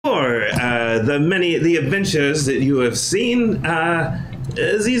the adventures that you have seen,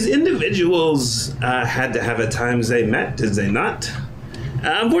 these individuals had to have at times they met, did they not?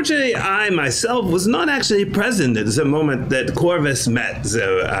 Unfortunately, I myself was not actually present at the moment that Corvus met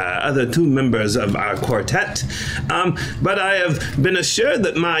the other two members of our quartet, but I have been assured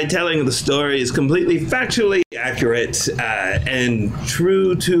that my telling of the story is completely factually accurate and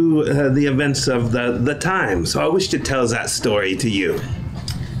true to the events of the time, so I wish to tell that story to you.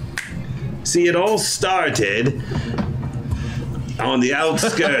 See, it all started on the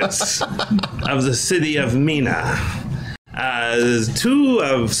outskirts of the city of Mina. Two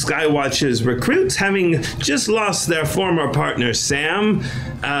of Skywatch's recruits, having just lost their former partner Sam,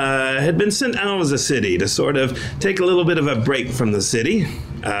 had been sent out of the city to sort of take a little bit of a break from the city.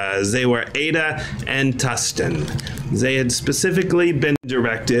 They were Ada and Tustin. They had specifically been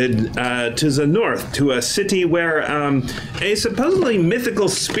directed to the north, to a city where a supposedly mythical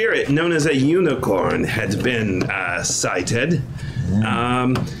spirit known as a unicorn had been sighted.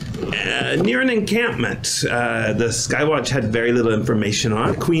 Near an encampment, the Skywatch had very little information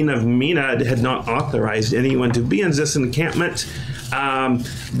on. Queen of Mina had not authorized anyone to be in this encampment,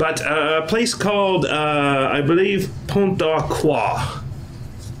 but a place called, I believe, Pont de la Croix.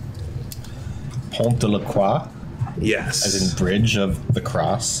 Pont de la Croix? Yes. As in bridge of the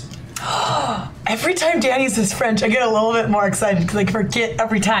cross? Every time Danny says French, I get a little bit more excited because I forget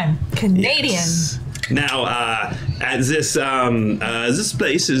every time. Canadian. Yes. Now, at this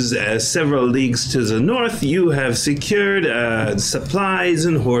place is several leagues to the north. You have secured supplies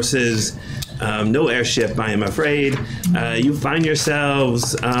and horses. No airship, I am afraid. You find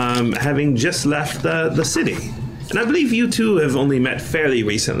yourselves having just left the city. And I believe you two have only met fairly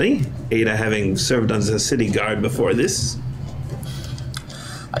recently, Ada having served as a city guard before this.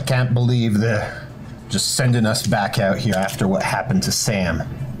 I can't believe they're just sending us back out here after what happened to Sam.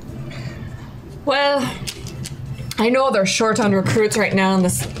 Well, I know they're short on recruits right now in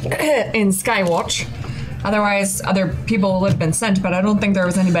Skywatch. Otherwise, other people would have been sent, but I don't think there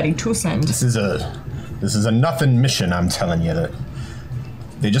was anybody to send. This is a nothing mission, I'm telling you. That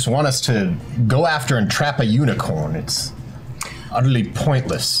they just want us to go after and trap a unicorn. It's utterly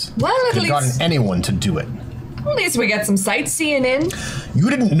pointless. Well, at Could have least gotten anyone to do it. At least we get some sightseeing in.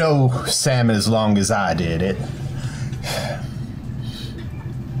 You didn't know Sam as long as I did.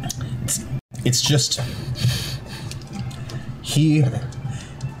 It's just he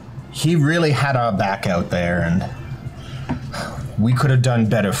really had our back out there, and we could have done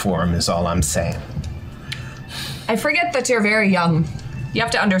better for him is all I'm saying. I forget that you're very young. You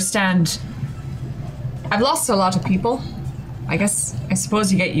have to understand, I've lost a lot of people. I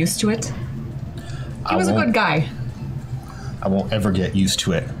suppose you get used to it. He was a good guy. I won't ever get used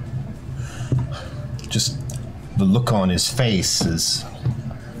to it. Just the look on his face is...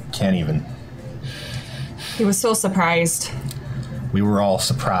 can't even... He was so surprised. We were all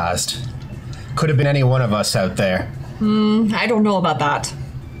surprised. Could have been any one of us out there. I don't know about that.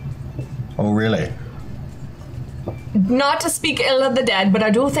 Oh, really? Not to speak ill of the dead, but I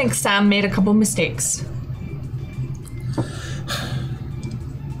do think Sam made a couple mistakes.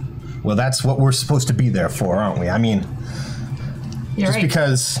 Well, that's what we're supposed to be there for, aren't we? I mean, You're right.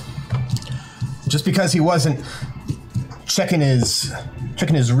 just because he wasn't checking his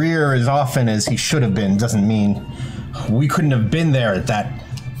rear as often as he should have been doesn't mean we couldn't have been there at that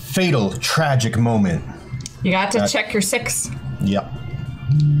fatal, tragic moment. You got to check your six. Yep.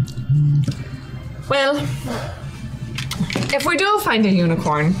 Well, if we do find a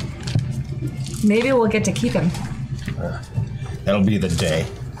unicorn, maybe we'll get to keep him. That'll be the day.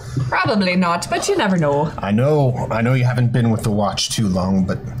 Probably not, but you never know. I know you haven't been with the Watch too long,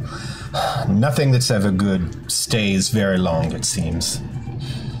 but nothing that's ever good stays very long, it seems.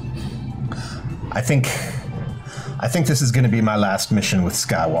 I think this is going to be my last mission with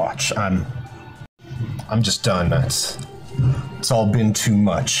Skywatch. I'm just done. It's all been too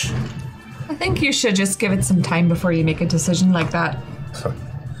much. I think you should just give it some time before you make a decision like that.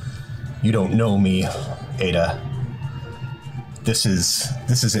 You don't know me, Ada. This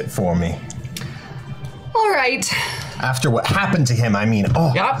is it for me. All right. After what happened to him, I mean,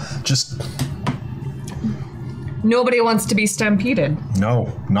 Yep. just... Nobody wants to be stampeded.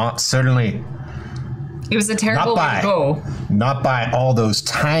 No, not certainly. It was a terrible way to go. Not by all those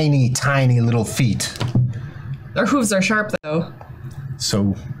tiny, tiny little feet. Their hooves are sharp, though.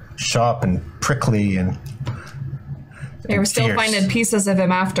 So sharp and prickly and They were still fierce. finding pieces of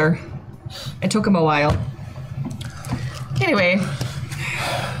him after. It took him a while. Anyway,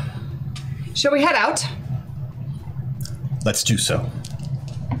 shall we head out? Let's do so.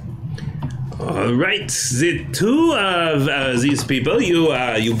 All right, the two of these people,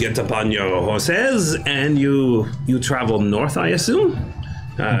 you get upon your horses and you travel north, I assume?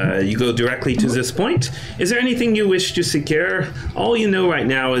 You go directly to this point. Is there anything you wish to secure? All you know right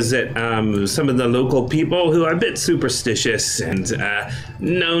now is that some of the local people who are a bit superstitious and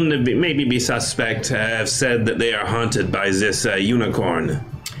known to maybe be suspect have said that they are haunted by this unicorn.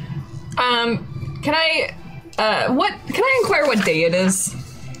 Can I inquire what day it is?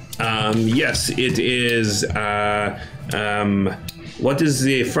 Yes, it is, what is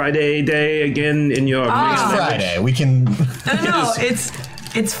the Friday day again in your... Friday, we can... No, it's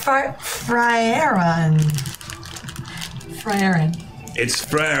Frieran. It's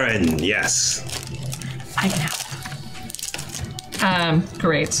Frieran, yes. I can help.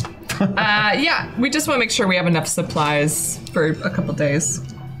 Great. Yeah, we just want to make sure we have enough supplies for a couple days.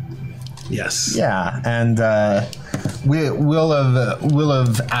 Yes. Yeah, and we'll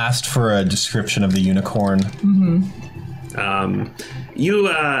have asked for a description of the unicorn. You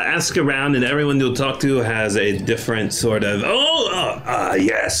ask around, and everyone you'll talk to has a different sort of.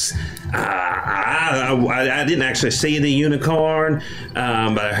 Yes. I didn't actually see the unicorn,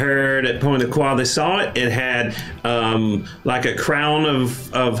 but I heard at Point of Qua they saw it. It had like a crown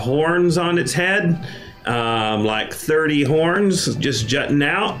of horns on its head. Like 30 horns just jutting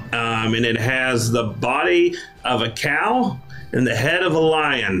out, and it has the body of a cow and the head of a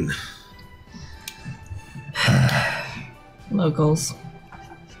lion. Locals.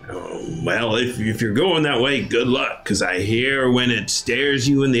 Well, if you're going that way, good luck, because I hear when it stares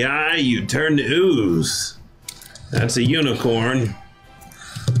you in the eye, you turn to ooze. That's a unicorn.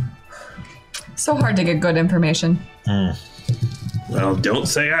 So hard to get good information. Well, don't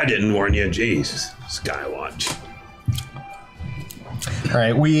say I didn't warn you. Jeez, Skywatch. All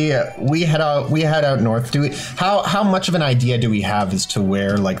right, we head out north. How much of an idea do we have as to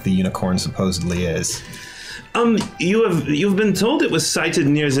where like the unicorn supposedly is? You've been told it was sighted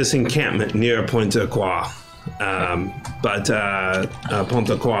near this encampment near Point of Qua,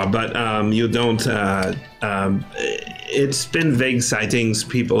 you don't. It's been vague sightings.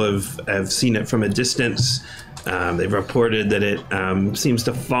 People have seen it from a distance. They've reported that it seems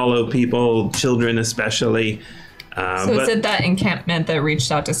to follow people, children especially. So is it that encampment that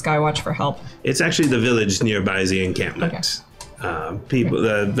reached out to Skywatch for help? It's actually the village nearby the encampment. Okay.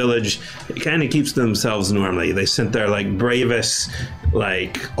 The village kind of keeps to themselves normally. They sent their like bravest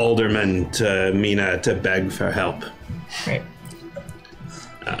aldermen to Mina to beg for help. Right.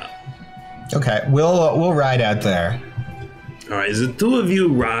 Okay, we'll ride out there. All right, as the two of you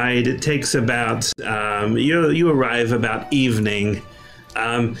ride, it takes about you arrive about evening.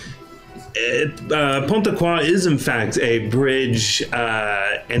 Ponte Qua is in fact a bridge,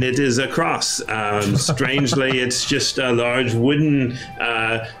 and it is a cross. Strangely, it's just a large wooden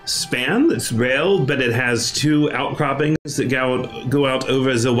span that's railed, but it has two outcroppings that go out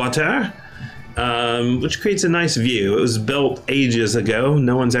over the water, which creates a nice view. It was built ages ago.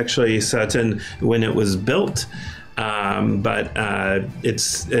 No one's actually certain when it was built. But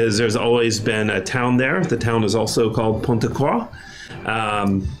there's always been a town there. The town is also called Ponte Qua.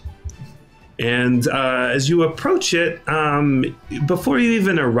 And as you approach it, before you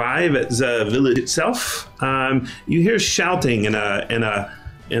even arrive at the village itself, you hear shouting in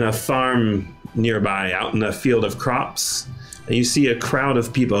a farm nearby, out in a field of crops, and you see a crowd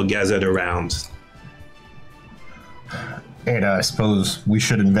of people gathered around. Ada, I suppose we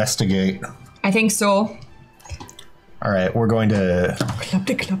should investigate. I think so. All right, we're going to. All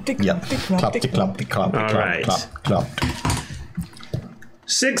right.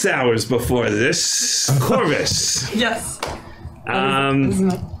 6 hours before this, Corvus. Yes.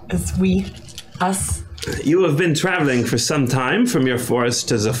 Us. You have been traveling for some time from your forest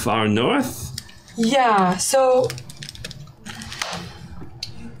to the far north. Yeah, so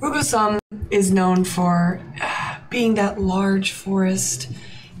Rubusum is known for being that large forest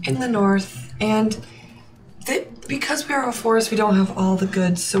in the north, and because we are a forest, we don't have all the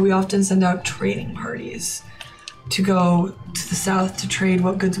goods, so we often send out trading parties to go to the south to trade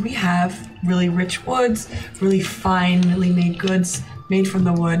what goods we have, really rich woods, really finely made goods made from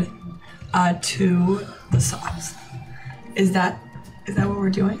the wood, to the south. Is that what we're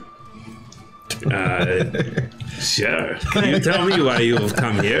doing? Sure. Can you tell me why you have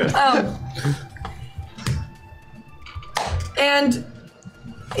come here? And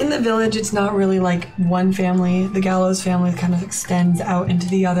in the village, it's not really like one family. The Gallows family kind of extends out into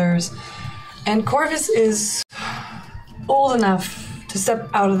the others. And Corvus is old enough to step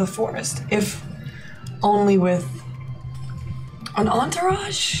out of the forest, if only with an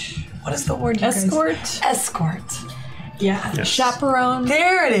entourage? What is the word you Escort? Escort. Yeah. Chaperone.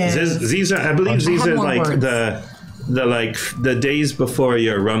 There it is. These are, I believe, these are more like words. the days before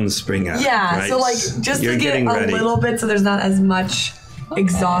your Rumspringer. Yeah, right? so like just You're to get getting a ready. little bit so there's not as much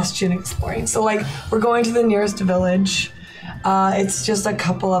exhaustion exploring. So like we're going to the nearest village. It's just a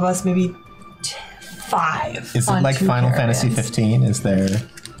couple of us, maybe 5. Is it on like 2 Final caravans. Fantasy 15? Is there?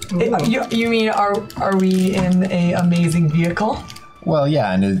 You mean are we in a amazing vehicle? Well,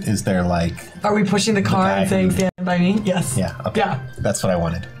 yeah, and is there like? Are we pushing the car guy and saying who- stand by me? Yes. Yeah. Okay. Yeah. That's what I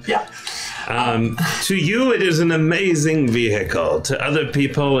wanted. Yeah. To you, it is an amazing vehicle. To other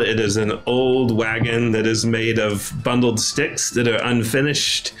people, it is an old wagon that is made of bundled sticks that are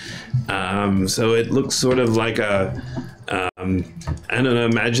unfinished. So it looks sort of like a, I don't know,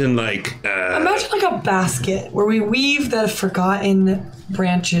 imagine like... Imagine like a basket where we weave the forgotten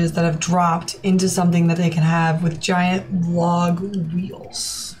branches that have dropped into something that they can have with giant log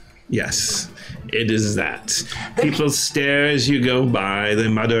wheels. Yes, it is that. People stare as you go by. They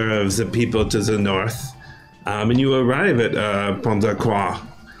mutter of the people to the north. And you arrive at Pont de Croix.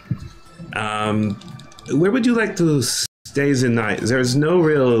 Where would you like to stay the night? There's no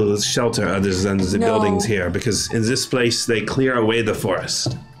real shelter other than the buildings here, because in this place they clear away the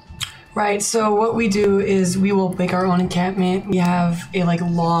forest. Right, so what we do is we will make our own encampment. We have a like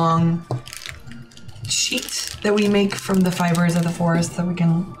long sheet that we make from the fibers of the forest that we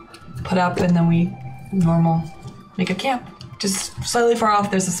can put up, and then we make a camp. Just slightly far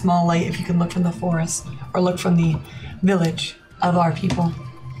off there's a small light if you can look from the forest or look from the village of our people.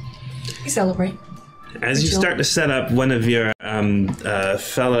 We celebrate. As you start to set up, one of your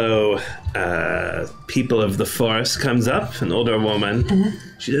fellow people of the forest comes up, an older woman.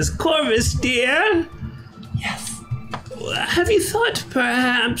 She says, "Corvus, dear, Yes. have you thought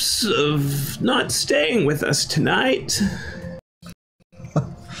perhaps of not staying with us tonight?"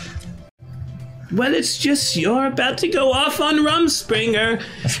 Well, it's just you're about to go off on Rumspringer,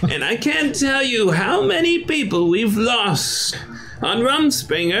 and I can't tell you how many people we've lost on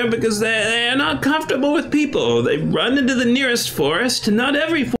Rumspringer because they are not comfortable with people. They run into the nearest forest, and not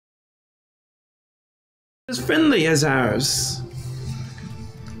every forest is friendly as ours.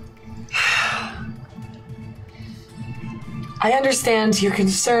 I understand your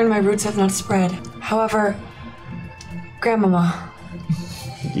concern. My roots have not spread. However, Grandmama,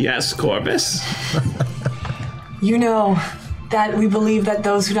 Yes, Corvus? you know that we believe that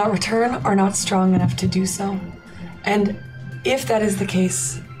those who not return are not strong enough to do so. And if that is the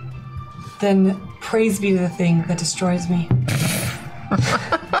case, then praise be to the thing that destroys me.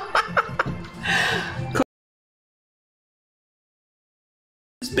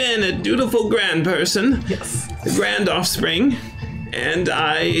 Has been a dutiful grand person. Yes. A grand offspring, and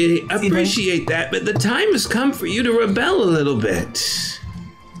I appreciate that, but the time has come for you to rebel a little bit.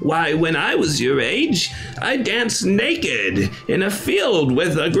 Why, when I was your age, I danced naked in a field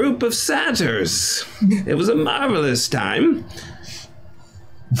with a group of satyrs. It was a marvelous time.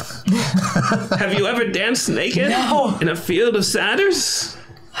 Have you ever danced naked No. in a field of satyrs?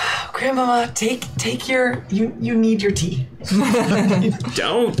 Grandmama, take your, you need your tea.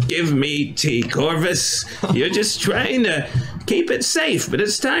 Don't give me tea, Corvus. You're just trying to keep it safe, but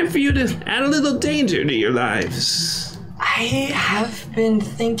it's time for you to add a little danger to your lives. I have been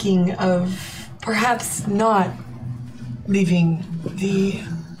thinking of perhaps not leaving the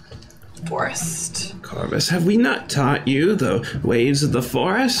forest. Corvus, have we not taught you the ways of the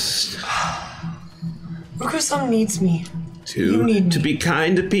forest? Rukusum needs me. You need To me. be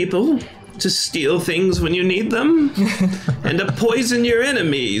kind to people? To steal things when you need them? And to poison your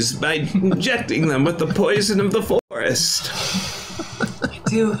enemies by injecting them with the poison of the forest?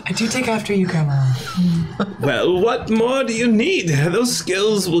 I do take after you, Grandma. Well, what more do you need? Those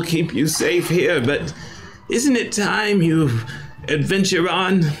skills will keep you safe here, but isn't it time you adventure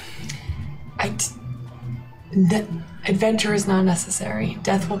on? Adventure is not necessary.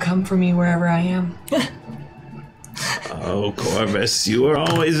 Death will come for me wherever I am. Oh, Corvus, you were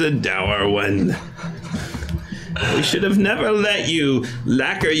always a dour one. We should have never let you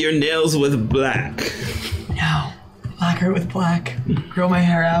lacquer your nails with black. No. Lacquer it with black. Grow my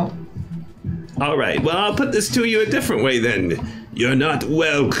hair out. All right, well, I'll put this to you a different way then. You're not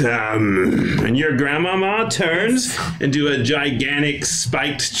welcome. And your grandmama turns into a gigantic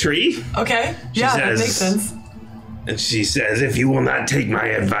spiked tree. Okay. Yeah, that says- makes sense. And she says, if you will not take my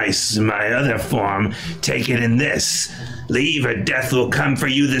advice in my other form, take it in this. Leave or death will come for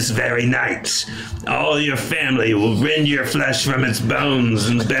you this very night. All your family will rend your flesh from its bones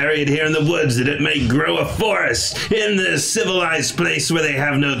and bury it here in the woods that it may grow a forest in this civilized place where they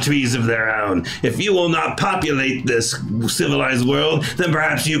have no trees of their own. If you will not populate this civilized world, then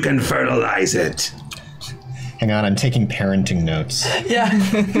perhaps you can fertilize it. Hang on, I'm taking parenting notes. Yeah.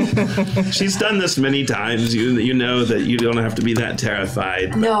 She's done this many times. You know that you don't have to be that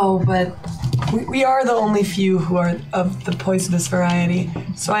terrified. No, but we are the only few who are of the poisonous variety,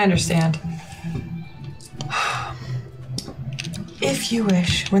 so I understand. If you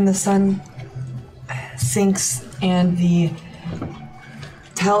wish, when the sun sinks and the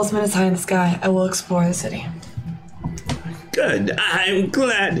talisman is high in the sky, I will explore the city. Good. I'm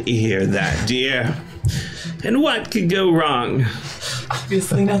glad to hear that, dear. And what could go wrong?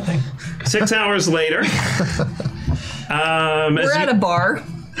 Obviously nothing. 6 hours later. We're at a bar.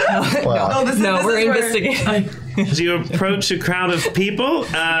 Well, We're investigating. As you approach a crowd of people,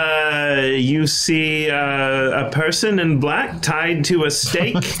 you see a person in black tied to a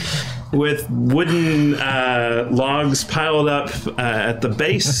stake with wooden logs piled up at the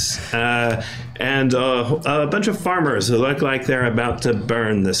base, and a bunch of farmers who look like they're about to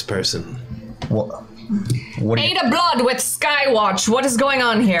burn this person. what do you, Ada Blood with Skywatch. What is going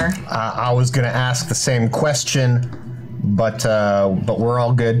on here? I was going to ask the same question, but we're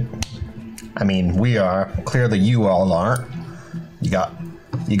all good. I mean, we are. Clearly you all aren't.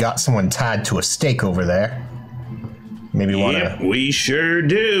 You got someone tied to a stake over there. Maybe want to... Yep, we sure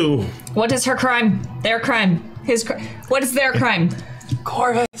do. What is her crime? Their crime. What is their crime?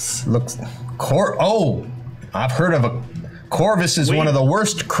 Corvus. Looks... Oh! I've heard of a... Corvus is one of the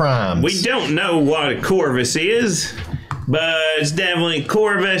worst crimes. We don't know what a Corvus is, but it's definitely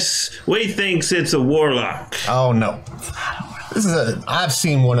Corvus. We thinks it's a warlock. Oh, no. This is I've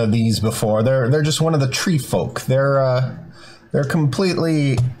seen one of these before. They're just one of the tree folk. They're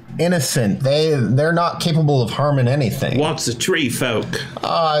completely innocent. They're not capable of harming anything. What's a tree folk?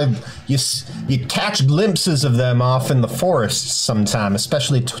 You catch glimpses of them off in the forests sometime,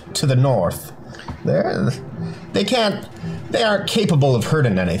 especially to the north. They aren't capable of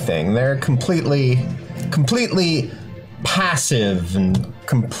hurting anything. They're completely passive and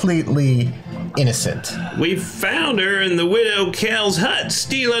completely innocent. We found her in the Widow Kell's hut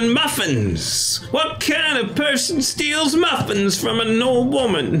stealing muffins. What kind of person steals muffins from an old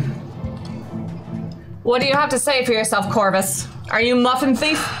woman? What do you have to say for yourself, Corvus? Are you muffin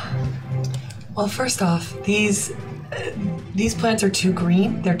thief? Well, first off, these plants are too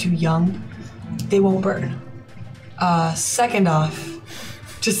green. They're too young. They won't burn. Second off,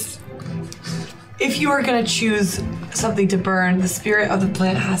 just if you are gonna choose something to burn, the spirit of the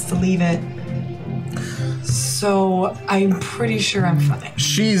plant has to leave it. So I'm pretty sure I'm fine.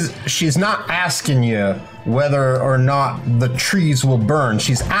 She's not asking you whether or not the trees will burn.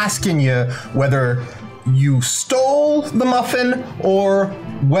 She's asking you whether you stole the muffin or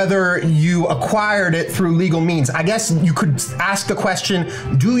whether you acquired it through legal means. I guess you could ask the question,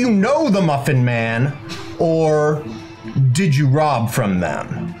 do you know the Muffin Man or did you rob from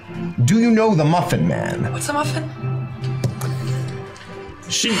them? Do you know the Muffin Man? What's a muffin?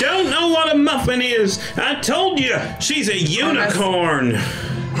 She don't know what a muffin is. I told you, she's a unicorn.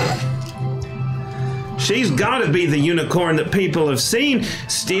 She's gotta be the unicorn that people have seen.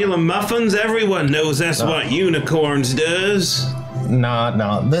 Stealing muffins, everyone knows that's what unicorns does. No,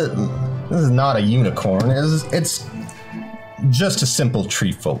 this is not a unicorn. It's just a simple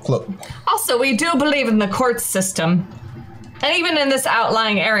tree folk. Look. Also, we do believe in the court system. And even in this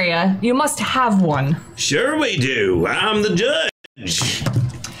outlying area, you must have one. Sure we do. I'm the judge.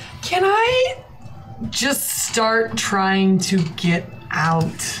 Can I just start trying to get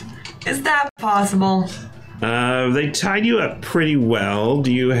out? Is that possible? They tied you up pretty well.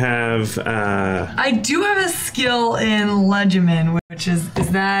 Do you have, I do have a skill in legerdemain, which is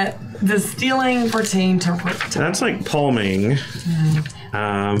that does stealing pertain to... That's like palming.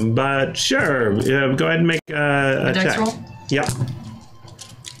 But sure, go ahead and make a dex check. roll? Yep.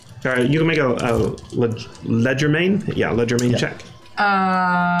 All right, you can make a legerdemain? Yeah, legerdemain check.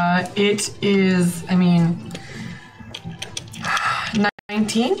 It is,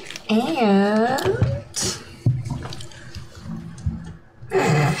 19, and...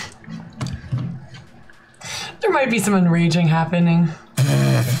 There might be some enraging happening.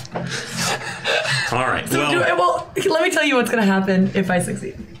 All right, well, let me tell you what's gonna happen if I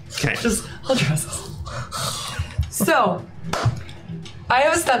succeed. okay. I'll trust this. So, I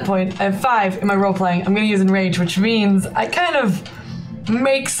have a stunt point. I have 5 in my role playing. I'm gonna use enrage, which means I kind of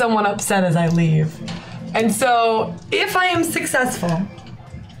make someone upset as I leave. And so, if I am successful,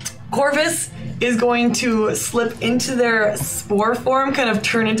 Corvus is going to slip into their spore form, kind of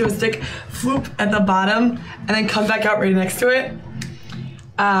turn into a stick, floop at the bottom, and then come back out right next to it.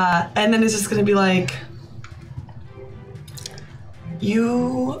 And then it's just gonna be like,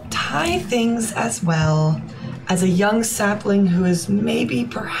 you tie things as well as a young sapling who has maybe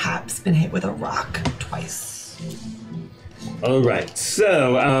perhaps been hit with a rock twice. All right,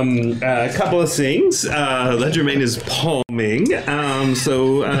 so a couple of things. Ledgermain is palming,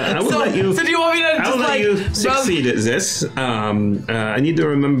 so I will let you. So do you want me to I will let you succeed at this. I need to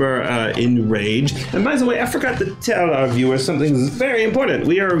remember enrage. And by the way, I forgot to tell our viewers something very important.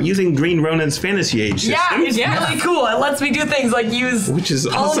 We are using Green Ronin's Fantasy Age system. Yeah, it's really cool. It lets me do things like use which is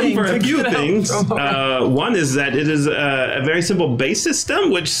awesome for a few things. One is that it is a very simple base system,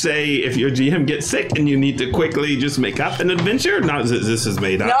 which say if your GM gets sick and you need to quickly just make up an adventure. Not that this is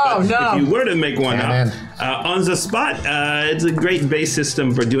made up. No. If you were to make one up on the spot, it's a great base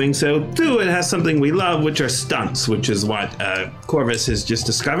system for doing so. Two, it has something we love, which are stunts, which is what Corvus has just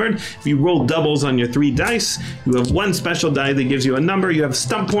discovered. If you roll doubles on your 3 dice, you have one special die that gives you a number. You have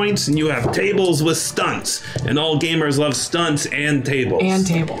stunt points, and you have tables with stunts. And all gamers love stunts and tables. And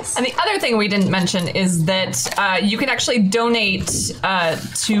tables. And the other thing we didn't mention is that you can actually donate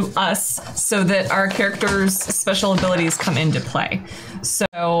to us so that our characters' special abilities come into play. So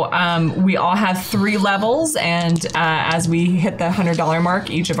we all have 3 levels, and as we hit the $100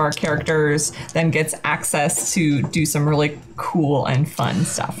 mark, each of our characters then gets access to do some really cool and fun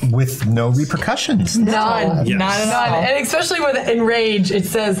stuff. With no repercussions. None. Yes. Not at all. And especially with Enrage, it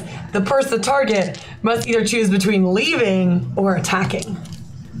says the target must either choose between leaving or attacking.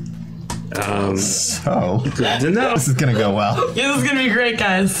 So, Good to know. this is going to go well. Yeah, this is going to be great,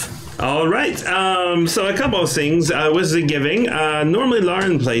 guys. All right. So a couple of things. With the giving, normally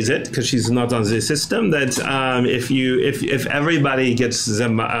Lauren plays it because she's not on the system. That if everybody gets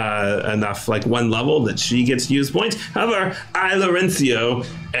them enough, like one level, that she gets to use points. However, I, Lorencio,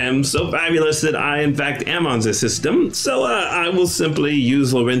 am so fabulous that I, in fact, am on the system. So I will simply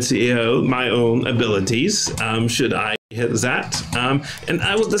use Lorencio, my own abilities. Should I hit that, and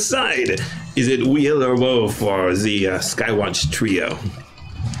I will decide: is it weal or woe for the Skywatch trio?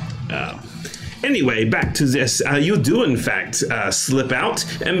 Anyway, back to this. You do, in fact, slip out,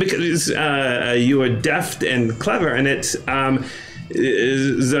 and because you are deft and clever in it,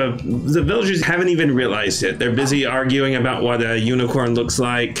 the villagers haven't even realized it. They're busy arguing about what a unicorn looks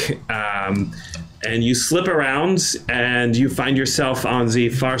like, and you slip around, and you find yourself on the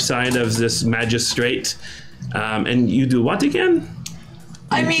far side of this magistrate, and you do what again?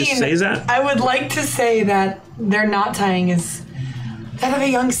 Just say that? I would like to say that their knot tying is that of a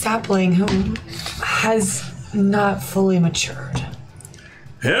young sapling who has not fully matured.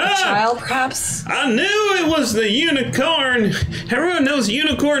 Yeah, A child, perhaps? I knew it was the unicorn. Everyone knows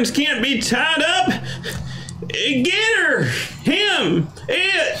unicorns can't be tied up. Get her! Him!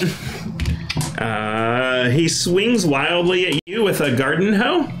 It! He swings wildly at you with a garden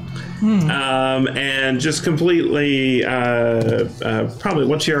hoe. And just completely, probably,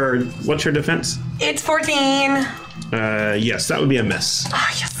 what's your defense? It's 14. Yes, that would be a miss. Ah,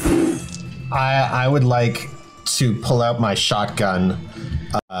 yes. I would like to pull out my shotgun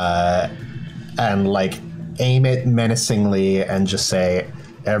and like aim it menacingly and just say,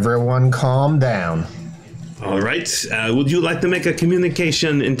 "Everyone calm down." All right. Would you like to make a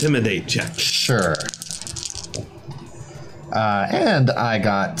communication intimidate check? Sure. And I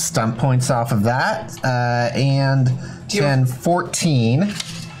got stunt points off of that, and 14.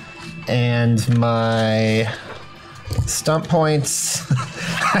 And my stunt points,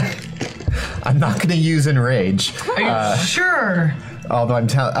 I'm not going to use Enrage. Are you sure? Although I'm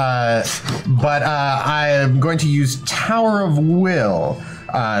telling, but I am going to use Tower of Will,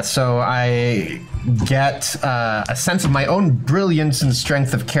 so I get a sense of my own brilliance and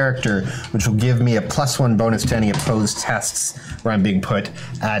strength of character, which will give me a +1 bonus to any opposed tests where I'm being put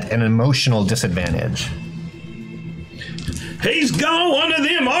at an emotional disadvantage. He's got one of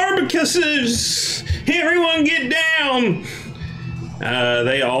them arbicuses! Everyone get down!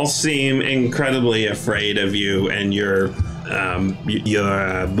 They all seem incredibly afraid of you and your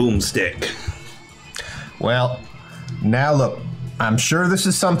boomstick. Well, now look, I'm sure this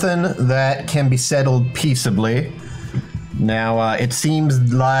is something that can be settled peaceably. Now, it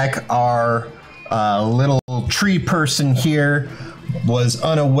seems like our little tree person here was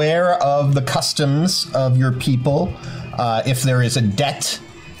unaware of the customs of your people. If there is a debt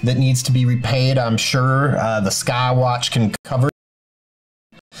that needs to be repaid, I'm sure the Skywatch can cover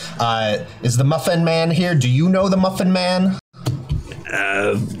it. Is the Muffin Man here? Do you know the Muffin Man?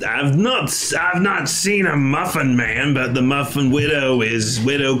 I've not seen a Muffin Man, but the Muffin Widow is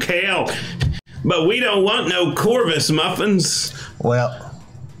Widow Kale. But we don't want no Corvus muffins. Well,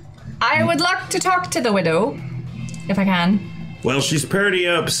 I would like to talk to the widow, if I can. Well, she's pretty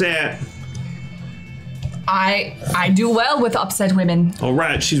upset. I do well with upset women. All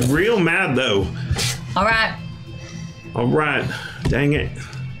right, she's real mad though. All right. Dang it.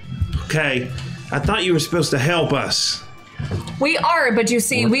 Okay, I thought you were supposed to help us. We are, but you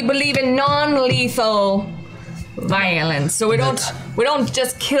see, we believe in non-lethal violence. So we don't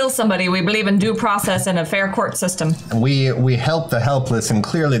just kill somebody. We believe in due process and a fair court system. And we help the helpless, and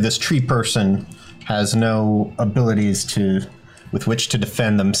clearly this tree person has no abilities with which to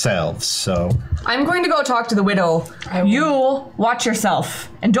defend themselves, so... I'm going to go talk to the widow. You watch yourself,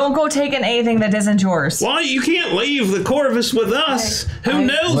 and don't go taking anything that isn't yours. Well, you can't leave the Corvus with us. Who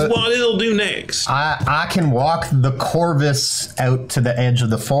knows what it'll do next? I can walk the Corvus out to the edge of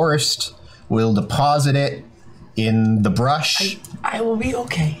the forest. We'll deposit it in the brush. I will be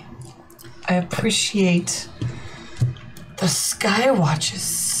okay. I appreciate the Skywatch's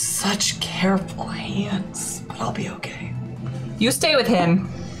such careful hands, but I'll be okay. You stay with him.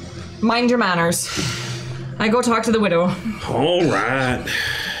 Mind your manners. I go talk to the widow. All right.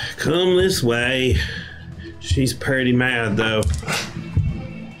 Come this way. She's pretty mad, though.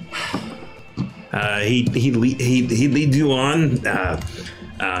 He'd lead you on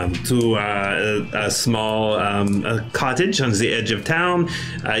to a small cottage on the edge of town.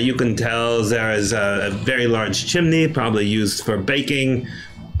 You can tell there is a very large chimney, probably used for baking.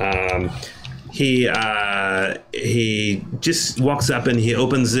 He just walks up and he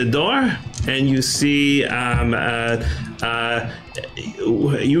opens the door, and you see you,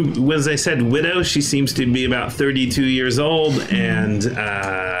 as I said, widow. She seems to be about 32 years old, and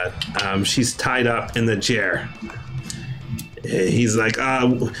she's tied up in the chair. He's like,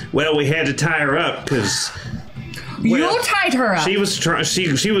 well, we had to tie her up because. You tied her up. She was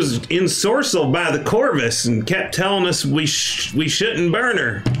she was ensorcelled by the Corvus and kept telling us we shouldn't burn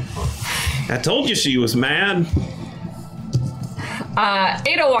her. I told you she was mad.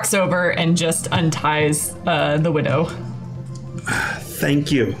 Ada walks over and just unties the widow.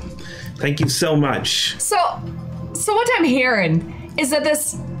 Thank you. Thank you so much. So what I'm hearing is that the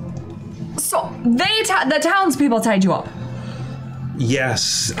townspeople tied you up.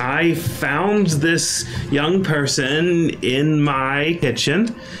 Yes, I found this young person in my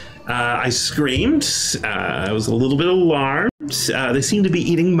kitchen. I screamed. I was a little bit alarmed. They seemed to be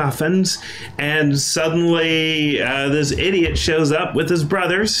eating muffins, and suddenly this idiot shows up with his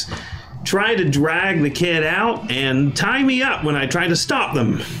brothers, try to drag the kid out and tie me up when I try to stop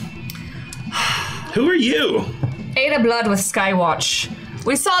them. Who are you? Ada Blood with Skywatch.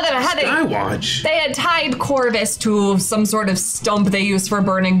 We saw that Skywatch? They had tied Corvus to some sort of stump they use for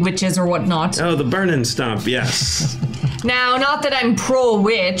burning witches or whatnot. Oh, the burning stump, yes. Now, not that I'm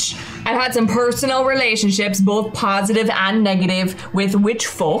pro-witch, I've had some personal relationships, both positive and negative, with witch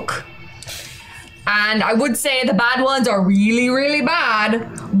folk. And I would say the bad ones are really, really bad,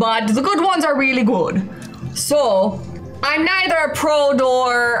 but the good ones are really good. So, I'm neither a pro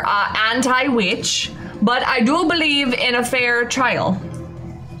nor anti-witch, but I do believe in a fair trial.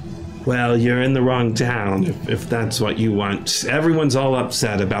 Well, you're in the wrong town, if that's what you want. Everyone's all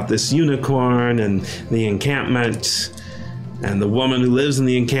upset about this unicorn and the encampment and the woman who lives in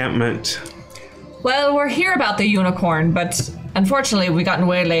the encampment. Well, we're here about the unicorn, but unfortunately we gotten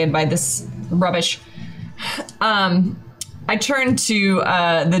waylaid by this rubbish. I turn to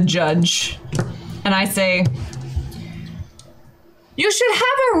the judge and I say, you should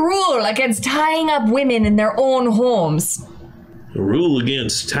have a rule against tying up women in their own homes. A rule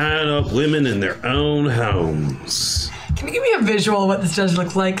against tying up women in their own homes. Can you give me a visual of what this judge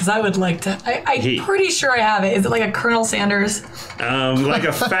looks like? Because I would like to. I'm pretty sure I have it. Is it like a Colonel Sanders? Like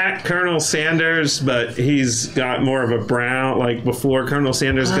a fat Colonel Sanders, but he's got more of a brown, like before Colonel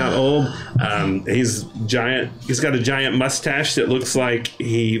Sanders got old. He's giant. He's got a giant mustache that looks like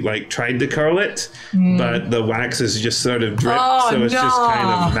he tried to curl it, but the wax is just sort of dripped, so it's just kind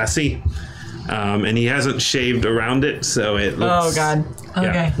of messy. And he hasn't shaved around it, so it looks... Oh, God. Yeah,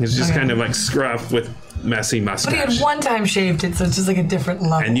 Okay. it's just kind of like scruff with messy mustache. But he had one time shaved it, so it's just like a different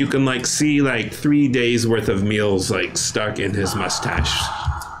level. And you can see 3 days worth of meals stuck in his mustache.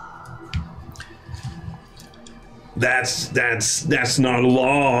 That's not a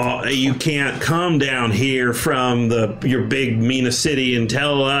law. You can't come down here from your big Mina city and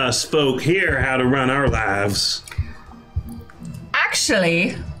tell us folk here how to run our lives.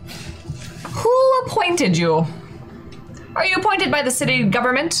 Actually, who appointed you? Are you appointed by the city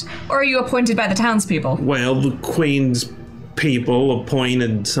government, or are you appointed by the townspeople? Well, the Queen's people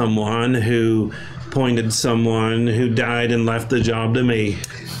appointed someone who died and left the job to me.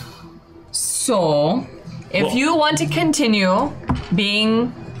 So, if you want to continue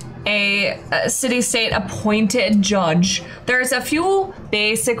being a city-state appointed judge, there's a few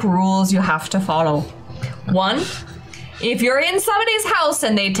basic rules you have to follow. One, if you're in somebody's house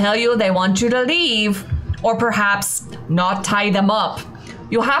and they tell you they want you to leave, or perhaps not tie them up,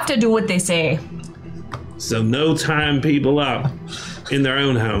 you have to do what they say. So no tying people up in their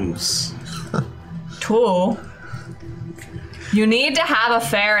own homes. Tool. You need to have a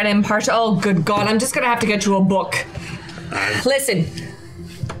fair and impartial. Oh, good God! I'm just gonna have to get you a book. Listen,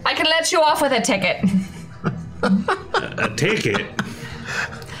 I can let you off with a ticket. A ticket?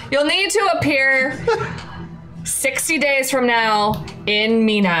 You'll need to appear 60 days from now in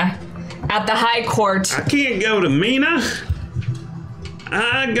Mina at the High Court. I can't go to Mina.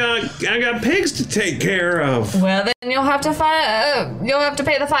 I got pigs to take care of. Well, then you'll have to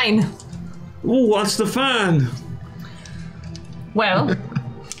pay the fine. Ooh, what's the fine? Well,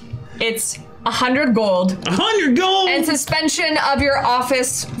 it's 100 gold. 100 gold? And suspension of your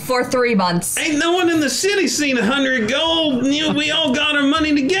office for 3 months. Ain't no one in the city seen 100 gold. You know, we all got our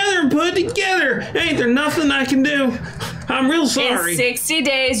money together and put it together. Ain't there nothing I can do? I'm real sorry. In 60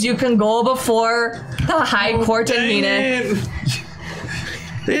 days, you can go before the High Court in Mina.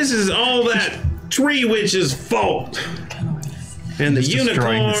 This is all that tree witch's fault. And the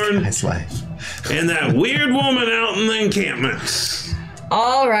unicorn. This guy's life. And that weird woman out in the encampments.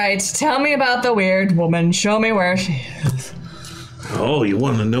 All right, tell me about the weird woman. Show me where she is. Oh, you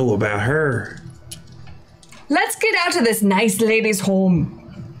want to know about her? Let's get out to this nice lady's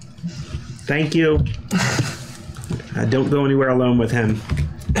home. Thank you. I don't go anywhere alone with him.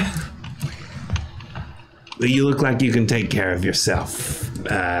 But you look like you can take care of yourself.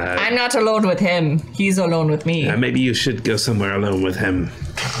 I'm not alone with him. He's alone with me. Maybe you should go somewhere alone with him.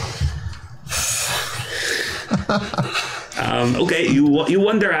 Okay, you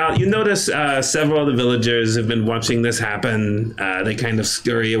wander out. You notice several of the villagers have been watching this happen. They kind of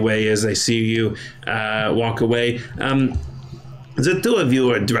scurry away as they see you walk away. The two of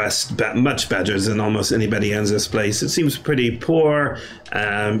you are dressed much better than almost anybody in this place. It seems pretty poor.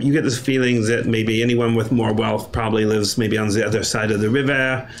 You get this feeling that maybe anyone with more wealth probably lives maybe on the other side of the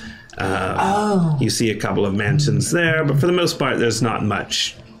river. You see a couple of mansions there, but for the most part, there's not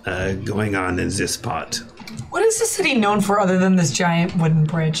much going on in this part. What is the city known for other than this giant wooden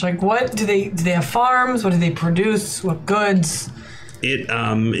bridge? Like, what do they have farms? What do they produce? What goods?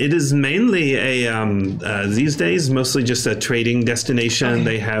 It is mainly these days mostly just a trading destination. Okay.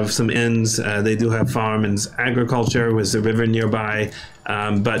 They have some inns. They do have farm and agriculture with the river nearby.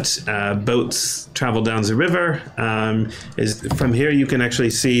 But boats travel down the river. From here you can actually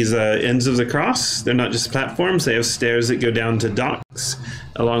see the ends of the cross. They're not just platforms. They have stairs that go down to docks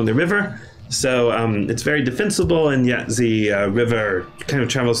along the river. So it's very defensible, and yet the river kind of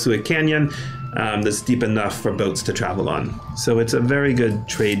travels through a canyon that's deep enough for boats to travel on. So it's a very good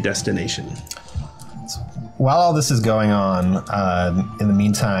trade destination. While all this is going on, in the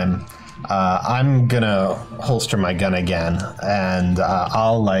meantime, I'm gonna holster my gun again, and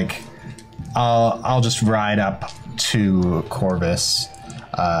I'll just ride up to Corvus,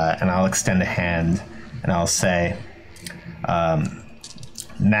 and I'll extend a hand, and I'll say,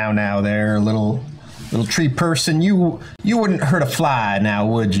 Now there, little tree person, you wouldn't hurt a fly now,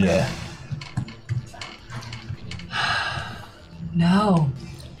 would you? No.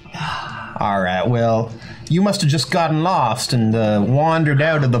 All right, well, you must have just gotten lost and wandered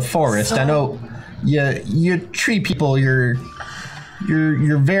out of the forest. I know you tree people, you're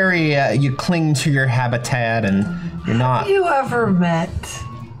very, you cling to your habitat, and you're not... Have you ever met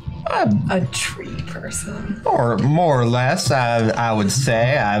a tree person? Or more or less, I would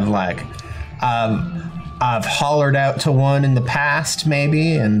say. I've hollered out to one in the past,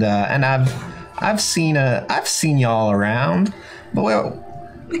 maybe, and I've seen y'all around, but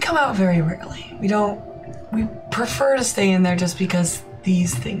we come out very rarely. We prefer to stay in there just because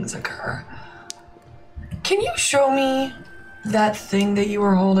these things occur. Can you show me that thing that you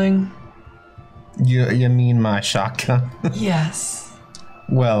were holding? You mean my shotgun? Yes.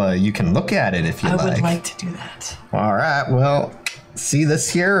 Well, you can look at it if you like. I would like to do that. All right, well, see this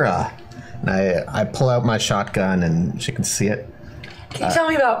here? And I pull out my shotgun and she can see it. Can you tell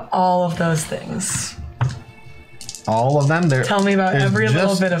me about all of those things? All of them? Tell me about every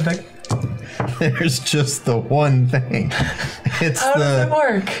little bit of the... There's just the one thing. How does it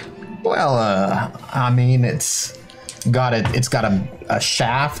work? Well, I mean, it's got a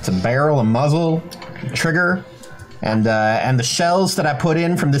shaft, a barrel, a muzzle, a trigger, and the shells that I put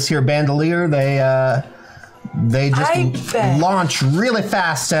in from this here bandolier, they just launch really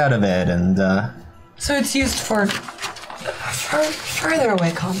fast out of it, and so it's used for further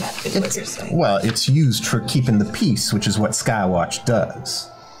away combat, is what you're saying. Well, it's used for keeping the peace, which is what Skywatch does.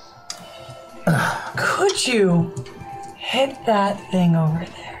 Could you hit that thing over there?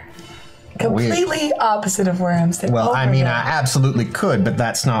 Completely opposite of where I'm sitting. Well, I mean, I absolutely could, but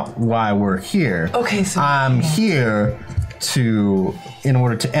that's not why we're here. Okay, so... I'm here in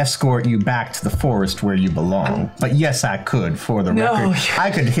order to escort you back to the forest where you belong. But yes, I could, for the record.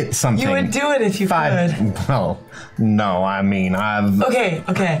 I could hit something. You would do it if you could. Well, no, I mean, I've... Okay.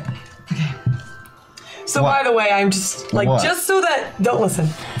 So by the way, I'm just like, just so that, don't listen,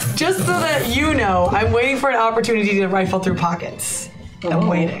 just so that you know, I'm waiting for an opportunity to rifle through pockets. I'm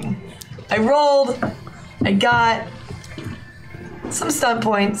waiting. I rolled, I got some stunt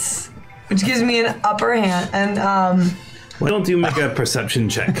points, which gives me an upper hand, and why don't you make a perception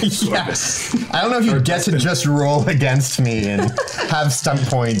check? Yes. I don't know if you get to just roll against me and have stunt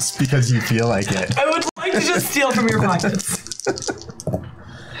points because you feel like it. I would like to just steal from your pockets.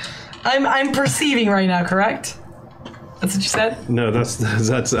 I'm perceiving right now, correct? That's what you said? No, that's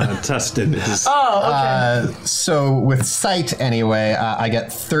Tustin. Oh, okay. So with sight, anyway, I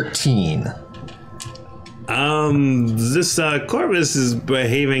get 13. This Corvus is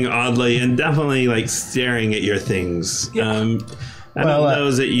behaving oddly and definitely like staring at your things. Yeah. I don't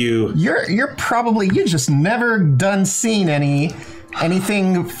know that you... You're probably, you just never seen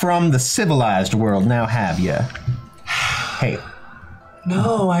anything from the civilized world, now have you? Hey.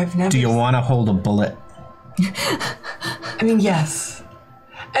 No, I've never... Do you want to hold a bullet? I mean, yes.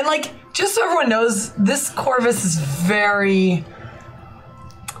 And like, just so everyone knows, this Corvus is very...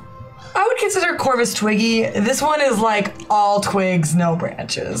 I would consider Corvus twiggy. This one is like all twigs, no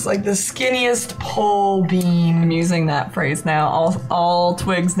branches. Like the skinniest pole beam. I'm using that phrase now. All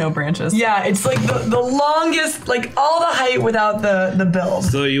twigs, no branches. Yeah, it's like the longest, like all the height without the build.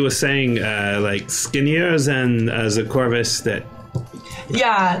 So you were saying like skinnier than the Corvus that...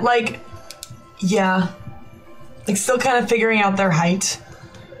 Yeah, like still kind of figuring out their height.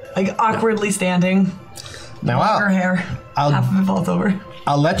 Like awkwardly standing. Now longer hair. Half of it falls over.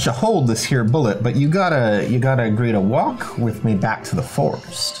 I'll let you hold this here bullet, but you gotta agree to walk with me back to the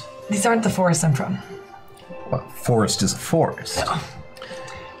forest. These aren't the forest I'm from. Well, forest is a forest. No.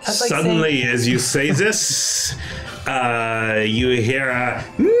 That's like suddenly, as you say this, you hear a...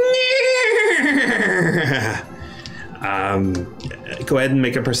 go ahead and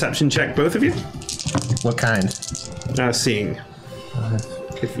make a perception check, both of you. What kind? Seeing.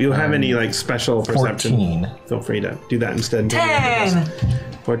 If you have any like special perception, 14. Feel free to do that instead. 10.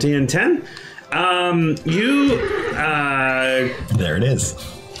 14 and 10. There it is.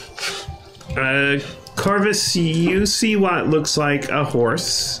 Corvus, you see what looks like a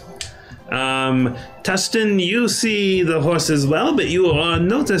horse. Tustin, you see the horse as well, but you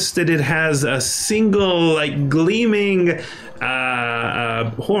notice that it has a single, like, gleaming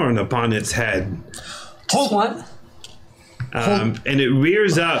horn upon its head. Just one? And it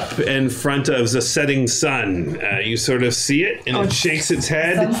rears up in front of the setting sun. You sort of see it, and it shakes its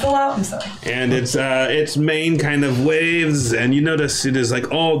head. Sun's still out? I'm sorry. And its mane kind of waves, and you notice it is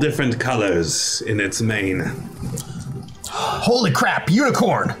like all different colors in its mane. Holy crap,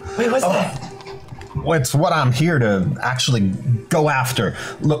 unicorn! Wait, what's that? It's what I'm here to actually go after.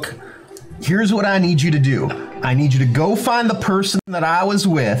 Look, here's what I need you to do. I need you to go find the person that I was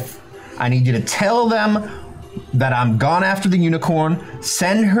with. I need you to tell them that I'm gone after the unicorn,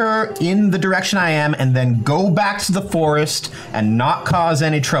 send her in the direction I am, and then go back to the forest and not cause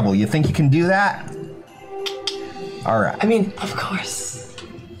any trouble. You think you can do that? All right. I mean, of course.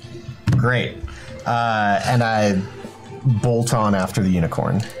 Great. And I bolt on after the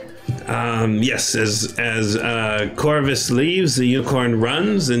unicorn. Yes, as Corvus leaves, the unicorn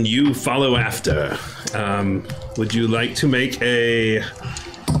runs, and you follow after. Would you like to make a...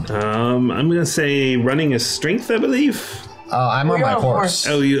 I'm gonna say running is strength, I believe. I'm on my horse.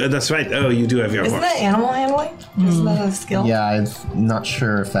 Oh, that's right. Oh, you do have your horse. Isn't that animal handling? Isn't that a skill? Yeah, I'm not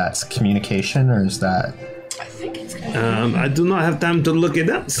sure if that's communication or is that... I think it's good. I do not have time to look it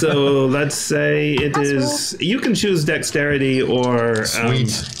up, so let's say it is... You can choose dexterity or...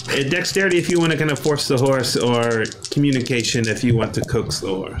 dexterity if you want to kind of force the horse, or communication if you want to coax the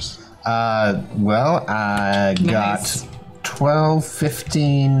horse. Well, I got 12,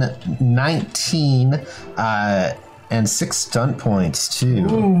 15, 19, and 6 stunt points, too.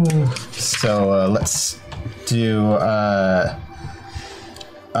 Ooh. So, let's do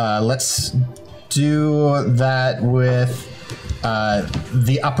that with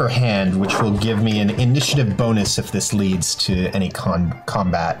the upper hand, which will give me an initiative bonus if this leads to any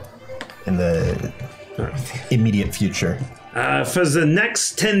combat in the immediate future. For the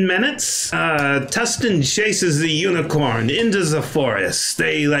next 10 minutes, Tustin chases the unicorn into the forest.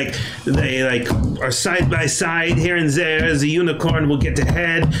 They are side by side here and there. The unicorn will get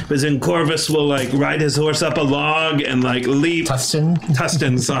ahead, but then Corvus will ride his horse up a log and leap.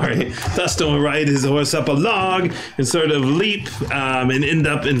 Tustin, sorry. Tustin will ride his horse up a log and sort of leap and end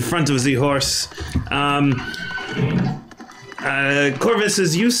up in front of the horse. Corvus,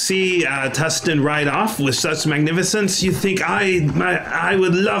 as you see Tustin ride off with such magnificence, you think I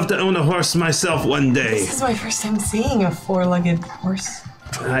would love to own a horse myself one day. This is my first time seeing a four-legged horse.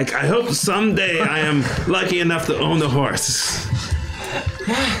 I hope someday I am lucky enough to own a horse.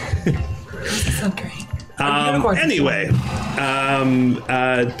 This sounds great. Anyway,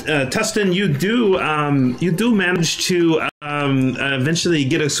 Tustin, you do manage to eventually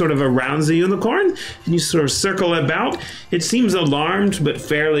get a sort of around the unicorn, and you sort of circle about. It seems alarmed but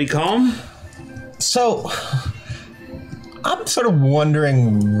fairly calm. So, I'm sort of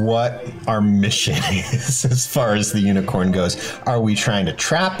wondering what our mission is as far as the unicorn goes. Are we trying to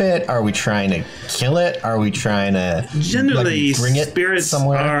trap it? Are we trying to kill it? Are we trying to generally bring it spirits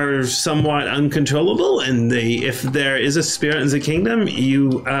somewhere? Are somewhat uncontrollable, and if there is a spirit in the kingdom,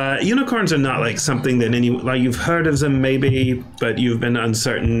 unicorns are not like something that you've heard of them maybe, but you've been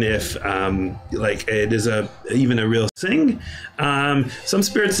uncertain if it is even a real thing. Some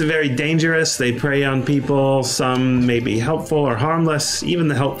spirits are very dangerous. They prey on people. Some may be helpful or harmless. Even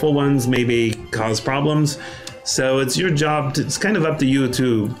the helpful ones maybe cause problems. So it's your job it's kind of up to you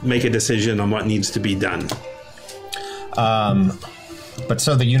to make a decision on what needs to be done. But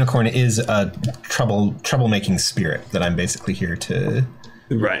so the unicorn is a troublemaking spirit that I'm basically here to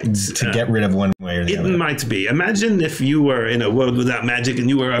get rid of one way or the other. It might be. Imagine if you were in a world without magic and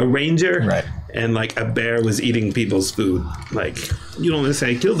you were a ranger, right? And like a bear was eating people's food. Like, you don't want to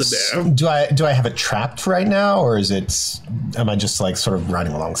say kill the bear. Do I have it trapped right now, or am I just like sort of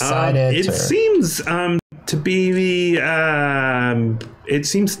riding alongside it? It seems to be it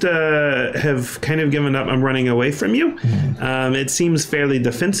seems to have kind of given up on running away from you. Mm-hmm. It seems fairly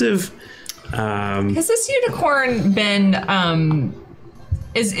defensive. Has this unicorn been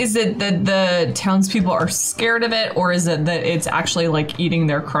Is it that the townspeople are scared of it, or is it that it's actually like eating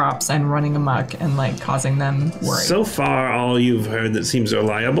their crops and running amok and like causing them worry? So far, all you've heard that seems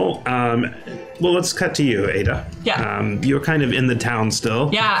reliable. Well, let's cut to you, Ada. Yeah. You're kind of in the town still.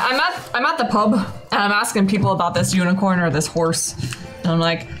 Yeah, I'm at the pub and I'm asking people about this unicorn or this horse, and I'm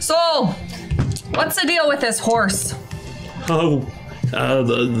like, so, what's the deal with this horse? Oh,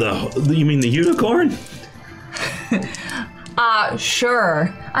 you mean the unicorn?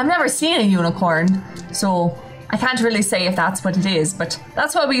 Sure. I've never seen a unicorn, so I can't really say if that's what it is, but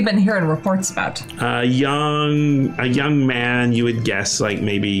that's what we've been hearing reports about. A young man, you would guess like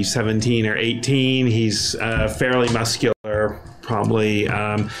maybe 17 or 18. He's fairly muscular, probably.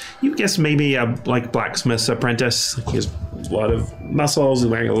 You guess maybe a blacksmith's apprentice. He has a lot of muscles.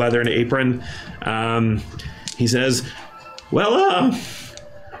 He's wearing a leathern apron. He says, well,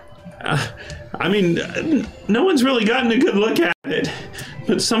 I mean, no one's really gotten a good look at it,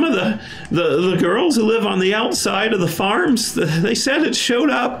 but some of the girls who live on the outside of the farms, they said it showed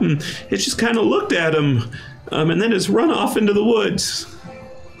up and it just kind of looked at them, and then it's run off into the woods.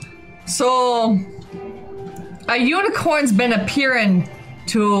 So, a unicorn's been appearing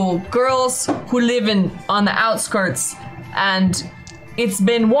to girls who live on the outskirts, and it's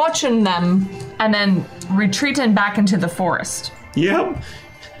been watching them and then retreating back into the forest. Yep.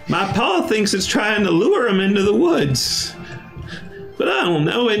 My pa thinks it's trying to lure him into the woods. But I don't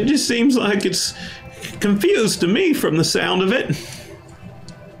know, it just seems like it's confused to me from the sound of it.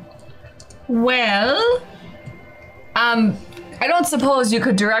 Well, I don't suppose you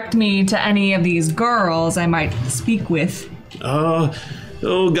could direct me to any of these girls I might speak with. Oh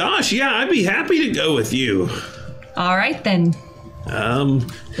gosh, yeah, I'd be happy to go with you. All right then.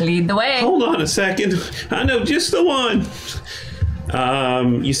 Lead the way. Hold on a second. I know just the one.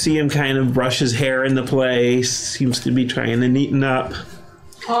 You see him kind of brush his hair into place. Seems to be trying to neaten up.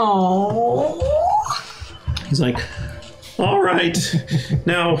 Oh. He's like, all right.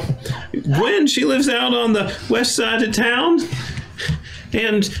 Now, Gwen, she lives out on the west side of town.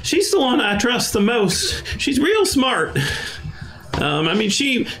 And she's the one I trust the most. She's real smart. I mean,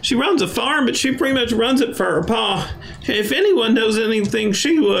 she runs a farm, but she pretty much runs it for her pa. If anyone knows anything,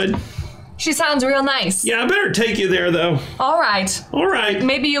 she would. She sounds real nice. Yeah, I better take you there, though. All right. All right.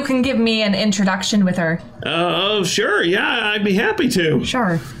 Maybe you can give me an introduction with her. Oh, sure. Yeah, I'd be happy to.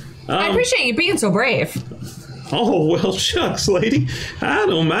 Sure. I appreciate you being so brave. Oh, well, shucks, lady. I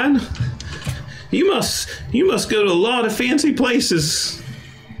don't mind. You must go to a lot of fancy places.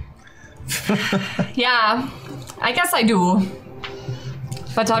 Yeah, I guess I do.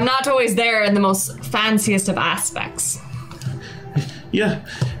 But I'm not always there in the most fanciest of aspects. Yeah,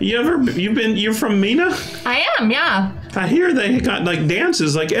 you're from Mina? I am, yeah. I hear they got like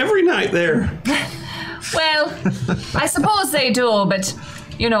dances like every night there. Well, I suppose they do, but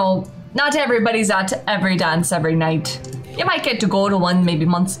you know, not everybody's at every dance every night. You might get to go to one maybe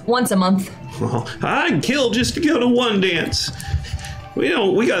once a month. Well, I'd kill just to go to one dance.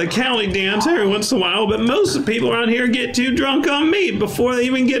 We got a county dance every once in a while, but most of the people around here get too drunk on meat before they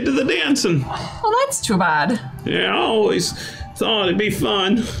even get to the dancing. Well, that's too bad. Yeah, I always thought it'd be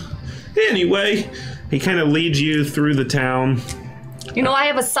fun. Anyway, he kind of leads you through the town. You know, I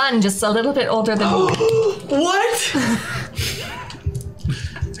have a son just a little bit older than you. What?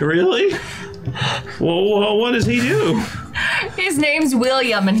 Really? Well, what does he do? His name's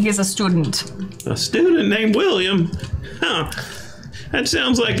William, and he's a student. A student named William? Huh. That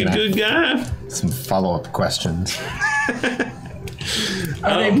sounds like a good guy. Some follow-up questions.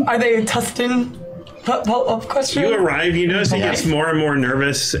 Are they Tustin follow-up questions? You arrive. You notice he gets more and more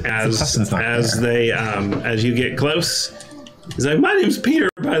nervous as you get close. He's like, "My name's Peter,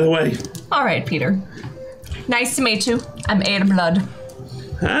 by the way." All right, Peter. Nice to meet you. I'm Ada Blood.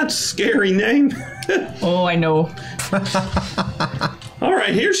 That's a scary name. Oh, I know. All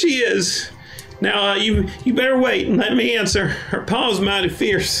right, here she is. Now, you better wait and let me answer. Her paw's mighty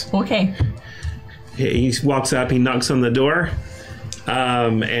fierce. Okay. He walks up, he knocks on the door,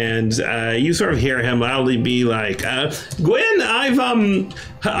 and you sort of hear him loudly be like, "Gwen, I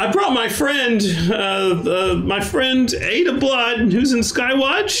brought my friend Ada Blood, who's in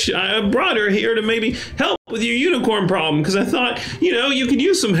Skywatch. I brought her here to maybe help with your unicorn problem, because I thought, you could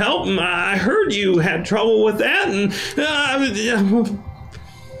use some help, and I heard you had trouble with that, and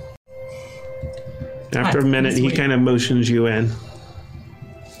after a minute, he kind of motions you in.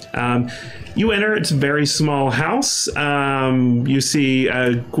 You enter. It's a very small house. You see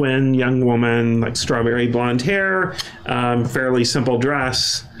Gwen, young woman, like strawberry blonde hair, fairly simple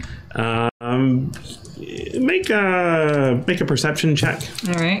dress. Make a perception check.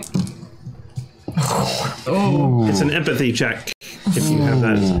 All right. Ooh. It's an empathy check if you have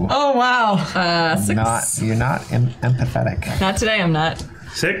that. Oh, wow. 6. You're not empathetic. Not today, I'm not.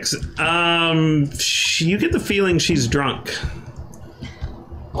 6. You get the feeling she's drunk.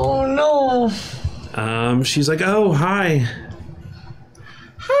 Oh, no. She's like, "Oh, hi."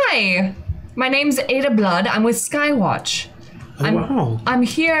 Hi. My name's Ada Blood. I'm with Skywatch. Wow. I'm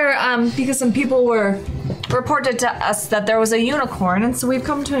here because some people were reported to us that there was a unicorn, and so we've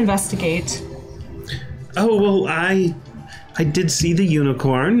come to investigate. Oh, well, I did see the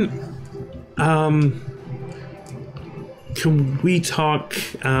unicorn. Can we talk?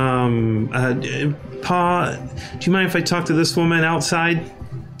 Pa, do you mind if I talk to this woman outside?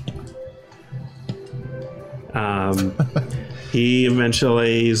 He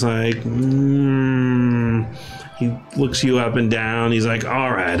eventually is like, he looks you up and down. He's like,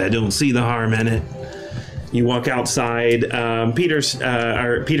 "All right, I don't see the harm in it." You walk outside. Peter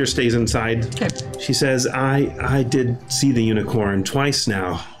stays inside. Okay. She says, I did see the unicorn twice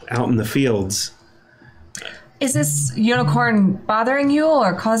now out in the fields. Is this unicorn bothering you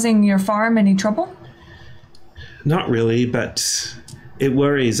or causing your farm any trouble? Not really, but it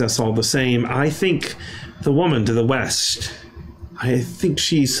worries us all the same. I think the woman to the west, I think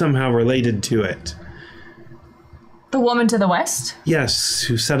she's somehow related to it. The woman to the west? Yes,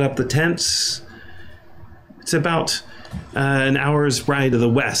 who set up the tents. It's about an hour's ride to the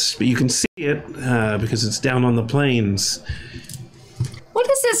west, but you can see it because it's down on the plains. What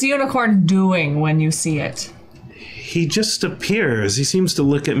is this unicorn doing when you see it? He just appears. He seems to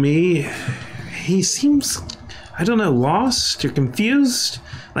look at me. He seems, I don't know, lost or confused.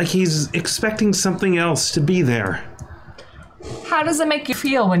 Like he's expecting something else to be there. How does it make you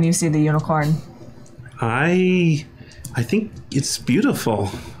feel when you see the unicorn? I think it's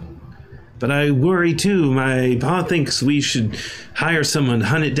beautiful. But I worry too. My pa thinks we should hire someone,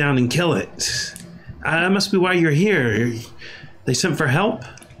 hunt it down and kill it. That must be why you're here. They sent for help?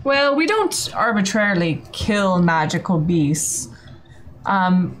 Well, we don't arbitrarily kill magical beasts.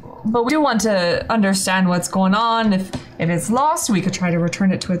 But we do want to understand what's going on. If it's lost, we could try to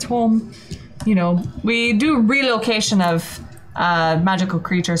return it to its home. You know, we do relocation of magical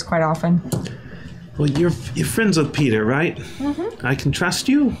creatures quite often. Well, you're friends with Peter, right? Mm-hmm. I can trust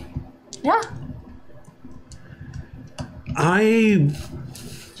you? Yeah. I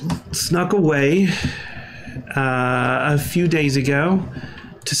snuck away a few days ago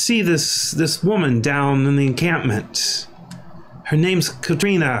to see this woman down in the encampment. Her name's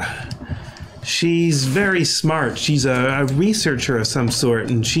Katrina. She's very smart. She's a researcher of some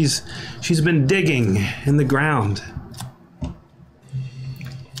sort, and she's been digging in the ground.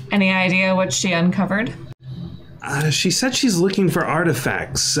 Any idea what she uncovered? She said she's looking for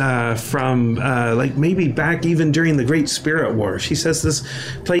artifacts from, like, maybe back even during the Great Spirit War. She says this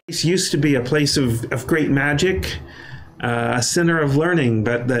place used to be a place of great magic. a center of learning,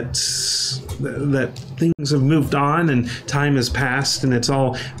 but that things have moved on and time has passed and it's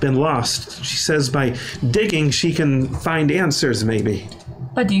all been lost. She says by digging she can find answers, maybe.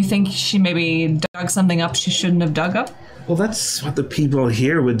 But do you think she maybe dug something up she shouldn't have dug up? Well, that's what the people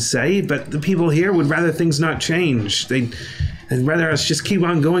here would say, but the people here would rather things not change. They'd rather us just keep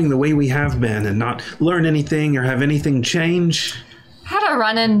on going the way we have been and not learn anything or have anything change. Had a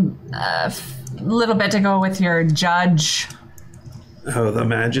run-in a little bit ago with your judge. Oh, the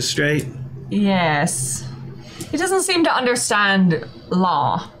magistrate? Yes. He doesn't seem to understand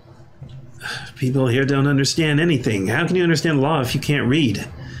law. People here don't understand anything. How can you understand law if you can't read?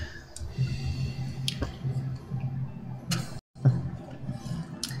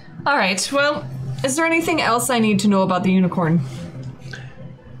 All right, well, is there anything else I need to know about the unicorn?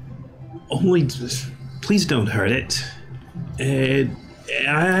 Only, please don't hurt it. I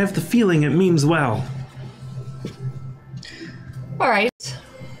have the feeling it means well. All right.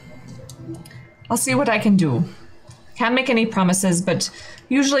 I'll see what I can do. Can't make any promises, but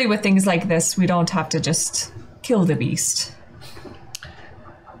usually with things like this, we don't have to just kill the beast.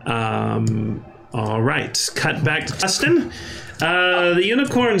 All right. Cut back to Dustin. The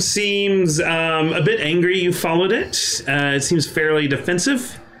unicorn seems a bit angry you followed it. It seems fairly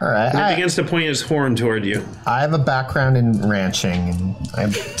defensive. All right. And it begins to point its horn toward you. I have a background in ranching, and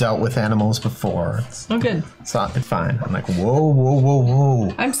I've dealt with animals before. Oh, good. It's not fine. I'm like, whoa, whoa, whoa,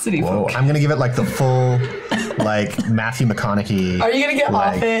 whoa. I'm city Whoa. folk. I'm going to give it like the full, like, Matthew McConaughey. Are you gonna get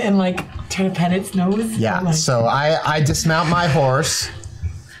like, off it and like try to pet its nose? Yeah, Like, so I dismount my horse.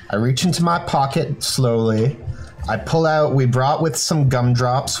 I reach into my pocket slowly. I pull out, we brought with some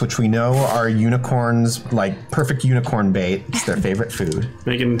gumdrops, which we know are unicorns, like perfect unicorn bait. It's their favorite food.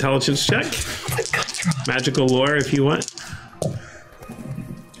 Make an intelligence check. Magical lore if you want.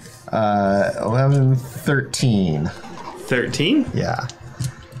 11, 13. 13? Yeah.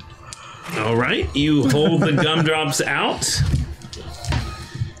 All right. You hold the gumdrops out.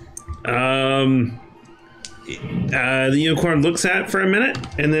 The unicorn looks at it for a minute,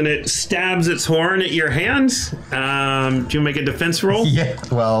 and then it stabs its horn at your hand. Do you make a defense roll? Yeah,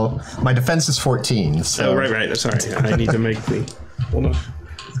 well, my defense is 14, so... Oh, right. Sorry. I need to make the... Hold on.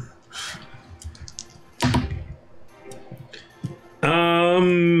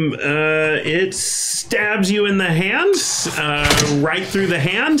 It stabs you in the hand, right through the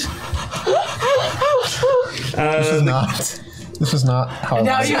hand. This is not how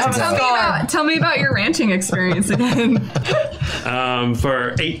now I you have a Tell me about your ranching experience again.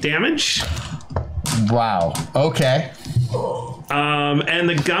 For 8 damage. Wow. Okay. And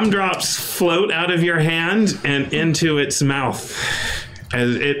the gumdrops float out of your hand and into its mouth.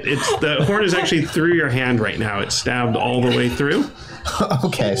 As the horn is actually through your hand right now. It's stabbed all the way through.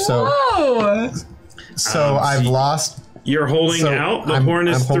 Okay, so... Whoa! So I've lost... You're holding out. The horn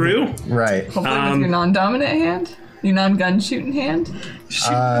is through. Right. Hopefully with your non-dominant hand? Your non-gun shooting hand?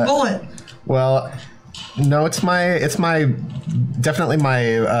 shoot the bullet. Well, no, it's definitely my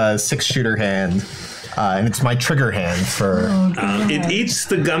 6-shooter hand. And it's my trigger hand for... It eats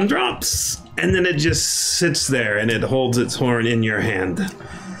the gumdrops, and then it just sits there, and it holds its horn in your hand.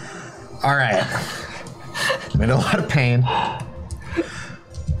 All right. I'm in a lot of pain.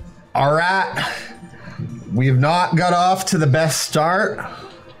 All right. We have not got off to the best start,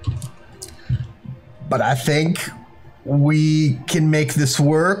 but I think we can make this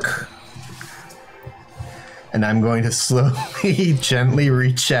work. And I'm going to slowly, gently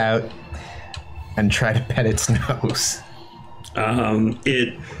reach out and try to pet its nose.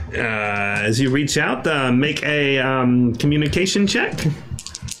 As you reach out, make a communication check.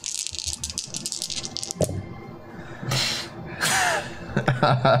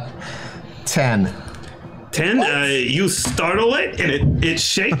 Ten. 10. You startle it, and it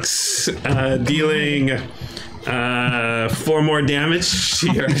shakes, dealing 4 more damage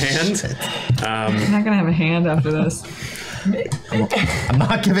to your hand. I'm not gonna have a hand after this. I'm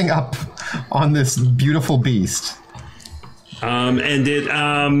not giving up on this beautiful beast. And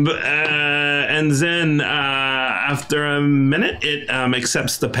then after a minute, it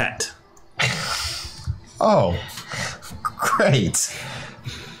accepts the pet. Oh, great.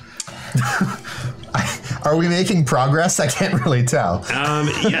 Are we making progress? I can't really tell.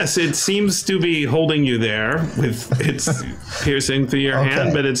 Yes, it seems to be holding you there with its piercing through your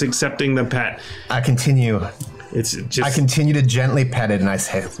hand, but it's accepting the pet. I continue to gently pet it, and I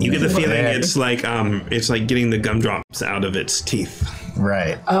say, You get the feeling it's like getting the gumdrops out of its teeth.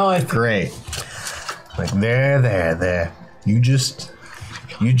 Right. Oh, I Great. Like, there. You just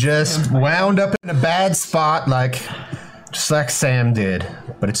wound up in a bad spot, just like Sam did.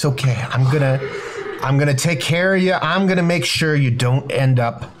 But it's okay. I'm gonna I'm gonna take care of you. I'm gonna make sure you don't end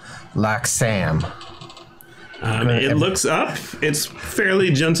up like Sam. It looks up. It's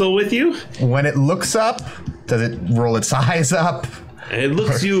fairly gentle with you. When it looks up, does it roll its eyes up? It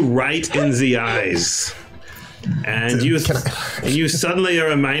looks you right in the eyes. And you suddenly are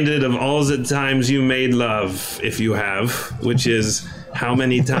reminded of all the times you made love, if you have, which is how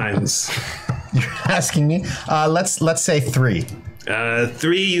many times? You're asking me? Let's say 3.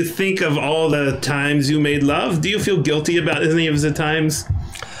 3, you think of all the times you made love. Do you feel guilty about any of the times?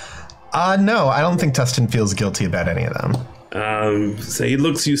 No, I don't think Tustin feels guilty about any of them. So he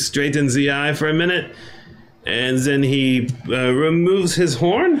looks you straight in the eye for a minute, and then he removes his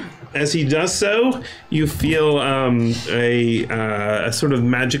horn. As he does so, you feel a sort of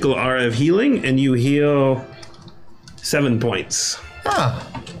magical aura of healing, and you heal 7 points.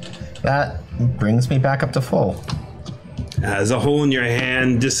 That brings me back up to full. As a hole in your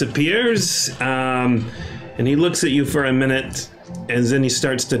hand disappears, and he looks at you for a minute, and then he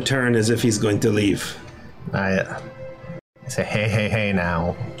starts to turn as if he's going to leave. I say, hey,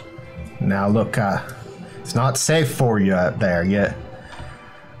 now. Now look, it's not safe for you out there yet.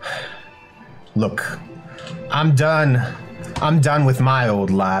 Look, I'm done with my old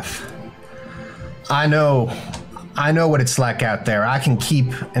life. I know what it's like out there. I can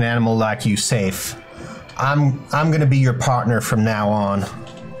keep an animal like you safe. I'm gonna be your partner from now on.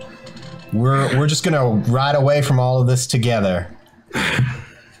 We're just gonna ride away from all of this together.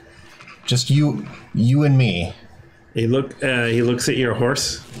 Just you and me. He looks at your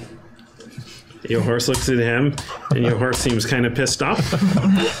horse. Your horse looks at him, and your horse seems kind of pissed off.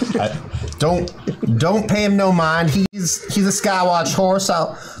 Don't pay him no mind. He's a Skywatch horse.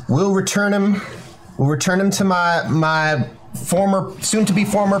 We'll return him. We'll return him to my soon-to-be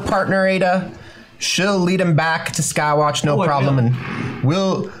former partner Ada. She'll lead him back to Skywatch, no problem, and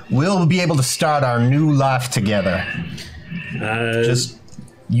we'll be able to start our new life together. Just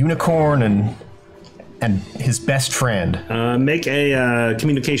Unicorn and his best friend. Make a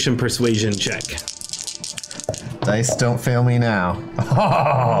communication persuasion check. Dice don't fail me now.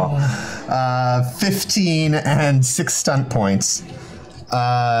 15 and 6 stunt points.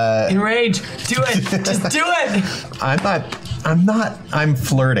 Enrage. Do it. Just do it. I'm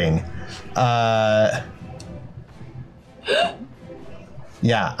flirting.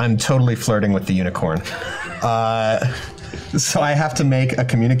 Yeah, I'm totally flirting with the unicorn. So I have to make a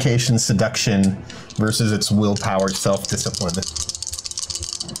communication seduction versus its willpower self-discipline.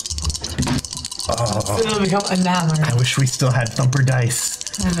 So it'll become enamored. I wish we still had thumper dice.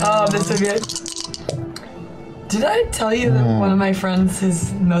 Oh, this is good. Did I tell you that one of my friends,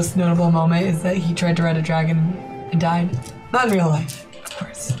 his most notable moment is that he tried to ride a dragon and died? Not in real life, of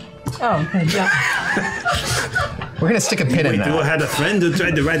course. Oh, good. Yeah. We're gonna stick a pin in You that. had a friend who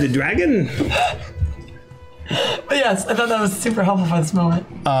tried to ride a dragon? But yes, I thought that was super helpful for this moment.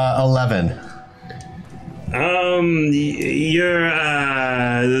 11.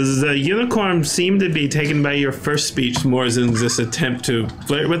 The unicorn seemed to be taken by your first speech more than this attempt to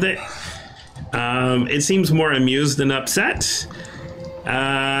flirt with it. It seems more amused than upset.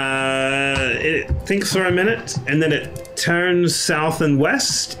 It thinks for a minute, and then it turns south and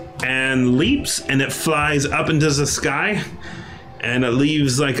west and leaps, and it flies up into the sky, and it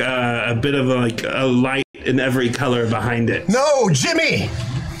leaves like a bit of a light in every color behind it. No, Jimmy,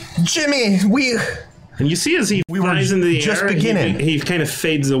 we. And you see as he flies into the just air, beginning. he kind of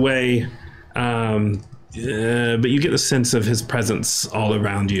fades away, but you get a sense of his presence all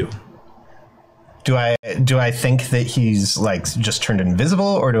around you. Do I think that he's like just turned invisible,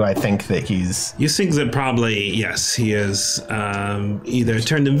 or do I think that he's? You think that probably yes, he is either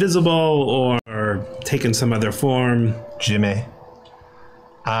turned invisible or taken some other form. Jimmy,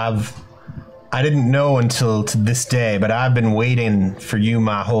 I didn't know until to this day, but I've been waiting for you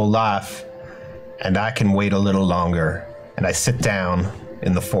my whole life. And I can wait a little longer. And I sit down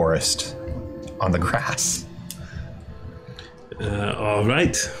in the forest on the grass. All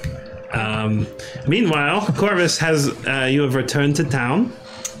right. Meanwhile, Corvus you have returned to town.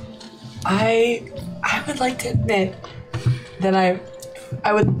 I would like to admit that I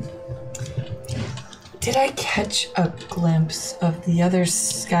would. Did I catch a glimpse of the other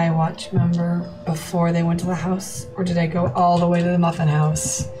Skywatch member before they went to the house? Or did I go all the way to the Muffin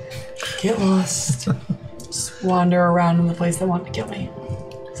House? Get lost. Just wander around in the place that wanted to kill me.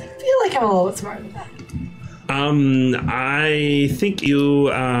 'Cause I feel like I'm a little bit smarter than that. I think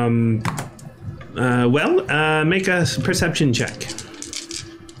you, make a perception check.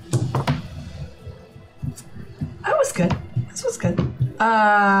 That was good. This was good.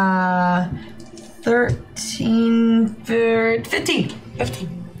 13, 15.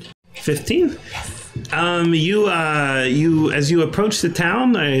 15? You as you approach the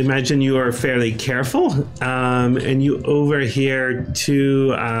town, I imagine you are fairly careful, and you overhear two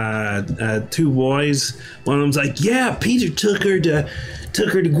boys. One of them's like, "Yeah, Peter took her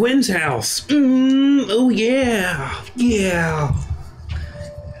to Gwen's house. Oh yeah."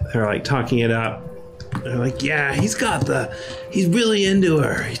 They're like talking it up. They're like, "Yeah, he's really into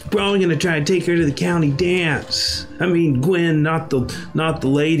her. He's probably gonna try to take her to the county dance. I mean, Gwen, not the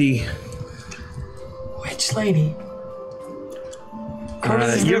lady." Which lady?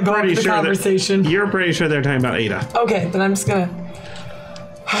 You're pretty sure they're talking about Ada. Okay, then I'm just gonna.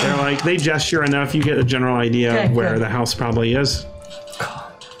 They're like, they gesture enough, you get a general idea of where the house probably is.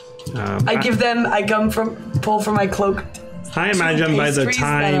 I pull from my cloak. I imagine by the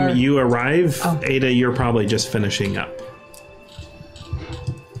time you arrive, Ada, you're probably just finishing up.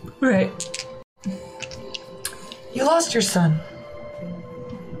 Right. You lost your son.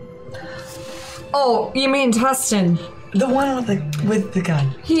 Oh, you mean Tustin? The one with the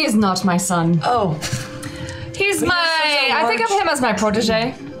gun. He is not my son. Oh. He's I think of him as my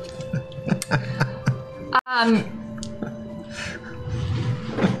protege.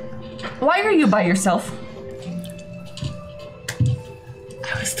 Why are you by yourself?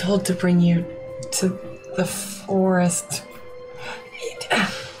 I was told to bring you to the forest.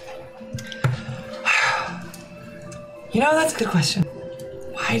 You know, that's a good question.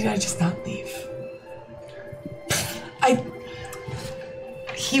 Why did I just not leave?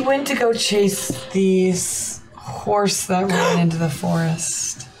 He went to go chase this horse that ran into the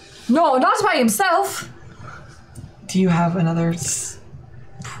forest. No, not by himself. Do you have another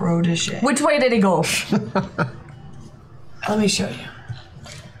protege? Which way did he go? Let me show you.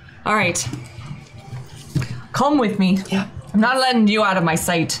 All right. Come with me. Yeah. I'm not letting you out of my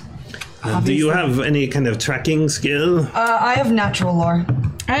sight. Do you have any kind of tracking skill? I have natural lore.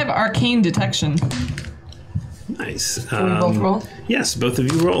 I have arcane detection. Nice. Can we both roll? Yes, both of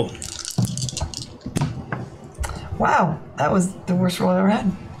you roll. Wow, that was the worst roll I ever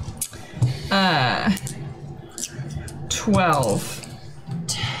had. 12.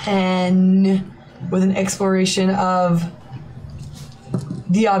 10 with an exploration of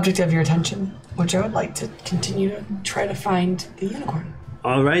the object of your attention, which I would like to continue to try to find the unicorn.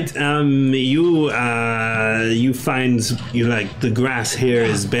 All right. You find the grass here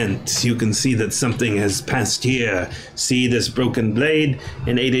is bent. You can see that something has passed here. See this broken blade?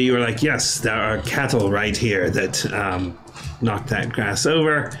 And Ada, you are like, yes, there are cattle right here that knocked that grass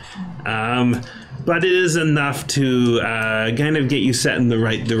over. But it is enough to kind of get you set in the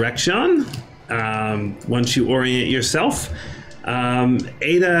right direction once you orient yourself.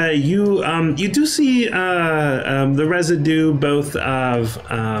 Ada, you do see the residue both of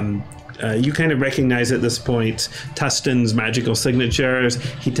you kind of recognize at this point Tustin's magical signatures.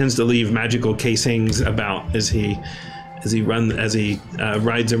 He tends to leave magical casings about as he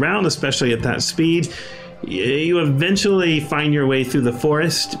rides around, especially at that speed. You eventually find your way through the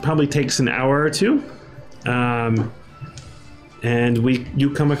forest. It probably takes an hour or two. And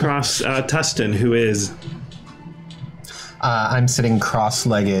you come across Tustin, who is... I'm sitting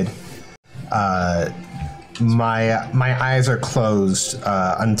cross-legged. My eyes are closed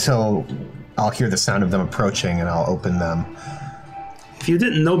until I'll hear the sound of them approaching, and I'll open them. If you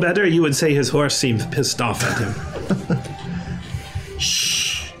didn't know better, you would say his horse seemed pissed off at him.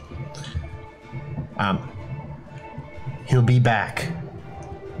 Shh. He'll be back.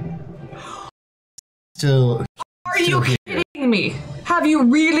 Are you kidding me? Have you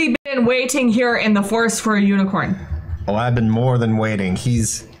really been waiting here in the forest for a unicorn? Oh, I've been more than waiting.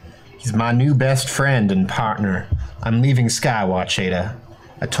 He's my new best friend and partner. I'm leaving Skywatch, Ada.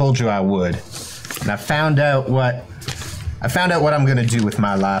 I told you I would. And I found out what I'm gonna do with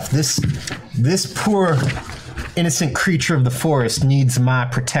my life. This poor innocent creature of the forest needs my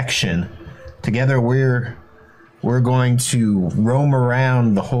protection. Together we're going to roam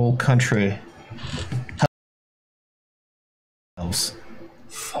around the whole country.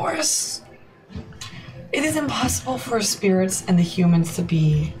 Forest. It is impossible for spirits and the humans to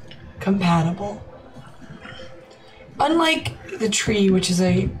be compatible. Unlike the tree, which is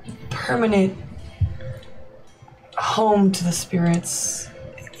a permanent home to the spirits,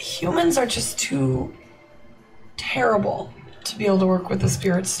 humans are just too terrible to be able to work with the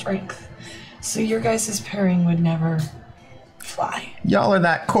spirit's strength. So your guys' pairing would never fly. Y'all are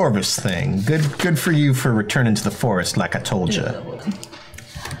that Corvus thing. Good for you for returning to the forest like I told you.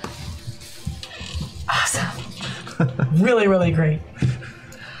 Awesome. Really, really great.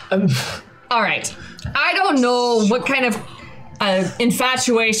 All right. I don't know what kind of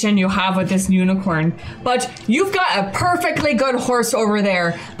infatuation you have with this unicorn, but you've got a perfectly good horse over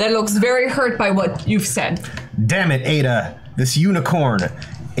there that looks very hurt by what you've said. Damn it, Ada. This unicorn.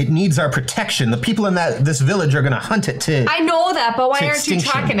 It needs our protection. The people in this village are going to hunt it to. I know that, but why aren't you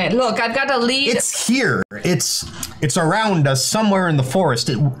extinction. tracking it? Look, I've got a lead. It's here. It's around us somewhere in the forest.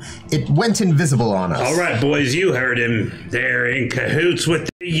 It went invisible on us. All right, boys, you heard him. They're in cahoots with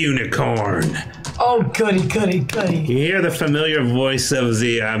the unicorn. Oh, goody, goody, goody. You hear the familiar voice of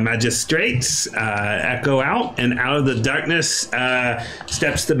the magistrates echo out, and out of the darkness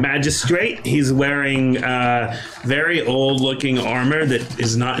steps the magistrate. He's wearing very old-looking armor that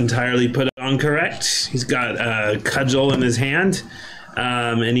is not entirely put on correct. He's got a cudgel in his hand,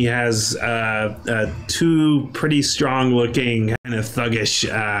 and he has two pretty strong-looking, kind of thuggish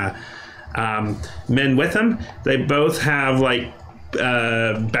men with him. They both have, like,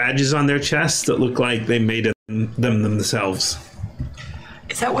 badges on their chests that look like they made them themselves.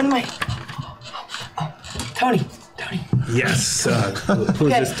 Is that one of my... Oh, Tony. Yes. Who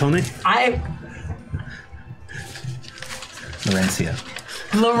is this, Tony?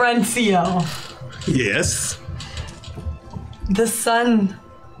 Lorencio. Yes. The sun,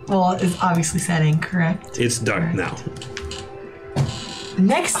 well, is obviously setting, correct? It's dark now.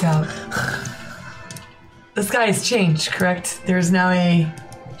 Next up, the sky has changed, correct? There's now a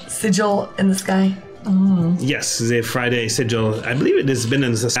sigil in the sky. Yes, the Friday sigil. I believe it has been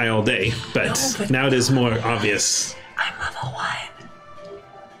in the sky all day, but now it is more obvious. I'm level 1.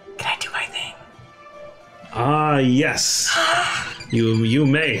 Can I do my thing? Yes. You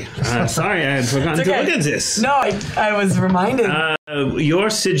may. Sorry, I had forgotten to look at this. No, I was reminded. Your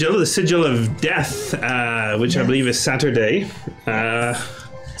sigil, the sigil of death, which I believe is Saturday,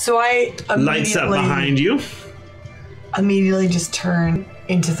 so I lights up behind you. Immediately just turn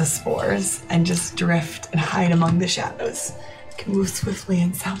into the spores and just drift and hide among the shadows. Can move swiftly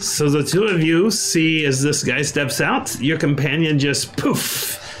and soundly. So the two of you see as this guy steps out, your companion just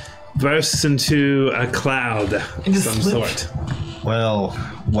poof bursts into a cloud of some sort. Well,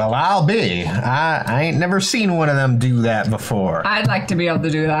 I'll be. I ain't never seen one of them do that before. I'd like to be able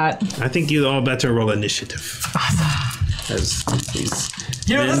to do that. I think you all better roll initiative. As these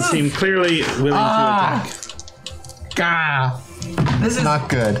men seem clearly willing to attack. This is not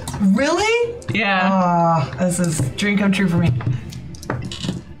good. Really? Yeah. This is dream come true for me.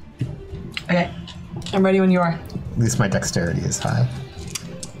 Okay, I'm ready when you are. At least my dexterity is high.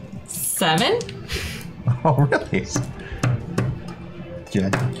 7? Oh, really?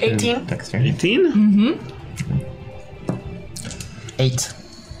 18. Dexterity. 18? Mm-hmm. 8.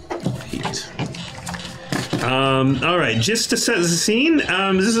 All right, just to set the scene,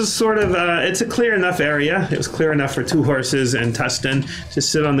 this is sort of, it's a clear enough area. It was clear enough for two horses and Tustin to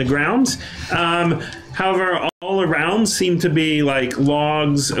sit on the ground. However, all around seem to be like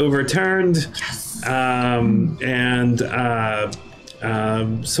logs overturned. Yes.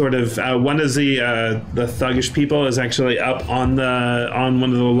 Sort of one of the thuggish people is actually up on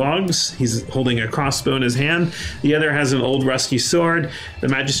one of the logs. He's holding a crossbow in his hand. The other has an old rusty sword. The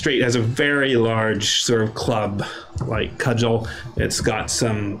magistrate has a very large sort of club, like cudgel. It's got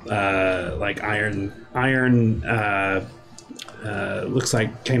some like iron looks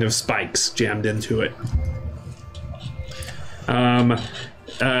like kind of spikes jammed into it.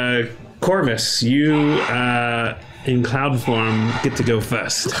 Corvus, you in cloud form get to go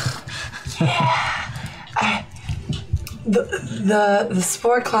first. The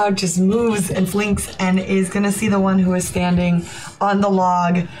spore cloud just moves and flinks and is gonna see the one who is standing on the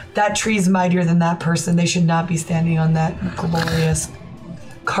log. That tree's mightier than that person. They should not be standing on that glorious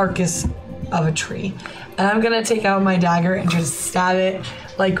carcass of a tree. And I'm gonna take out my dagger and just stab it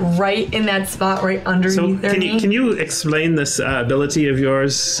like right in that spot right underneath their knee. Can you explain this ability of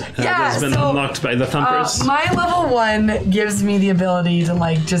yours that's been unlocked by the Thumpers? My level 1 gives me the ability to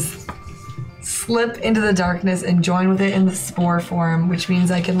like just slip into the darkness and join with it in the spore form, which means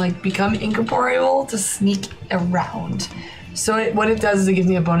I can like become incorporeal to sneak around. So what it does is it gives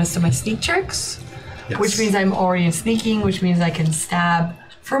me a bonus to my sneak checks, which means I'm already sneaking, which means I can stab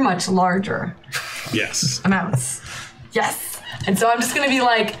for much larger amounts. Yes. And so I'm just gonna be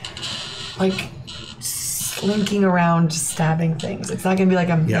like slinking around, just stabbing things. It's not gonna be like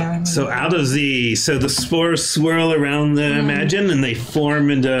I'm there. So the spores swirl around the imagine, and they form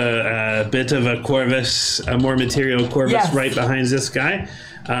into a bit of a corvus, a more material corvus right behind this guy.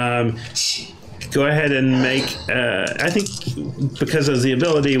 Go ahead and make. I think because of the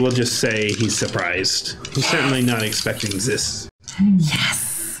ability, we'll just say he's surprised. He's certainly not expecting this.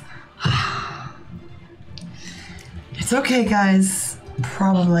 Yes. It's okay, guys.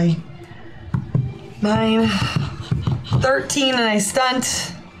 Probably. 9, 13 and I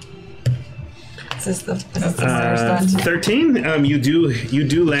stunt. Is this the stunt? 13. You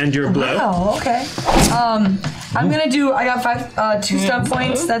do land your blow. Oh, okay. I'm gonna do. I got 2 stunt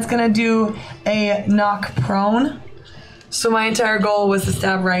points. That's gonna do a knock prone. So my entire goal was to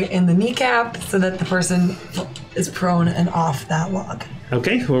stab right in the kneecap so that the person is prone and off that log.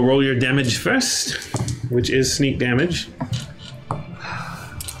 Okay, we'll roll your damage first, which is sneak damage.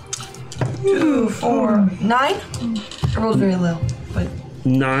 2, 4, 9. I rolled very low, but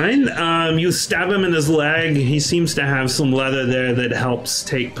 9. You stab him in his leg. He seems to have some leather there that helps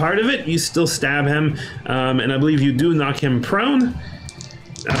take part of it. You still stab him, and I believe you do knock him prone.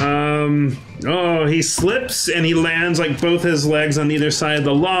 He slips and he lands like both his legs on either side of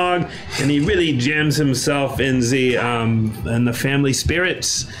the log, and he really jams himself in the family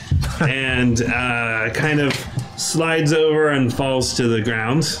spirits, and kind of slides over and falls to the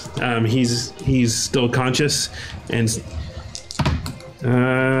ground. He's still conscious, and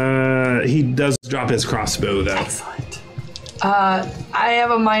he does drop his crossbow though. excellent. I have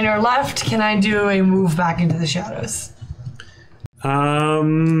a minor left. Can I do a move back into the shadows? I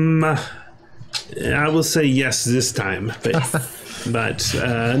will say yes this time, but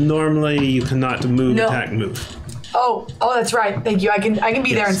normally you cannot move, attack, move. Oh, that's right. Thank you. I can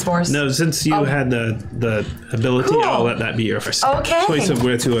be there in spores. No, since you had the ability, Cool. I'll let that be your first Okay. choice of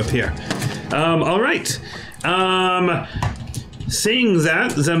where to appear. All right. Seeing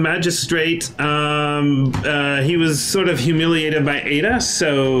that, the magistrate, he was sort of humiliated by Ada,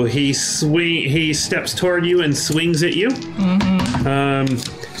 so he steps toward you and swings at you.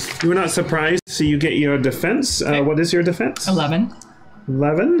 You were not surprised, so you get your defense. What is your defense? 11.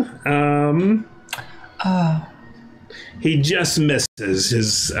 11. He just misses.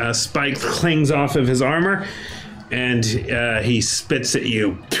 His spike clings off of his armor, and he spits at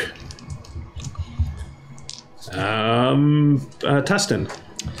you. Tustin.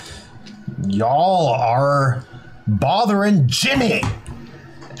 Y'all are bothering Jimmy.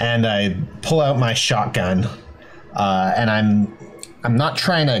 And I pull out my shotgun, and I'm not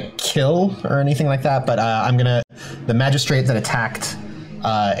trying to kill or anything like that, but the magistrate that attacked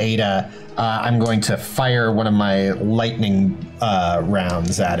Ada, I'm going to fire one of my lightning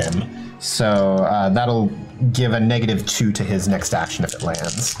rounds at him. So that'll give a -2 to his next action if it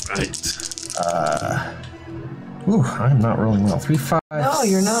lands. Right. Ooh, I'm not rolling well. 3, 5, No,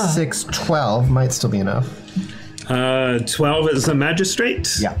 you're not. 6, 12 might still be enough. 12 is the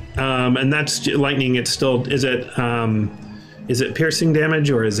magistrate. Yeah. And that's lightning. It's still. Is it piercing damage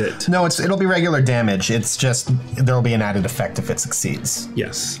or is it? No, it'll be regular damage. It's just there'll be an added effect if it succeeds.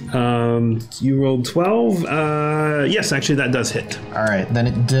 Yes. You rolled 12. Yes, actually that does hit. All right, then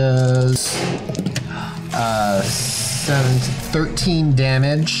it does 13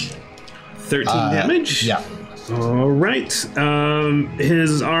 damage. 13 damage. Yeah. All right.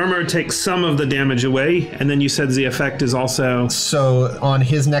 His armor takes some of the damage away, and then you said the effect is also. So on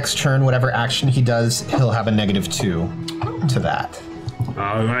his next turn, whatever action he does, he'll have a -2 to that.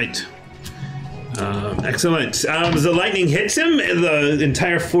 All right. Excellent. The lightning hits him, and the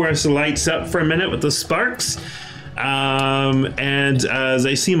entire forest lights up for a minute with the sparks, and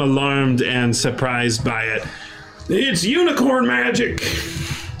they seem alarmed and surprised by it. It's unicorn magic.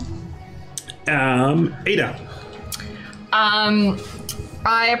 Ada.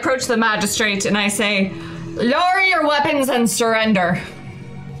 I approach the magistrate and I say, lower your weapons and surrender.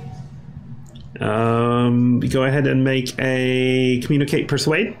 Go ahead and make a communicate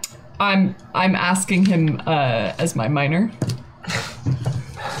persuade. I'm asking him as my minor.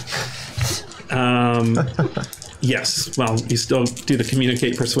 Yes. Well, you still do the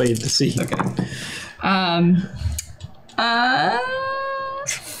communicate persuade to see. Okay.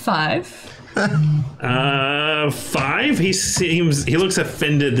 5. 5. He looks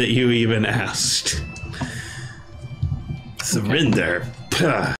offended that you even asked. Surrender.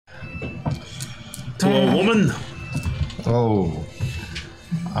 Puh. To a woman. Oh.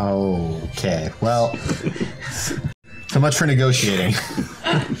 Okay. Well, so much for negotiating.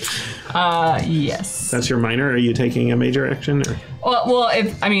 Yes. That's your minor. Are you taking a major action? Or? Well,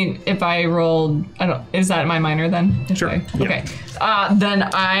 if I rolled, is that my minor then? Sure. Okay. Then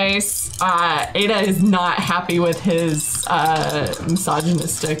Ada is not happy with his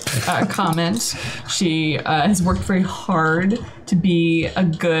misogynistic comment. She has worked very hard to be a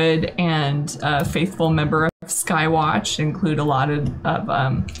good and faithful member of Skywatch, include a lot of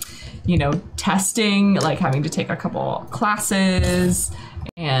testing, like having to take a couple classes.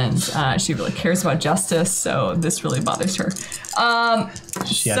 And she really cares about justice, so this really bothers her.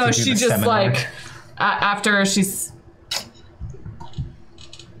 So she just seminar. After she's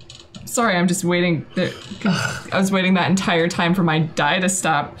Sorry, I'm just waiting. I was waiting that entire time for my die to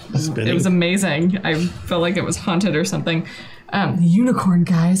stop. Spinning. It was amazing. I felt like it was haunted or something. The unicorn,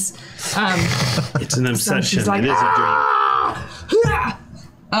 guys. It's an obsession. she's like, it is a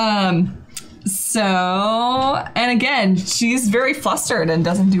dream. So, and again, she's very flustered and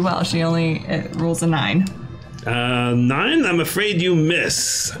doesn't do well. She only rolls a 9. 9, I'm afraid you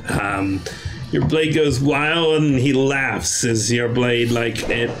miss. Your blade goes wild and he laughs as your blade, like,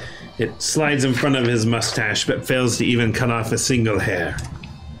 it slides in front of his mustache but fails to even cut off a single hair.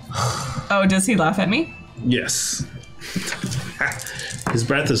 Oh, does he laugh at me? Yes. His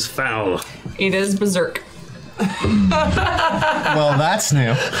breath is foul. It is berserk. Well, that's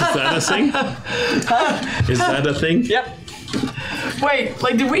new. Is that a thing? Is that a thing? Yep. Wait,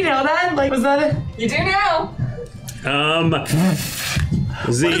 like, did we know that? Like, was that it? You do now.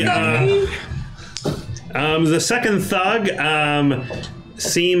 The second thug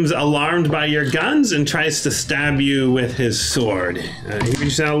seems alarmed by your guns and tries to stab you with his sword. He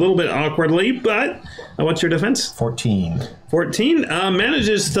reaches out a little bit awkwardly, but what's your defense? 14. 14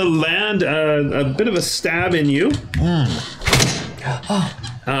 manages to land a bit of a stab in you.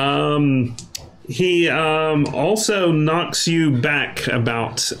 He also knocks you back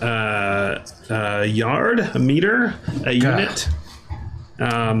about a yard, a meter, a unit.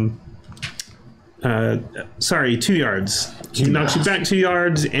 Sorry, 2 yards. He knocks you back 2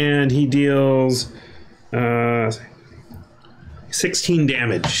 yards, and he deals 16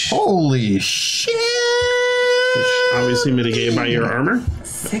 damage. Holy shit! Which obviously mitigated by your armor.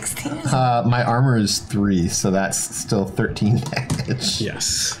 16? My armor is 3, so that's still 13 damage.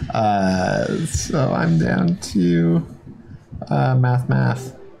 Yes. So I'm down to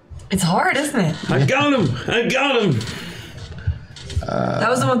math. It's hard, isn't it? I got him! That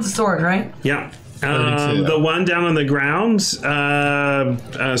was the one with the sword, right? Yeah. 32. The one down on the ground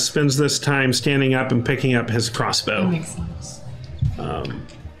spends this time standing up and picking up his crossbow. Makes sense.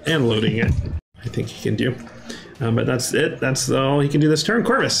 And loading it. I think he can do. But that's it. That's all he can do this turn.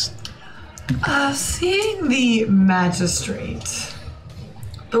 Corvus. Seeing the magistrate,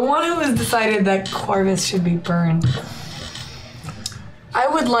 the one who has decided that Corvus should be burned, I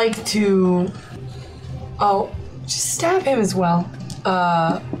would like to, just stab him as well.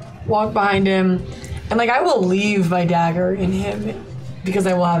 Walk behind him, and like I will leave my dagger in him because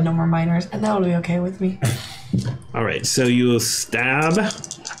I will have no more minors, and that will be okay with me. All right, so you will stab.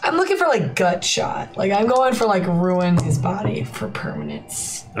 I'm looking for like gut shot. Like I'm going for like ruin his body for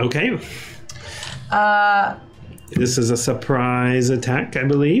permanence. Okay. This is a surprise attack, I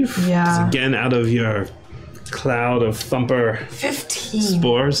believe. Yeah. It's again out of your cloud of thumper 15.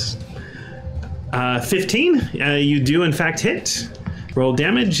 spores. 15. You do in fact hit. Roll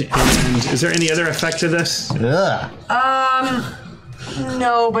damage. And is there any other effect to this? Ugh.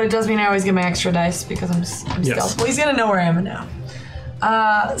 No, but it does mean I always get my extra dice because I'm stealth. Well, he's gonna know where I am now.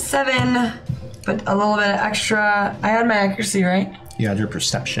 7, but a little bit of extra. I had my accuracy, right? You had your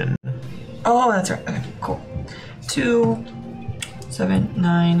perception. Oh, that's right. Okay, cool. 2, 7,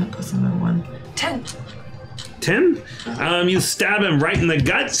 9, plus another 1, 10. 10. You stab him right in the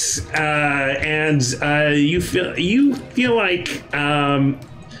guts, and you feel like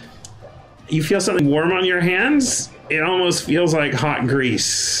you feel something warm on your hands. It almost feels like hot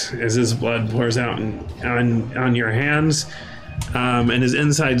grease as his blood pours out on your hands, and his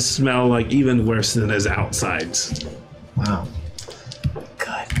insides smell like even worse than his outsides. Wow.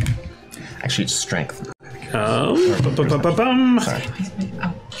 Good. Actually, it's strength. Sorry.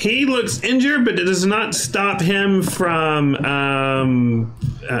 He looks injured, but it does not stop him from.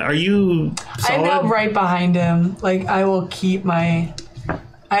 Are you solid? I'm now right behind him. Like I will keep my.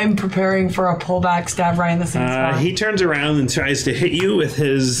 I'm preparing for a pullback stab right in the same spot. He turns around and tries to hit you with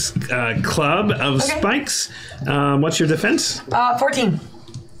his club of spikes. What's your defense? 14.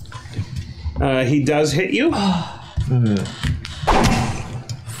 He does hit you.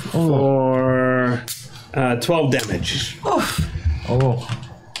 For 12 damage. Oof. Oh.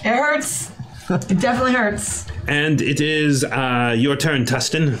 It hurts. It definitely hurts. And it is your turn,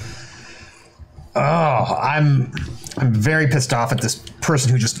 Tustin. Oh, I'm very pissed off at this person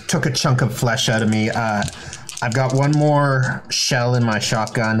who just took a chunk of flesh out of me. I've got one more shell in my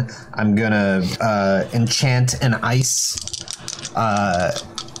shotgun. I'm gonna enchant an ice.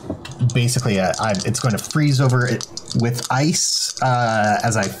 Basically, it's going to freeze over it with ice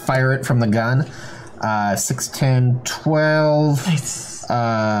as I fire it from the gun. 6, 10, 12. Nice.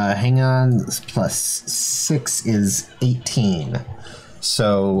 Hang on. Plus 6 is 18.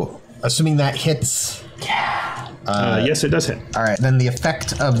 So, assuming that hits. Yeah. Yes, it does hit. All right, then the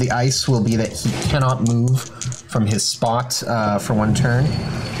effect of the ice will be that he cannot move from his spot for 1 turn,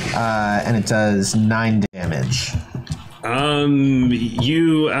 and it does 9 damage. You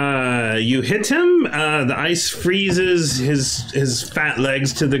hit him. The ice freezes his fat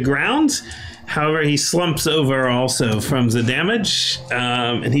legs to the ground. However, he slumps over also from the damage,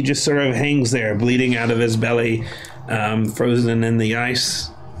 and he just sort of hangs there, bleeding out of his belly, frozen in the ice,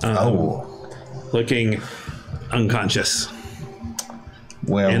 looking unconscious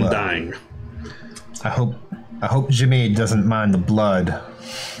and dying. I hope Jimmy doesn't mind the blood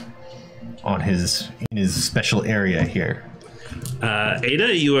on in his special area here.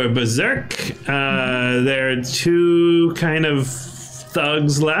 Ada, you are berserk. There are 2 kind of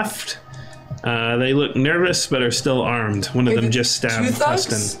thugs left. They look nervous, but are still armed. One of them just stabbed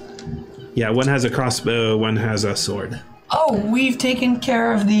Preston. Yeah, one has a crossbow, one has a sword. Oh, we've taken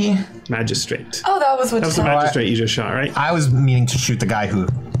care of the magistrate. Oh, that was what. That was the magistrate you just shot, right? I was meaning to shoot the guy who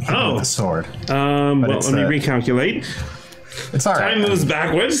hit with the sword. Well, let me recalculate. It's all right. Time moves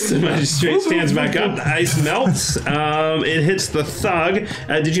backwards. The magistrate stands back up. The ice melts. It hits the thug.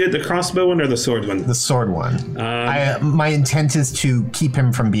 Did you hit the crossbow one or the sword one? The sword one. My intent is to keep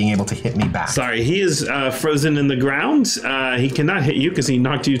him from being able to hit me back. Sorry, he is frozen in the ground. He cannot hit you because he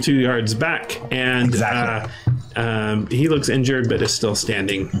knocked you 2 yards back. And exactly. He looks injured but is still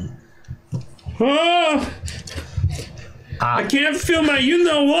standing. Oh! I can't feel my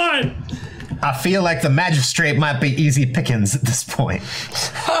you-know-what! I feel like the magistrate might be easy pickings at this point.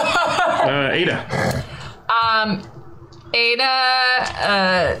 Ada.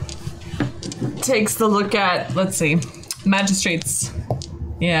 Ada takes the look at, let's see, magistrates.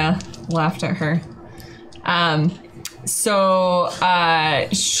 Yeah, laughed at her. So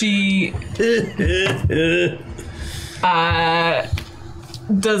she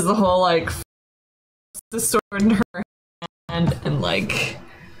does the whole like the sword in her hand and like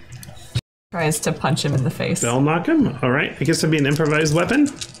tries to punch him in the face. They'll knock him. All right. I guess it'd be an improvised weapon.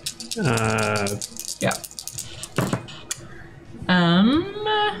 Yeah.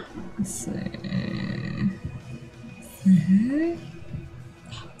 Let's see.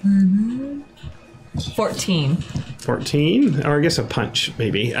 14. 14, or I guess a punch,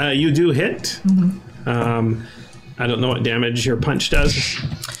 maybe. You do hit. Mm-hmm. I don't know what damage your punch does.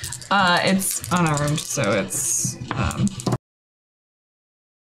 It's unarmed, so it's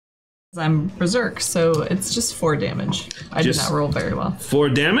I'm berserk, so it's just 4 damage. I did not roll very well. 4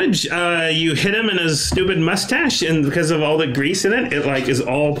 damage. You hit him in his stupid mustache, and because of all the grease in it, it like is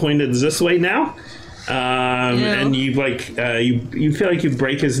all pointed this way now. And you like you feel like you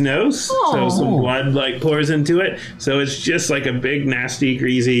break his nose, so some blood like pours into it. So it's just like a big, nasty,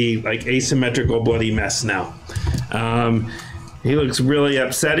 greasy, like asymmetrical, bloody mess now. He looks really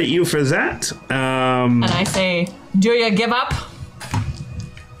upset at you for that. And I say, "Do you give up?"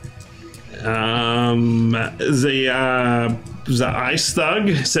 The ice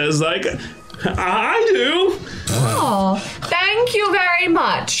thug says like, I do. Oh, thank you very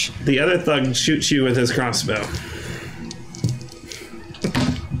much. The other thug shoots you with his crossbow.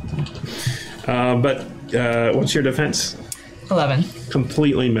 But what's your defense? 11.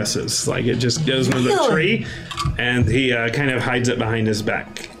 Completely misses. Like it just goes into the tree, and he kind of hides it behind his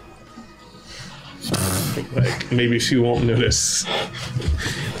back. Like maybe she won't notice.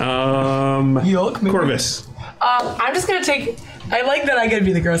 Corvus. I'm just gonna take. I like that I get to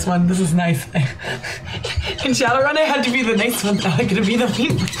be the gross one. This is nice. In Shadowrun, I had to be the nice one. Now I get to be the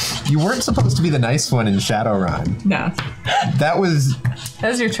mean one. You weren't supposed to be the nice one in Shadowrun. No. That was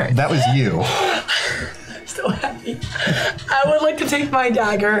your choice. That was you. So happy. I would like to take my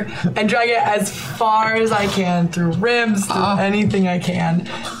dagger and drag it as far as I can through ribs, through anything I can.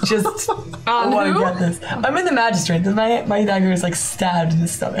 Just I want to get this. I'm in the magistrate. My dagger is like stabbed in the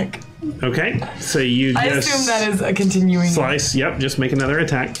stomach. Okay, so you I just assume that is a continuing slice. Yep, just make another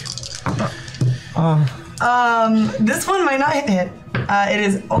attack. This one might not hit. It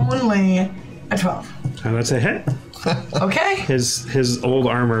is only a 12. And that's a hit. Okay. His old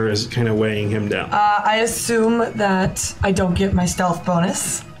armor is kind of weighing him down. I assume that I don't get my stealth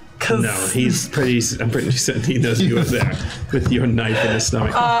bonus. No, I'm pretty certain he knows you were there with your knife in his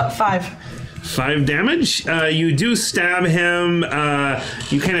stomach. 5. 5 damage. You do stab him.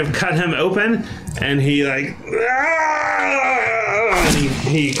 You kind of cut him open, and he like, and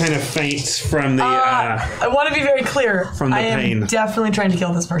he kind of faints from the. I want to be very clear. From the pain. I am definitely trying to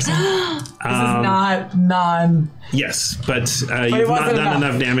kill this person. This is not non. Yes, but you've not done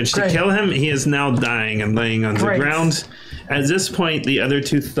enough damage to kill him. He is now dying and laying on the ground. At this point, the other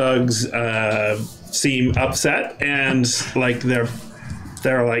 2 thugs seem upset and like they're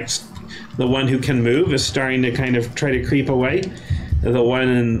like the one who can move, is starting to kind of try to creep away. The one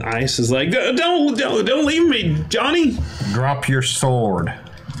in ice is like, don't leave me, Johnny. Drop your sword.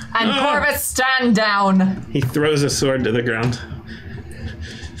 And Corvus, stand down. He throws a sword to the ground.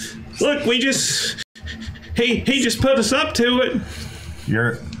 Look, he just put us up to it.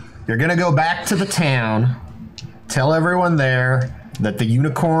 You're gonna go back to the town, tell everyone there that the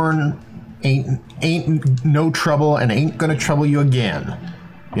unicorn ain't no trouble and ain't gonna trouble you again.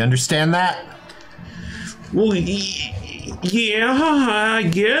 You understand that? Well, yeah, I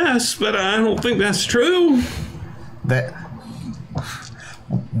guess, but I don't think that's true.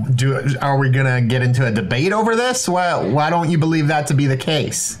 Are we gonna get into a debate over this? Why don't you believe that to be the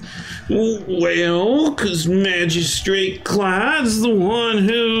case? Well, because Magistrate Clyde's the one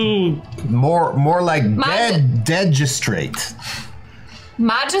who... More like Deadgistrate.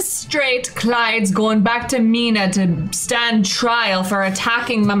 Magistrate Clyde's going back to Mina to stand trial for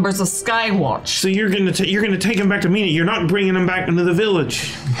attacking members of Skywatch. So you're gonna take him back to Mina. You're not bringing him back into the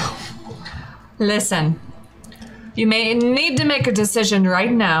village. Listen, you may need to make a decision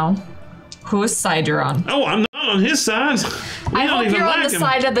right now. Whose side you're on? Oh, I'm not on his side. I hope you're on the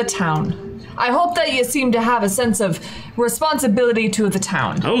side of the town. I hope that you seem to have a sense of responsibility to the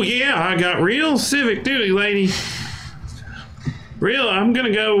town. Oh yeah, I got real civic duty, lady. I'm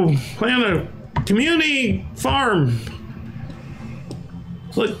gonna go plant a community farm.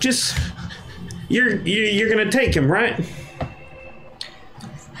 Look, you're gonna take him, right?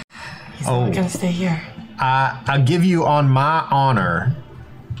 He's not gonna stay here. I'll give you on my honor.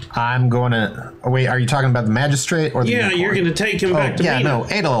 I'm going to... Oh, wait, are you talking about the magistrate or the unicorn? You're going to take him back to Mina. No,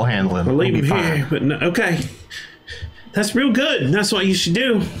 Ada will handle him. We'll leave him fine. here, but no, okay. That's real good. That's what you should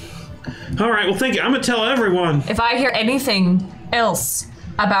do. All right, well, thank you. I'm going to tell everyone. If I hear anything else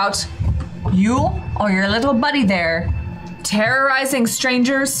about you or your little buddy there terrorizing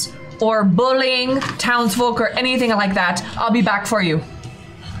strangers or bullying townsfolk or anything like that, I'll be back for you.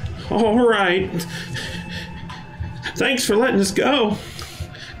 All right. Thanks for letting us go.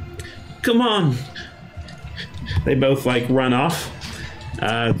 Come on. They both run off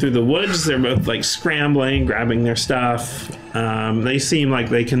through the woods. They're both scrambling, grabbing their stuff. They seem like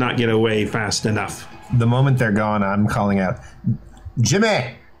they cannot get away fast enough. The moment they're gone, I'm calling out,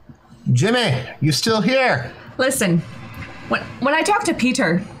 Jimmy, you still here? Listen, when I talked to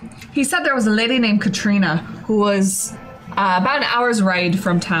Peter, he said there was a lady named Katrina who was about an hour's ride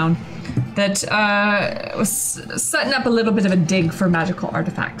from town that was setting up a little bit of a dig for magical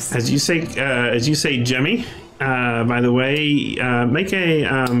artifacts. As you say, Jimmy. By the way,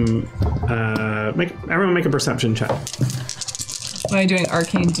 everyone make a perception check. Am I doing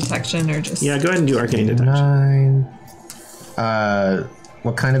arcane detection or just? Yeah, go ahead and do arcane detection. 9.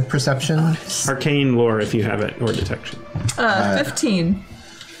 What kind of perception? Arcane lore, if you have it, or detection. 15.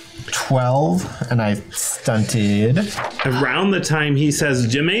 12, and I stunted. Around the time he says,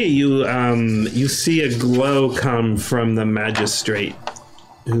 Jimmy, you see a glow come from the magistrate,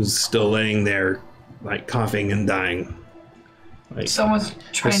 who's still laying there, coughing and dying. Someone's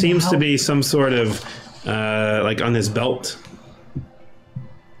trying there seems to to be some sort of on his belt.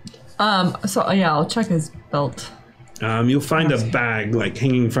 So yeah, I'll check his belt. You'll find a bag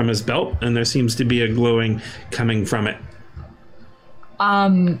hanging from his belt, and there seems to be a glowing coming from it.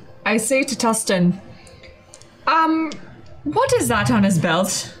 I say to Tustin, what is that on his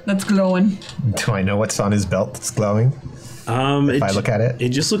belt that's glowing? Do I know what's on his belt that's glowing? If I look at it? It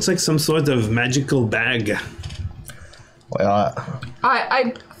just looks like some sort of magical bag. Well,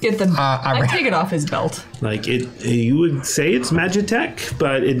 I get the. I take it off his belt. You would say it's Magitech,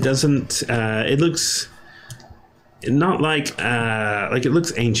 but it doesn't. It looks not it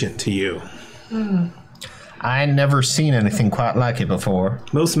looks ancient to you. I never seen anything quite like it before.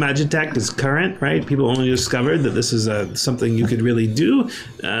 Most Magitech is current, right? People only discovered that this is something you could really do.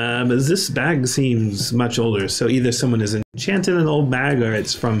 But this bag seems much older, so either someone has enchanted an old bag or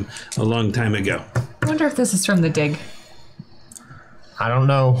it's from a long time ago. I wonder if this is from the dig. I don't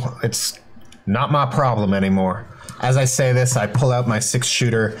know. It's not my problem anymore. As I say this, I pull out my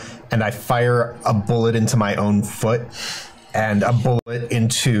 6-shooter and I fire a bullet into my own foot and a bullet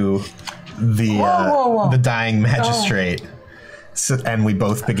into the dying magistrate. So, and we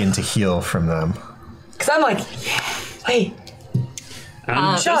both begin to heal from them. Because I'm like, wait.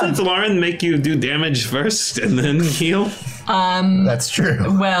 Doesn't Lauren make you do damage first and then heal? That's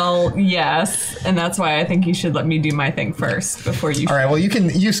true. Well, yes, and that's why I think you should let me do my thing first before you. All right. Well, you can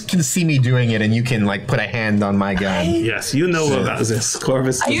see me doing it, and you can put a hand on my gun. Yes, you know about this,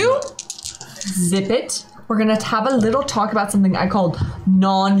 Corvus. You zip it. We're gonna have a little talk about something I call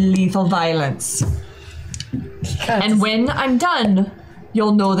non-lethal violence. And when I'm done,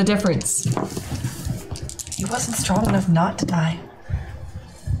 you'll know the difference. He wasn't strong enough not to die.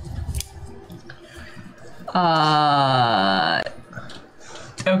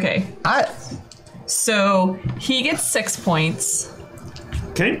 Okay. So he gets 6 points.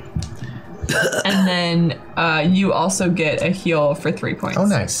 Okay. And then you also get a heal for 3 points. Oh,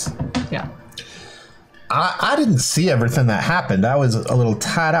 nice. Yeah. I didn't see everything that happened. I was a little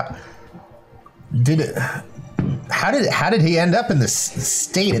tied up. How did he end up in this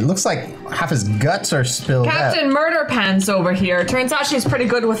state? It looks like half his guts are spilled Captain out. Murder Pants over here. Turns out she's pretty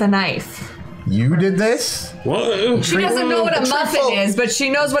good with a knife. You did this? Whoa. She doesn't know what a muffin is, but she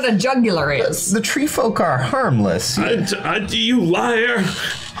knows what a jugular is. The tree folk are harmless. You liar.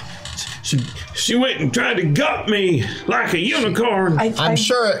 She went and tried to gut me like a unicorn. I'm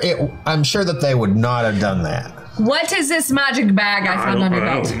sure that they would not have done that. What is this magic bag I found on your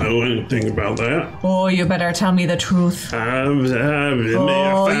I belt? don't know anything about that. Oh, you better tell me the truth. You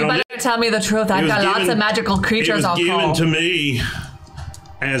better tell me the truth. I've got lots of magical creatures I'll call. It was given to me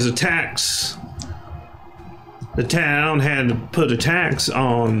as a tax. The town had to put a tax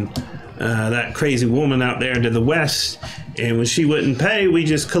on that crazy woman out there to the west, and when she wouldn't pay, we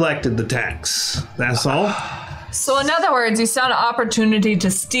just collected the tax. That's all. So in other words, you saw an opportunity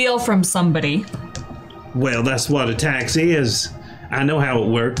to steal from somebody. Well, that's what a tax is. I know how it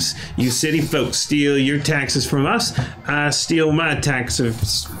works. You city folks steal your taxes from us. I steal my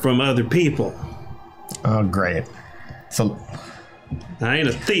taxes from other people. Oh, great. So I ain't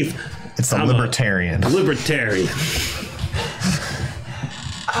a thief. I'm a libertarian. Libertarian.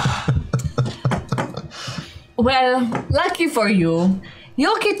 Well, lucky for you,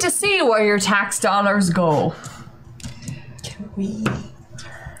 you'll get to see where your tax dollars go. Can we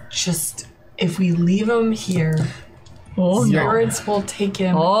just, if we leave him here, spirits will take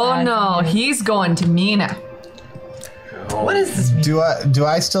him? Oh no, he's going to Mina. What is this mean? Do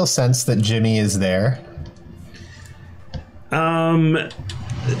I still sense that Jimmy is there?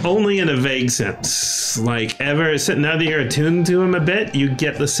 Only in a vague sense. Like, now that you're attuned to him a bit, you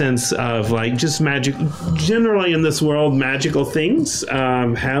get the sense of, like, just magic. Generally in this world, magical things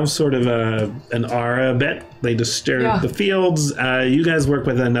have sort of an aura a bit. They disturb the fields. You guys work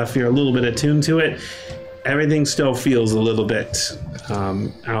with it enough, you're a little bit attuned to it. Everything still feels a little bit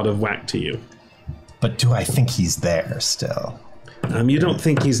out of whack to you. But do I think he's there still? You don't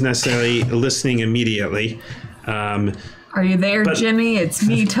think he's necessarily listening immediately. Are you there, Jimmy? It's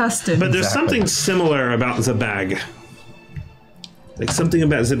me, Tustin. But there's something similar about the bag. Like, something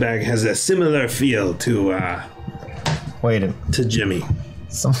about the bag has a similar feel to to Jimmy.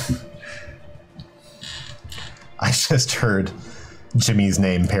 I just heard Jimmy's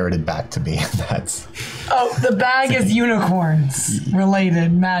name parroted back to me. Oh, the bag is unicorns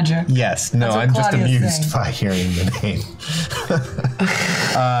related magic. Yes, no, I'm just amused by hearing the name.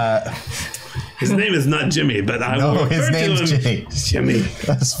 His name is not Jimmy, but I will refer his name's to him Jimmy. Jimmy.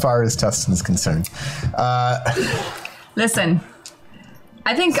 As far as Tustin's concerned. Listen,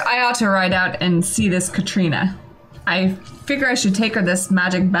 I think I ought to ride out and see this Katrina. I figure I should take her this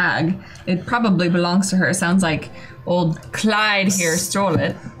magic bag. It probably belongs to her. Sounds like old Clyde here stole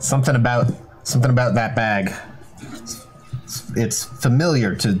it. Something about that bag. It's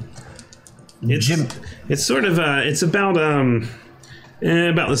familiar to Jim. It's sort of it's about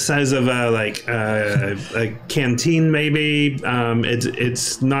the size of a canteen, maybe.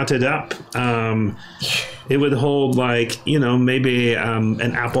 It's knotted up. It would hold maybe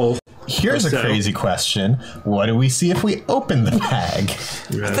an apple. Here's a crazy question. What do we see if we open the bag?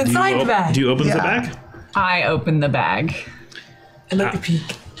 What's inside the bag? Do you open the bag? I open the bag. I like the peek.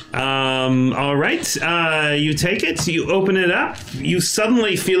 All right. You take it. You open it up. You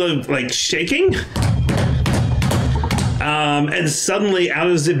suddenly feel like shaking. And suddenly, out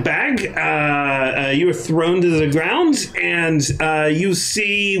of the bag, you are thrown to the ground, and you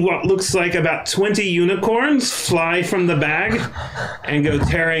see what looks like about 20 unicorns fly from the bag and go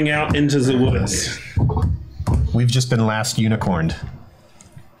tearing out into the woods. We've just been last unicorned.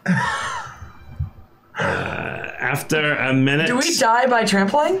 After a minute... Do we die by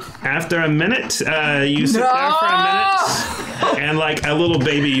trampling? After a minute, you sit there for a minute, and like a little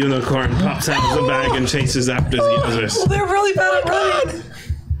baby unicorn pops out of the bag and chases after the others. Well, they're really bad at running.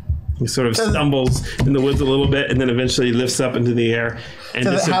 He sort of stumbles in the woods a little bit, and then eventually lifts up into the air and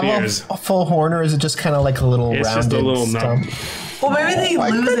disappears. It have a full horn, or is it just kind of like a little rounded just a little stump? Well, maybe they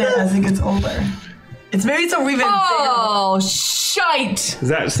lose it as it gets older. Maybe it's a even Oh, shite! Is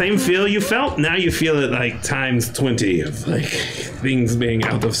that same feel you felt? Now you feel it like times 20 of like things being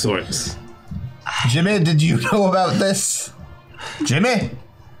out of sorts. Jimmy, did you know about this? Jimmy?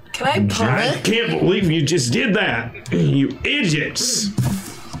 Can I put I it? can't believe you just did that. You idiots.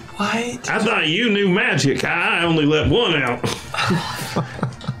 Why? I thought you knew magic. I only let one out.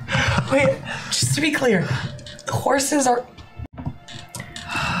 Wait, just to be clear, the horses are.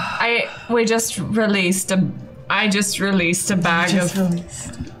 I just released a bag of.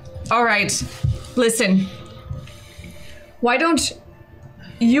 Released. All right, listen. Why don't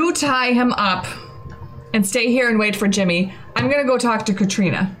you tie him up and stay here and wait for Jimmy? I'm gonna go talk to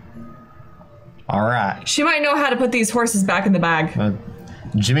Katrina. All right. She might know how to put these horses back in the bag.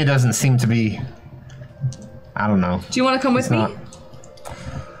 Jimmy doesn't seem to be. I don't know. Do you want to come with me? Not,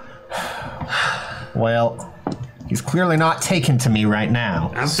 well, he's clearly not taken to me right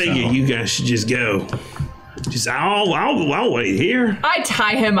now. I figure you guys should just go. I'll wait here. I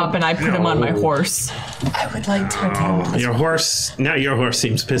tie him up and I put him on my horse. I would like to attend. Your horse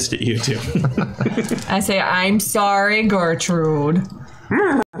seems pissed at you too. I say, I'm sorry, Gertrude.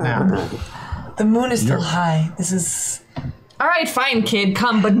 The moon is still high. This is. All right, fine, kid,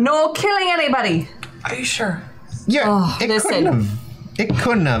 come, but no killing anybody. Are you sure? Yeah, listen. It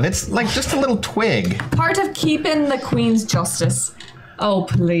couldn't have. It's like just a little twig. Part of keeping the Queen's justice. Oh,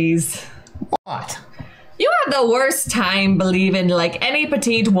 please. What? You have the worst time believing, like, any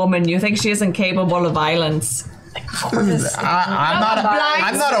petite woman you think she isn't capable of violence. I'm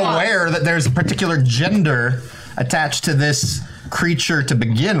not aware that there's a particular gender attached to this creature to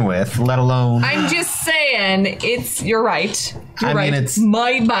begin with, let alone. I'm just saying, you're right. You're right. It's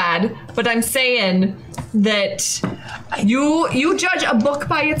my bad. But I'm saying that you judge a book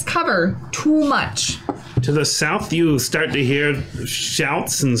by its cover too much. To the south, you start to hear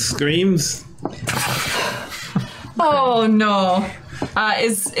shouts and screams. Oh no!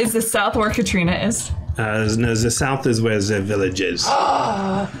 Is the south where Katrina is? No, the south is where the village is.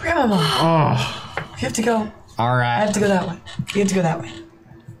 Grandma. Oh. We have to go. All right. I have to go that way. We have to go that way.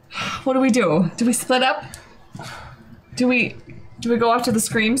 What do we do? Do we split up? Do we go after the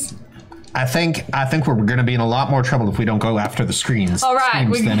screams? I think we're going to be in a lot more trouble if we don't go after the screens. All right,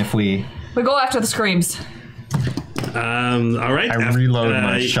 than if we go after the screams. All right. I reload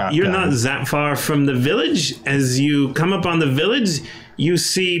my shotgun. You're not that far from the village. As you come up on the village, you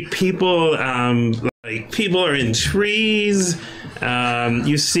see people. People are in trees.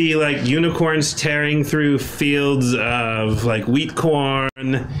 You see like unicorns tearing through fields of like wheat corn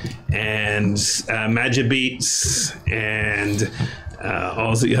and magic beets and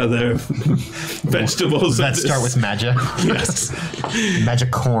all the other vegetables. That start with magic. Yes. Magic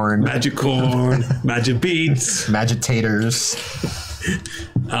corn. Magic corn. Magic beets. Magitators.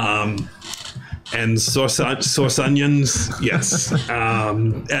 And sauce onions, yes.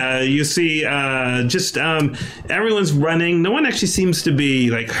 You see, everyone's running. No one actually seems to be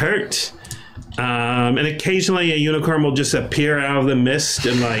like hurt. And occasionally a unicorn will just appear out of the mist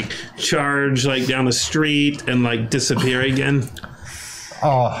and like charge like down the street and like disappear again.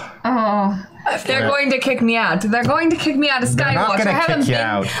 They're going to kick me out. They're going to kick me out of Skywatch. They're not going to kick you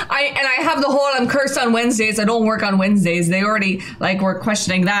out. I have the whole I'm cursed on Wednesdays. I don't work on Wednesdays. They already were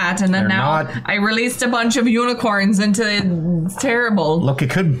questioning that, and then I released a bunch of unicorns into it's terrible. Look,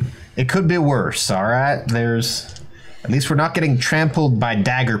 it could be worse. All right, at least we're not getting trampled by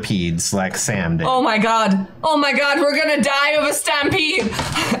daggerpedes like Sam did. Oh my god, we're gonna die of a stampede.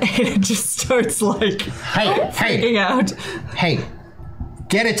 And it just starts like freaking out. Hey.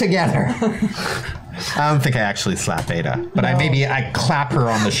 Get it together. I don't think I actually slap Ada, but I clap her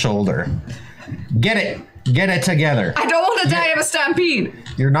on the shoulder. Get it together. I don't want to die of a stampede.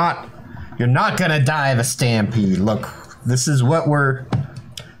 You're not gonna die of a stampede. Look, this is what we're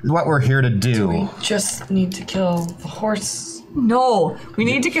here to do. We just need to kill the horse. No, we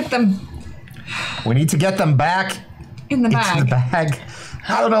need to get them. We need to get them back in the bag. Into the bag.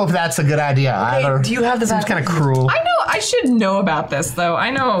 I don't know if that's a good idea either. Do you have the bag? Seems kind of cruel. I know. I should know about this though.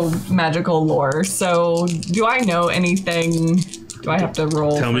 I know magical lore. So, do I know anything? Do I have to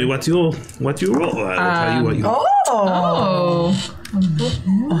roll? Tell me what you roll. I'll tell you what you. Oh.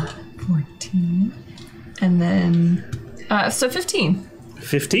 14, and then 15.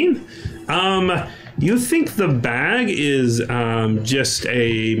 15. You think the bag is just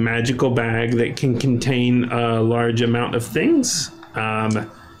a magical bag that can contain a large amount of things.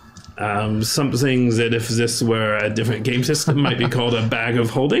 Some things that if this were a different game system might be called a bag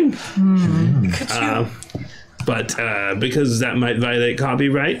of holding. But because that might violate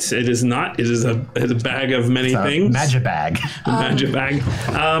copyrights, it is not. It is a bag of many things. Magic bag. Magic bag.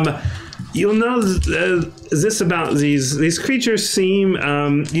 You'll know this about these creatures seem,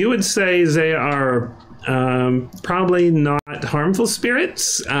 you would say they are probably not not harmful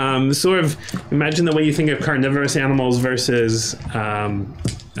spirits. Sort of imagine the way you think of carnivorous animals versus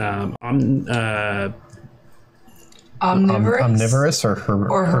omnivorous or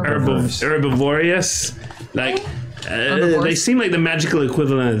herbivorous. Like they seem like the magical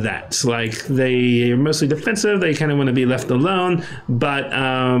equivalent of that. Like they are mostly defensive. They kind of want to be left alone, but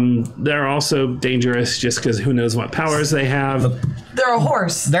they're also dangerous just because who knows what powers they have. They're a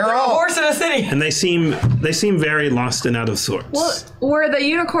horse. They're a horse in a city. And they seem very lost and out of sorts. Well,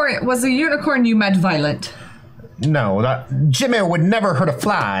 was the unicorn you met violent? No, Jimmy would never hurt a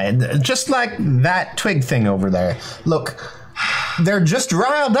fly. Just like that twig thing over there. Look, they're just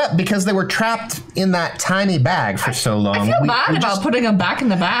riled up because they were trapped in that tiny bag for so long. I feel bad about putting them back in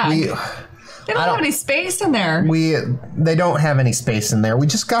the bag. They don't have any space in there. They don't have any space in there. We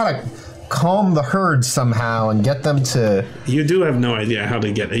just gotta calm the herd somehow and get them to... You do have no idea how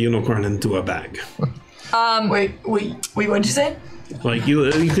to get a unicorn into a bag. Wait, what'd you say? Like you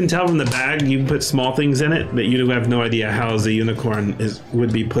can tell from the bag, you put small things in it, but you have no idea how the unicorn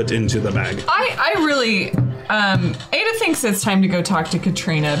would be put into the bag. I really, Ada thinks it's time to go talk to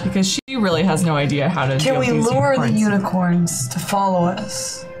Katrina because she really has no idea how to. Can we lure the unicorns to follow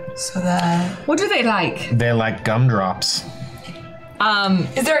us so that? What do they like? They like gumdrops.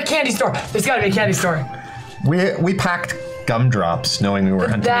 Is there a candy store? There's got to be a candy store. We packed gumdrops, knowing we were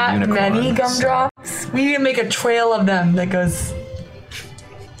hunting a unicorn. That many gumdrops? We need to make a trail of them that goes.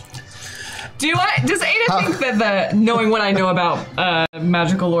 Does Ada think that knowing what I know about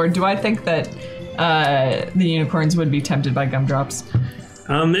magical lore, do I think that the unicorns would be tempted by gumdrops?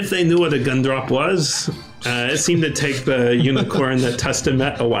 If they knew what a gumdrop was, it seemed to take the unicorn that Tusta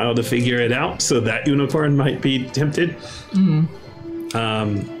met a while to figure it out, so that unicorn might be tempted. Mm-hmm.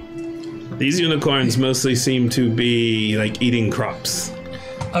 These unicorns mostly seem to be like eating crops.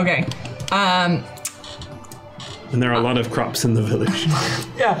 Okay. And there are a lot of crops in the village.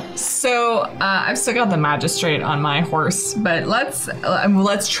 Yeah. So I've still got the magistrate on my horse, but let's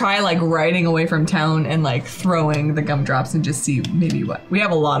try like riding away from town and like throwing the gumdrops and just see maybe what we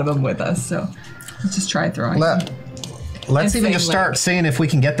have a lot of them with us. So let's just try throwing. Let's even just start seeing if we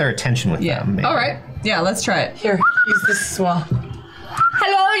can get their attention with them. Maybe. All right. Yeah. Let's try it. Here, use this as well.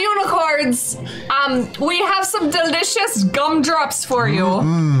 Hello, unicorns. We have some delicious gumdrops for you.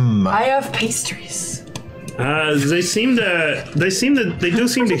 I have pastries. They do seem to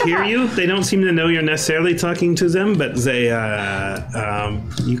hear you. They don't seem to know you're necessarily talking to them, but they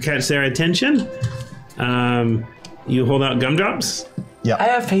you catch their attention. You hold out gumdrops. Yeah. I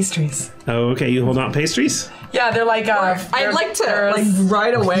have pastries. Oh, okay. You hold out pastries. Yeah, they're like. I'd like to like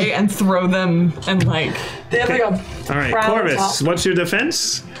ride away and throw them and like. They have like a. All right, Corvus. What's your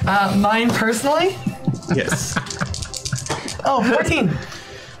defense? Mine personally. Yes. 14.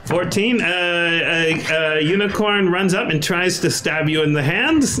 14. A unicorn runs up and tries to stab you in the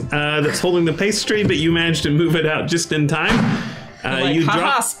hand. That's holding the pastry, but you manage to move it out just in time. You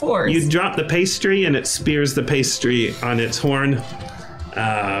drop the pastry, and it spears the pastry on its horn,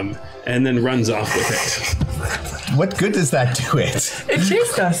 and then runs off with it. What good does that do it? It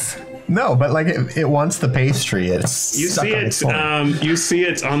chased us. No, but like it wants the pastry. It's you see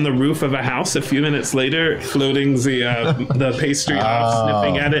it on the roof of a house a few minutes later, floating the pastry off,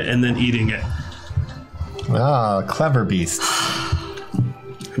 sniffing at it, and then eating it. Oh, clever beast.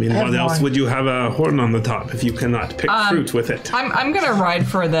 I mean, what else would you have a horn on the top if you cannot pick fruit with it? I'm gonna ride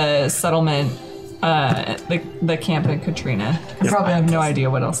for the settlement, the camp in Katrina. Probably have no idea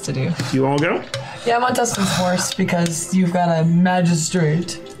what else to do. You all go? Yeah, I'm on Dustin's horse because you've got a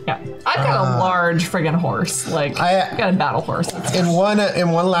magistrate. Yeah, I've got a large friggin' horse. Like, I've got a battle horse. In one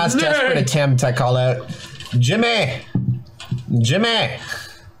last desperate attempt, I call out, Jimmy,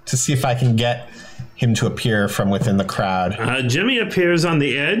 to see if I can get him to appear from within the crowd. Jimmy appears on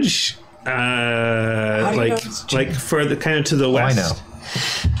the edge, like further kind of to the west.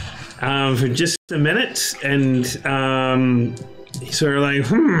 I know. For just a minute, and he's sort of like,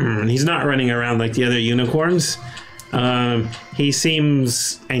 he's not running around like the other unicorns. He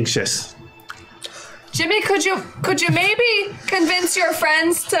seems anxious. Jimmy, could you maybe convince your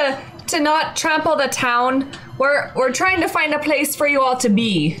friends to not trample the town? We're trying to find a place for you all to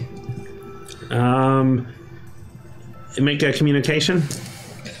be. Make a communication.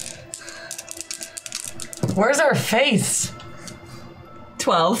 Where's our face?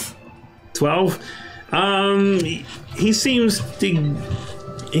 12. 12. He seems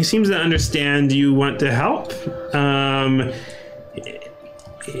to understand you want to help.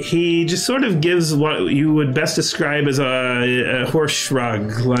 He just sort of gives what you would best describe as a horse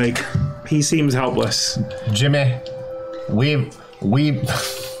shrug. Like, he seems helpless. Jimmy, we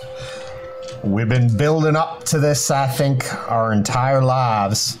We've been building up to this, I think, our entire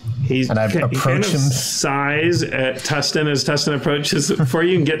lives. And I approach him. Sighs at Tustin as Tustin approaches. Before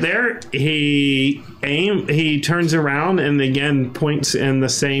you can get there, he turns around and again points in the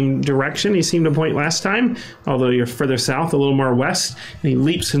same direction he seemed to point last time, although you're further south, a little more west. And he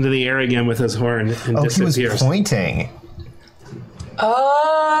leaps into the air again with his horn and disappears. He was pointing.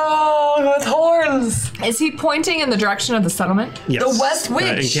 Oh, with horns. Is he pointing in the direction of the settlement? Yes. The West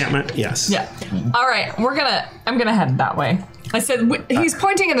Witch. Encampment, yes. Yeah. All right, I'm gonna head that way. I said he's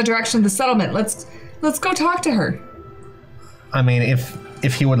pointing in the direction of the settlement. Let's go talk to her. I mean,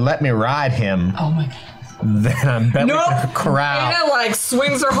 if he would let me ride him, Oh my god. then I bet we could corral. Anna like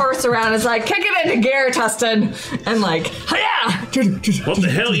swings her horse around. Is like, kick it into gear, Tustin, and like, hiya! What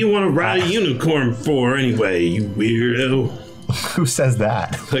the hell you want to ride a unicorn for anyway, you weirdo? Who says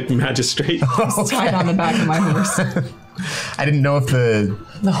that? Like magistrate. Tied on the back of my horse. I didn't know if the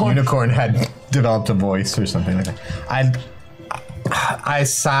unicorn had developed a voice or something like that. I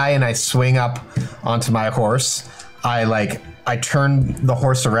sigh and I swing up onto my horse. I turn the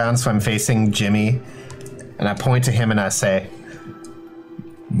horse around so I'm facing Jimmy, and I point to him and I say,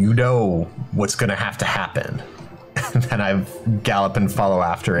 "You know what's gonna have to happen." And then I gallop and follow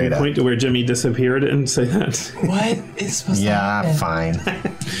after Ada. Point to where Jimmy disappeared and say that. What is supposed to happen? Fine.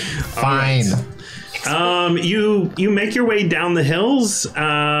 Fine. Right. You make your way down the hills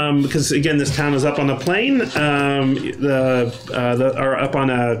because again this town is up on a plain, or up on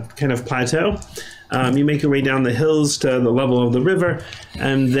a kind of plateau. You make your way down the hills to the level of the river,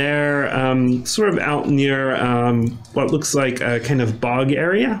 and there, sort of out near what looks like a kind of bog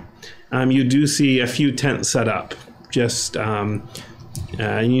area, you do see a few tents set up. Just and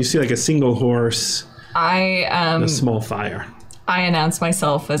you see like a single horse. And a small fire. I announce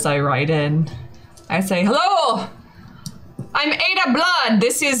myself as I ride in. I say, "Hello, I'm Ada Blood.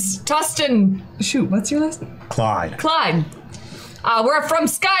 This is Tustin." Shoot, what's your last name? Clyde. Clyde. We're from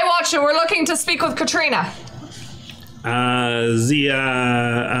Skywatch and we're looking to speak with Katrina.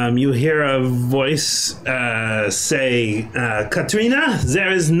 You hear a voice say, Katrina?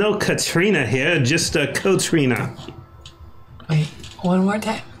 There is no Katrina here, just a Kotrina. Wait, one more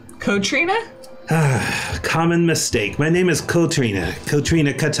time. Katrina? Common mistake. My name is Kotrina.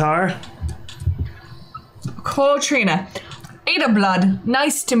 Kotrina Qatar. Katrina. Ada Blood,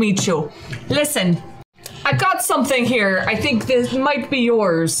 nice to meet you. Listen, I got something here. I think this might be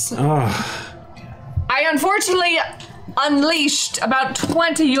yours. I unfortunately unleashed about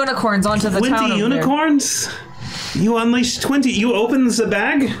 20 unicorns onto the town. 20 unicorns? You unleashed 20? You opened the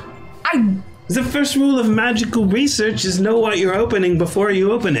bag? The first rule of magical research is know what you're opening before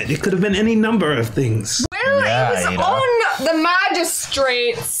you open it. It could have been any number of things. Well, it was on the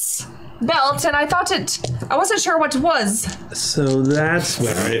magistrate's belt, and I wasn't sure what it was. So that's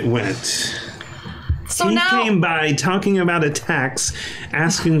where it went. So he now came by talking about a tax,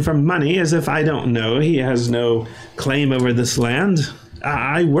 asking for money as if I don't know. He has no claim over this land.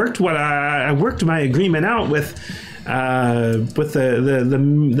 I worked my agreement out with the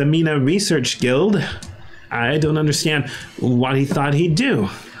Mina Research Guild. I don't understand what he thought he'd do.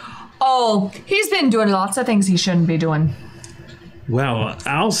 Oh, he's been doing lots of things he shouldn't be doing. Well,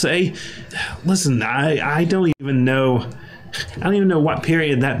 I'll say, listen, I don't even know what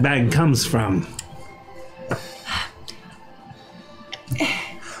period that bag comes from.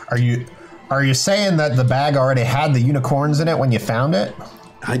 Are you saying that the bag already had the unicorns in it when you found it?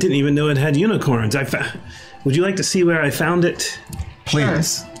 I didn't even know it had unicorns. Would you like to see where I found it?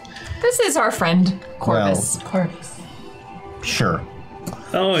 Please. Sure. This is our friend Corvus. Corvus. Sure.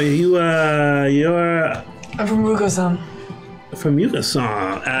 Oh, you're I'm from Rugo-san. from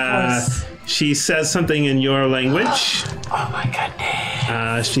Yuga-san. She says something in your language. Oh my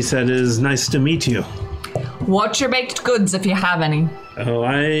goodness. She said, "It is nice to meet you." Watch your baked goods if you have any. Oh,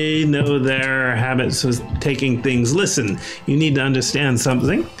 I know their habits of taking things. Listen, you need to understand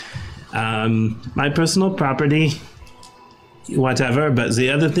something. My personal property, whatever, but the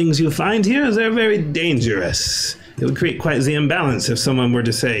other things you find here, they're very dangerous. It would create quite the imbalance if someone were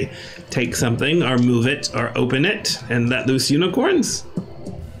to say, take something or move it or open it and let loose unicorns.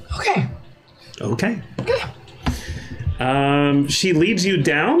 Okay. Okay. She leads you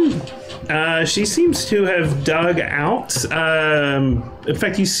down. She seems to have dug out. In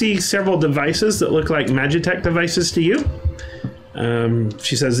fact, you see several devices that look like Magitech devices to you.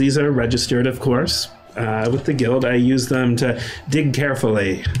 She says these are registered, of course, with the guild. I use them to dig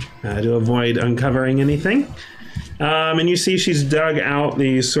carefully to avoid uncovering anything. And you see she's dug out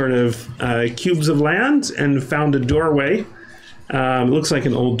these sort of cubes of land and found a doorway. It looks like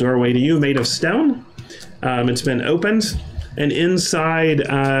an old doorway to you, made of stone. It's been opened. And inside,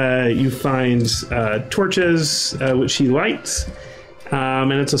 you find torches, which she lights.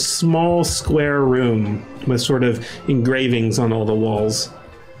 And it's a small square room with sort of engravings on all the walls.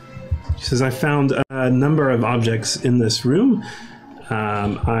 She says, I found a number of objects in this room.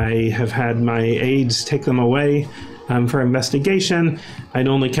 I have had my aides take them away for investigation. I'd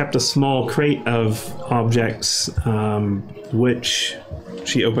only kept a small crate of objects, which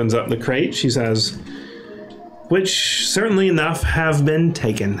she opens up the crate. She says, which certainly enough have been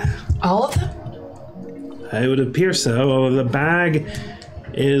taken. All of them? It would appear so, although the bag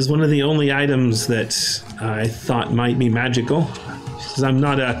is one of the only items that I thought might be magical. She says, I'm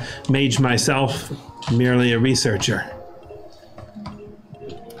not a mage myself, merely a researcher.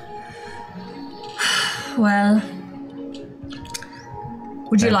 Well,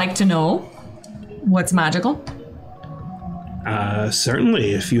 would you like to know what's magical?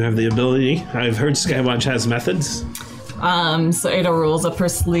 Certainly, if you have the ability. I've heard Skywatch has methods. So Ada rolls up her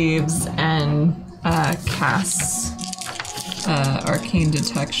sleeves and casts arcane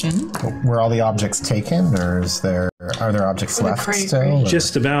detection. Were all the objects taken, or are there objects left crate, still? Or?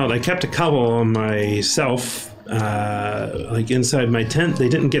 Just about. I kept a couple on myself, like inside my tent. They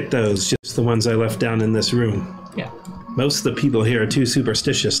didn't get those, just the ones I left down in this room. Yeah. Most of the people here are too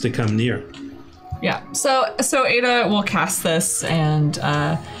superstitious to come near. Yeah. So Ada will cast this, and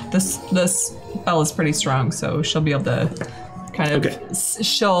this spell is pretty strong, so she'll be able to kind of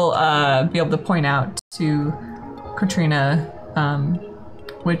she'll be able to point out to Katrina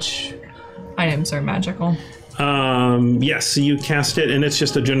which items are magical. Yes, so you cast it, and it's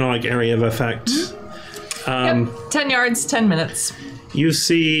just a general like area of effect. Yep. 10 yards, 10 minutes. You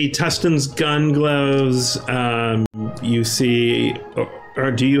see Tustin's gun glows. You see,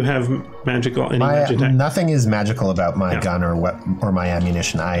 or do you have magical? Nothing is magical about my gun or my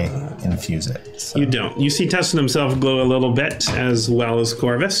ammunition. I infuse it. So. You don't. You see Tustin himself glow a little bit, as well as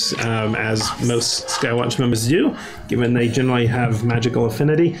Corvus, as most Skywatch members do, given they generally have magical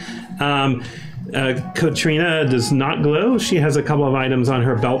affinity. Katrina does not glow. She has a couple of items on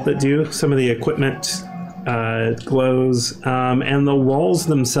her belt that do. Some of the equipment glows, and the walls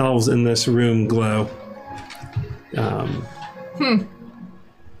themselves in this room glow.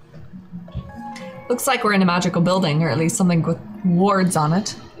 Looks like we're in a magical building, or at least something with wards on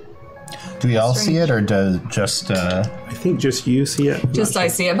it. Do we all see it, or does just... I think just you see it. Just I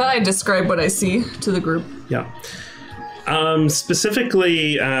see it, but I describe what I see to the group. Yeah.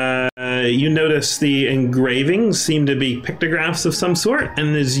 Specifically, you notice the engravings seem to be pictographs of some sort,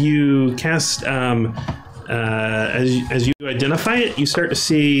 and as you cast, as you identify it, you start to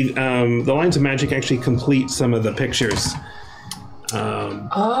see the lines of magic actually complete some of the pictures.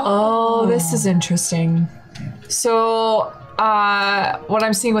 This is interesting. So, what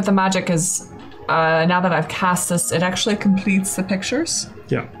I'm seeing with the magic is, now that I've cast this, it actually completes the pictures.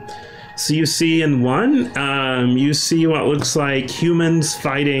 Yeah. So you see in one, you see what looks like humans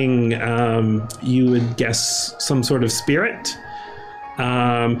fighting, you would guess some sort of spirit.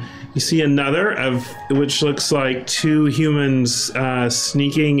 You see another of which looks like two humans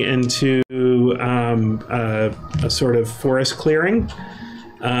sneaking into a sort of forest clearing,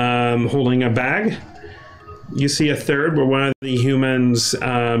 holding a bag. You see a third where one of the humans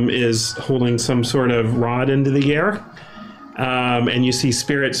is holding some sort of rod into the air. And you see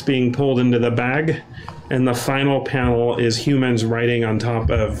spirits being pulled into the bag. And the final panel is humans riding on top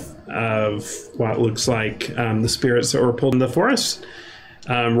of what looks like the spirits that were pulled in the forest,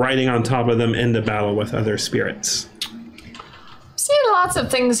 riding on top of them into battle with other spirits. Seeing lots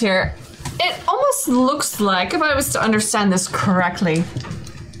of things here. It almost looks like, if I was to understand this correctly,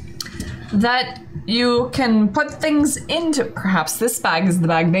 that you can put things into, perhaps this bag is the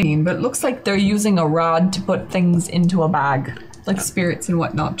bag they mean, but it looks like they're using a rod to put things into a bag, like spirits and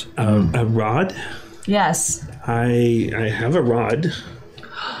whatnot. A rod? Yes. I have a rod.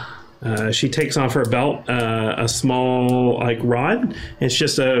 She takes off her belt a small like rod. It's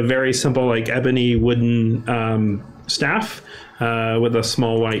just a very simple like ebony wooden staff with a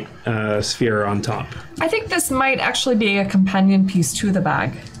small white sphere on top. I think this might actually be a companion piece to the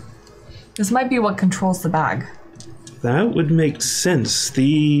bag. This might be what controls the bag. That would make sense.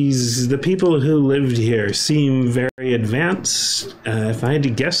 The people who lived here seem very advanced. If I had to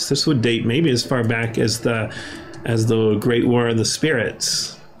guess, this would date maybe as far back as the Great War of the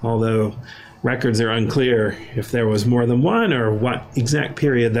Spirits. Although records are unclear if there was more than one or what exact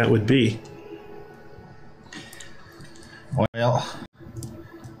period that would be. Well,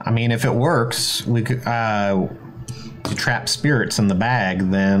 I mean, if it works, we could to trap spirits in the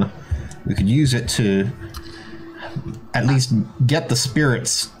bag, then we could use it to at least get the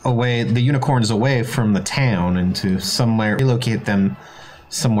spirits away, the unicorns away from the town and to somewhere, relocate them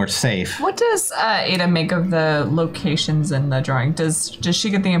somewhere safe. What does Ada make of the locations in the drawing? Does she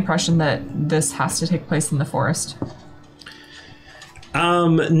get the impression that this has to take place in the forest?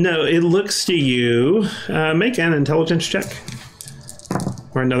 No, it looks to you. Make an intelligence check.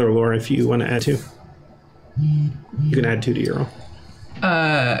 Or another lore if you want to add 2. You can add 2 to your roll.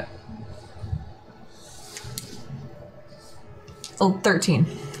 13.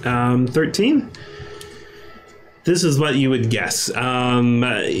 13? This is what you would guess.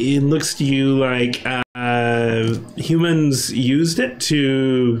 It looks to you like humans used it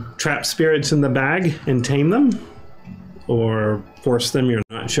to trap spirits in the bag and tame them. Or force them, you're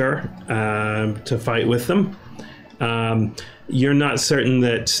not sure, to fight with them. You're not certain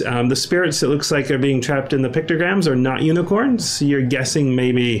that the spirits it looks like are being trapped in the pictograms are not unicorns. You're guessing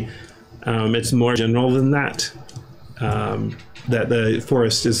maybe it's more general than that. That the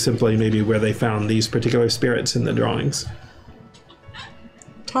forest is simply maybe where they found these particular spirits in the drawings.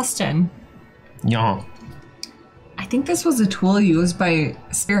 Tustin. Yeah. I think this was a tool used by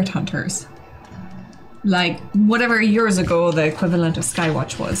spirit hunters. Like, whatever years ago the equivalent of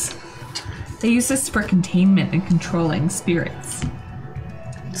Skywatch was. They use this for containment and controlling spirits.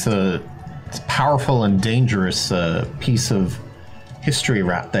 It's a powerful and dangerous piece of history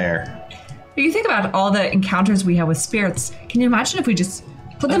right there. But you think about all the encounters we have with spirits. Can you imagine if we just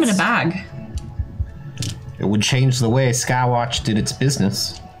put them in a bag? It would change the way Skywatch did its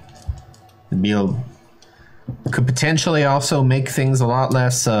business. Could potentially also make things a lot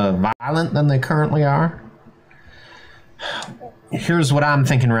less violent than they currently are. Here's what I'm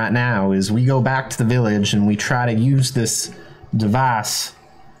thinking right now is we go back to the village and we try to use this device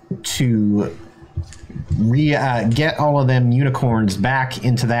to get all of them unicorns back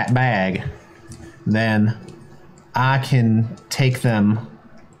into that bag. Then I can take them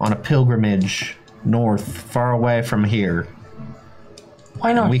on a pilgrimage north, far away from here.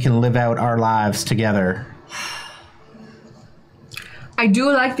 Why not? We can live out our lives together. I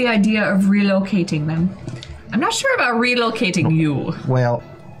do like the idea of relocating them. I'm not sure about relocating you. Well,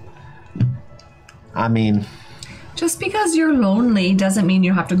 I mean... Just because you're lonely doesn't mean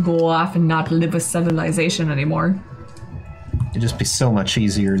you have to go off and not live with civilization anymore. It'd just be so much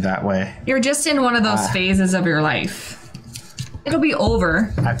easier that way. You're just in one of those phases of your life. It'll be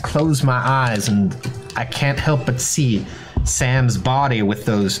over. I close my eyes and I can't help but see Sam's body with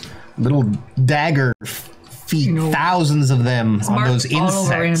those little dagger feet, thousands of them on those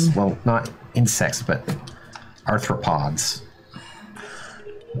insects. Well, not insects, but arthropods.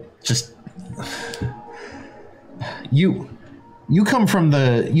 Just... You come from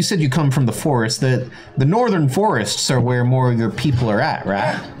the... You said you come from the forest. The northern forests are where more of your people are at,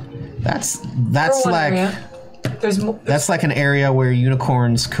 right? That's like... That's like an area where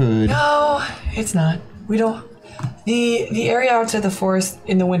unicorns could... No, it's not. We don't... The area outside the forest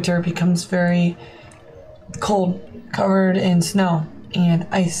in the winter becomes very cold, covered in snow and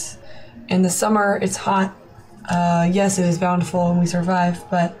ice. In the summer, it's hot. Yes, it is bountiful and we survive,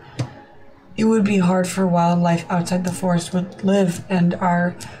 but it would be hard for wildlife outside the forest would live, and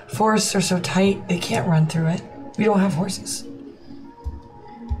our forests are so tight, they can't run through it. We don't have horses.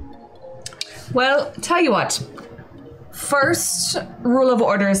 Well, tell you what. First rule of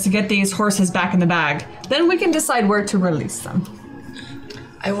order is to get these horses back in the bag. Then we can decide where to release them.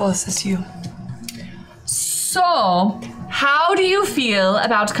 I will assist you. So, how do you feel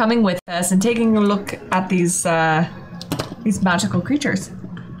about coming with us and taking a look at these magical creatures?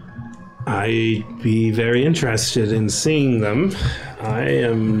 I'd be very interested in seeing them. I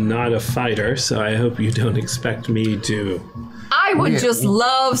am not a fighter, so I hope you don't expect me to... I would just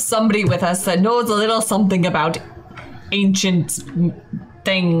love somebody with us that knows a little something about ancient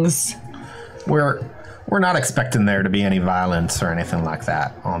things. We're not expecting there to be any violence or anything like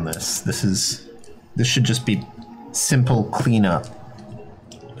that on this. This should just be simple cleanup.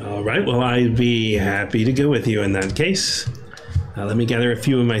 All right, well, I'd be happy to go with you in that case. Let me gather a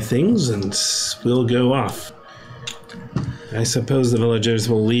few of my things and we'll go off. I suppose the villagers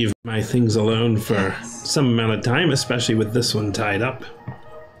will leave my things alone for some amount of time, especially with this one tied up.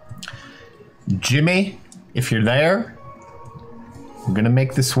 Jimmy, if you're there, I'm gonna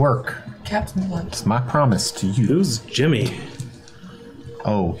make this work. Captain Blunt. It's my promise to you. Who's Jimmy?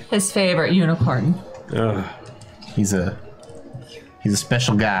 Oh. His favorite unicorn. He's a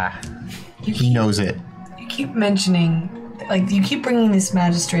special guy. He knows it. You keep mentioning, like, you keep bringing this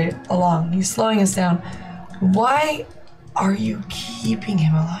magistrate along. He's slowing us down. Why are you keeping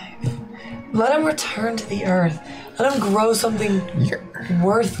him alive? Let him return to the earth. Let him grow something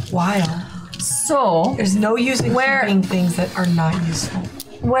worthwhile. So, There's no use in keeping things that are not useful.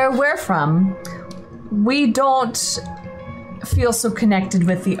 where we're from, we don't feel so connected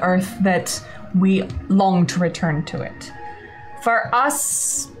with the earth that we long to return to it. For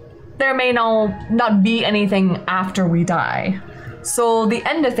us, there may not be anything after we die. So the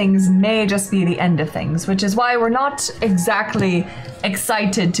end of things may just be the end of things, which is why we're not exactly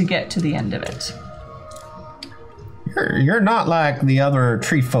excited to get to the end of it. You're not like the other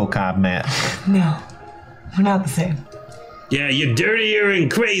tree folk I've met. No, we're not the same. Yeah, you're dirtier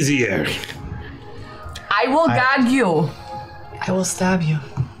and crazier. I will gag you. I will stab you.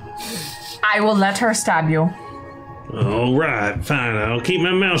 I will let her stab you. All right, fine. I'll keep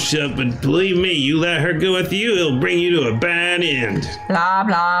my mouth shut, but believe me, you let her go with you, it'll bring you to a bad end. Blah,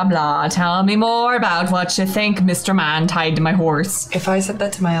 blah, blah. Tell me more about what you think, Mr. Man tied to my horse. If I said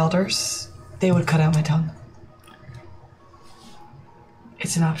that to my elders, they would cut out my tongue.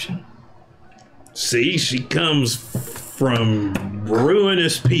 It's an option. See, she comes from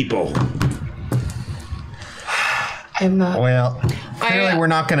ruinous people. I'm not. Well, clearly we're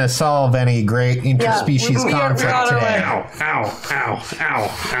not going to solve any great interspecies conflict today. Ow, ow, ow,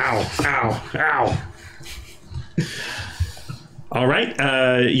 ow, ow, ow, ow. All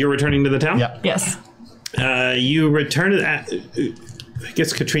right, you're returning to the town? Yep. Yes. You return to that. I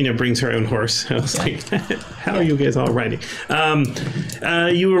guess Katrina brings her own horse. I was like, how are you guys all riding?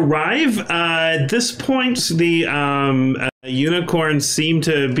 You arrive. At this point, the unicorns seem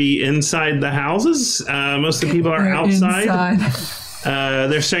to be inside the houses. Most of the people are outside.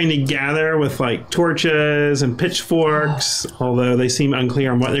 They're starting to gather with like torches and pitchforks, although they seem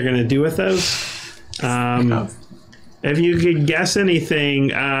unclear on what they're going to do with those. If you could guess anything,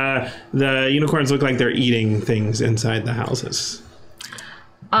 the unicorns look like they're eating things inside the houses.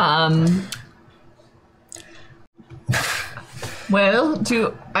 Well,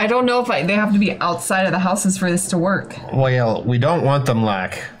 I don't know if they have to be outside of the houses for this to work. Well, we don't want them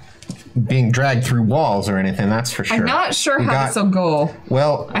like being dragged through walls or anything, that's for sure. I'm not sure how this will go.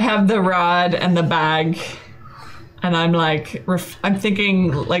 Well, I have the rod and the bag, and I'm like, I'm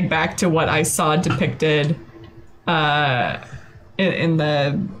thinking like back to what I saw depicted in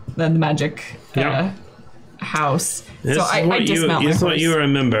the magic house. This so I dismount my horse. what you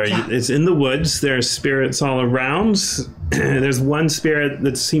remember. Yeah. It's in the woods. There's spirits all around. There's one spirit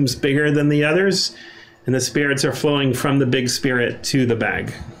that seems bigger than the others, and the spirits are flowing from the big spirit to the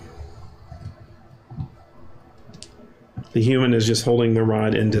bag. The human is just holding the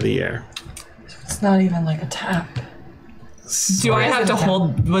rod into the air. It's not even like a tap. Do I have to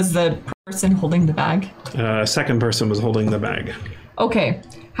hold? Was the person holding the bag? Second person was holding the bag. Okay.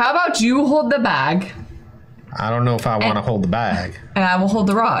 How about you hold the bag? I don't know if I want to hold the bag. And I will hold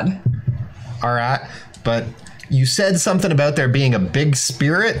the rod. All right, but you said something about there being a big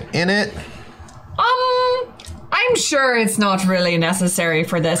spirit in it. I'm sure it's not really necessary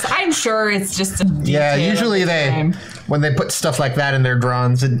for this. I'm sure it's just a detail. Yeah, usually when they put stuff like that in their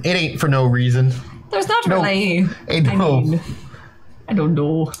drawings, it ain't for no reason. There's not really. I don't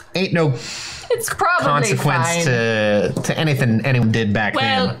know. Ain't no it's probably consequence fine. to anything anyone did back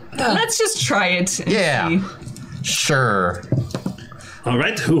then. Well, let's just try it. And see. Sure. All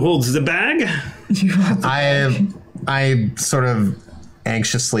right, who holds the bag? I sort of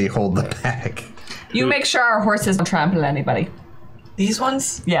anxiously hold the bag. You make sure our horses don't trample anybody. These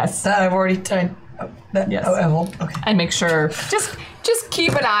ones? Yes. That I've already tied. Yes. I hold. Okay. And make sure, just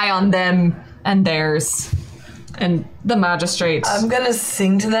keep an eye on them and theirs. And the magistrate. I'm gonna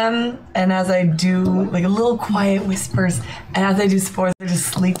sing to them, and as I do, like a little quiet whispers, and as I do spores, they're just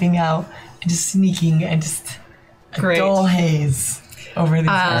sleeping out and just sneaking and just a dull haze over these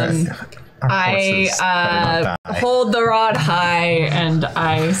guys. I hold the rod high and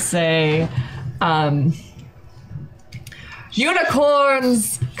I say,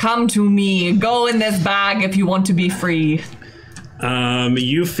 unicorns, come to me. Go in this bag if you want to be free.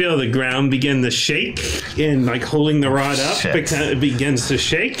 You feel the ground begin to shake, and like holding the rod up, it begins to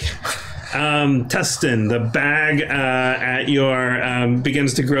shake. Tustin, the bag at your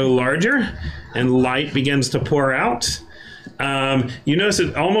begins to grow larger, and light begins to pour out. You notice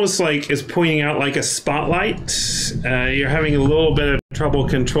it almost like is pointing out like a spotlight. You're having a little bit of trouble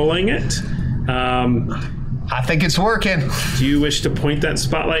controlling it. I think it's working. Do you wish to point that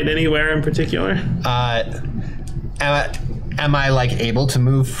spotlight anywhere in particular? Am I like able to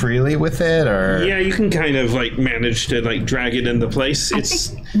move freely with it, or? Yeah, you can kind of like manage to like drag it into place.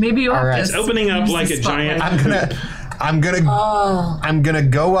 It's maybe you'll have it's opening up like a giant. I'm gonna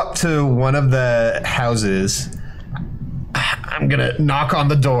go up to one of the houses. I'm gonna knock on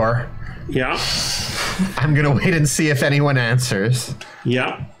the door. Yeah. I'm gonna wait and see if anyone answers.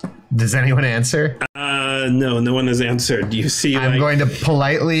 Yeah. Does anyone answer? No, no one has answered. You see, I'm going to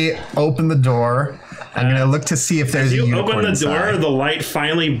politely open the door. I'm going to look to see if there's a unicorn open the inside. door, the light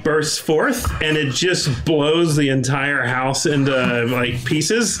finally bursts forth, and it just blows the entire house into like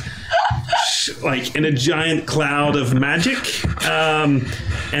pieces, like in a giant cloud of magic.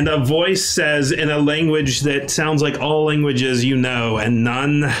 And a voice says in a language that sounds like all languages you know and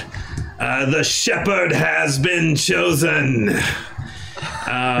none, the shepherd has been chosen.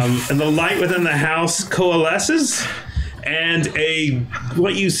 And the light within the house coalesces, and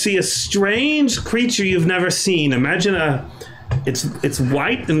what you see, a strange creature you've never seen. Imagine it's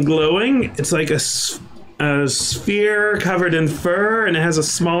white and glowing. It's like a sphere covered in fur, and it has a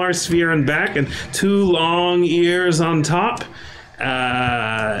smaller sphere in back and 2 long ears on top,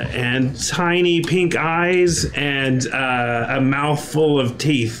 and tiny pink eyes, and a mouth full of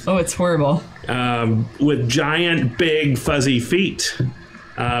teeth. Oh, it's horrible. With giant, big, fuzzy feet,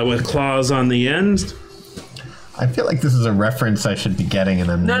 with claws on the end. I feel like this is a reference I should be getting, and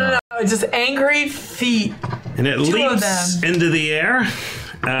I'm not. No. It's just angry feet. And it 2 of leaps them. into the air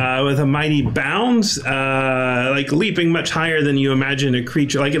with a mighty bound, like leaping much higher than you imagine a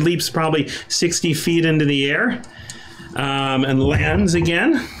creature. Like it leaps probably 60 feet into the air, and lands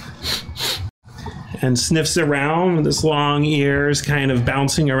again. And sniffs around with its long ears kind of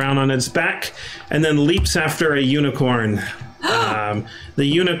bouncing around on its back, and then leaps after a unicorn. The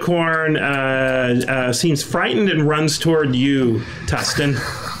unicorn seems frightened and runs toward you, Tustin.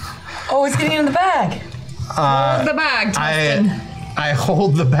 Oh, it's getting in the bag. Hold the bag, Tustin. I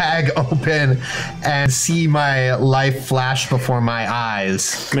hold the bag open and see my life flash before my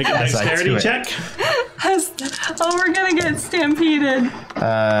eyes. Make a as I dexterity do it. check. Oh, we're gonna get stampeded.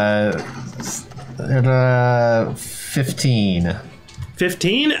 15.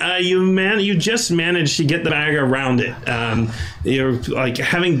 15. You just managed to get the bag around it. You're like,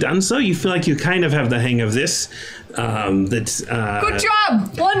 having done so, you feel like you kind of have the hang of this. Good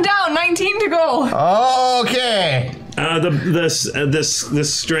job. 1 down, 19 to go. Okay.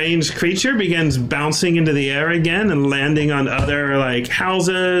 This strange creature begins bouncing into the air again and landing on other like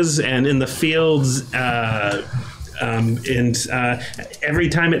houses and in the fields. Every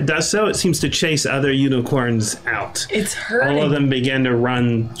time it does so, it seems to chase other unicorns out. It's hurting. All of them begin to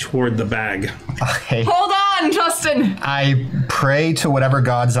run toward the bag. Okay. Hold on, Tustin. I pray to whatever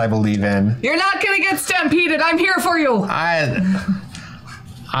gods I believe in. You're not gonna get stampeded. I'm here for you. I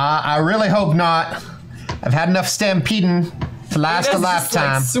really hope not. I've had enough stampeding to last a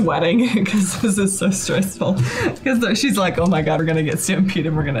lifetime. Just, like, sweating because this is so stressful. Because she's like, oh my god, we're gonna get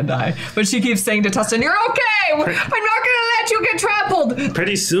stampeded, we're gonna die. But she keeps saying to Tustin, "You're okay. I'm not gonna let you get trampled."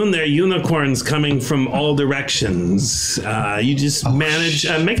 Pretty soon, there are unicorns coming from all directions. You just manage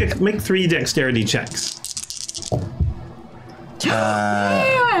make 3 dexterity checks.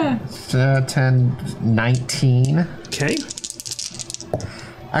 10, 19. Okay.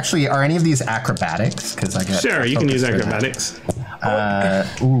 Actually, are any of these acrobatics? Because I get Sure, you can use focus for acrobatics.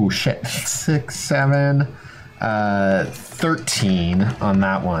 that. Ooh, shit. 6, 7, 13 on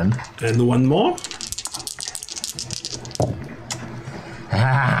that one. And one more.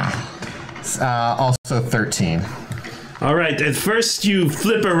 Also 13. All right. At first, you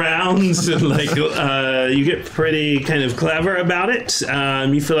flip around and you get pretty kind of clever about it.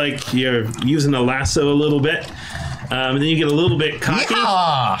 You feel like you're using a lasso a little bit. And then you get a little bit cocky.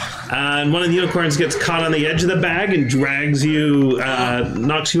 Yeah! And one of the unicorns gets caught on the edge of the bag and drags you,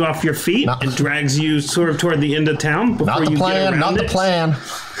 knocks you off your feet, and drags you sort of toward the end of town before Not the you plan, get around not the it. plan.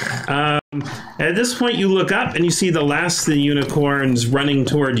 At this point, you look up and you see the last of the unicorns running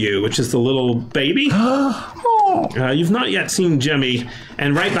toward you, which is the little baby. You've not yet seen Jimmy,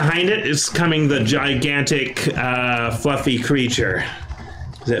 and right behind it is coming the gigantic, fluffy creature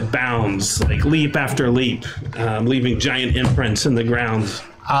that bounds, like leap after leap, leaving giant imprints in the ground.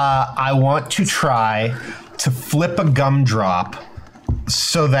 I want to try to flip a gumdrop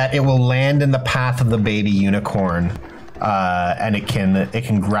so that it will land in the path of the baby unicorn, and it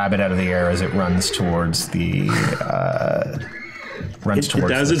can grab it out of the air as it runs towards the. It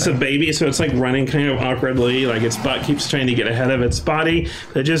does. It's a baby, so it's like running kind of awkwardly. Like its butt keeps trying to get ahead of its body.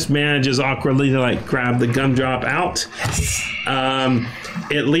 It just manages awkwardly to like grab the gumdrop out.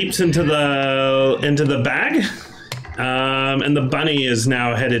 It leaps into the bag, and the bunny is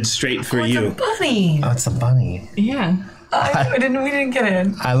now headed straight for you. It's a bunny. Oh, it's a bunny. Yeah. We didn't get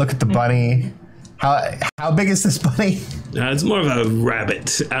in. I look at the bunny. How big is this bunny? It's more of a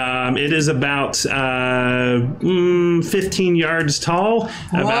rabbit. It is about 15 yards tall,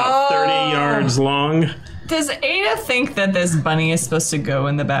 about 30 yards long. Does Ada think that this bunny is supposed to go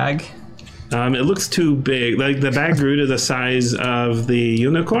in the bag? It looks too big. Like the bag grew to the size of the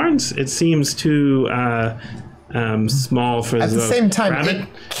unicorns. It seems too small for At the same time, rabbit. it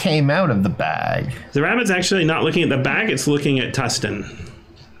came out of the bag. The rabbit's actually not looking at the bag. It's looking at Tustin.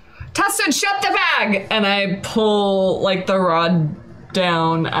 Tustin, shut the bag! And I pull like the rod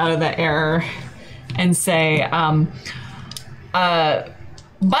down out of the air and say,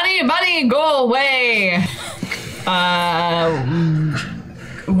 Bunny, go away!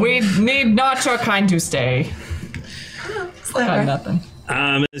 We need not your kind to stay. Got nothing.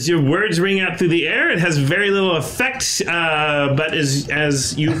 As your words ring out through the air, it has very little effect. But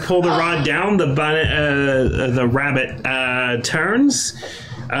as you pull the rod down, the rabbit turns.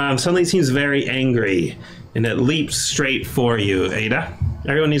 Suddenly seems very angry, and it leaps straight for you, Ada.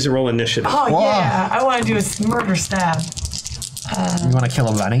 Everyone needs to roll initiative. Oh, yeah. I want to do a murder stab. You want to kill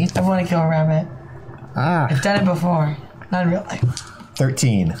a bunny? I want to kill a rabbit. Ah, I've done it before. Not in real life.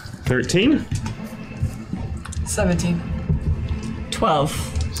 13. 13? 17. 12.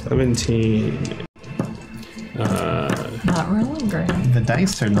 17. Not rolling great. The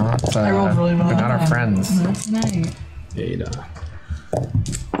dice are not. I rolled really well They're not that our time. friends. That's nice. Ada.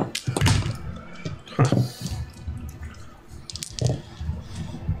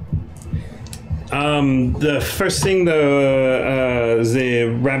 The first thing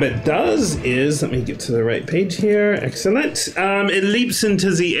the rabbit does is, let me get to the right page here. Excellent. It leaps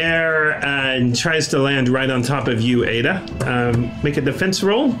into the air and tries to land right on top of you, Ada. Make a defense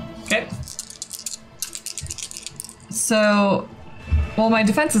roll. Okay. So, well, my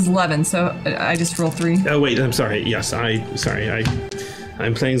defense is 11, so I just roll 3. Oh wait, I'm sorry. Yes, I'm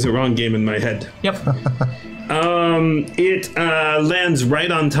playing the wrong game in my head. Yep. It lands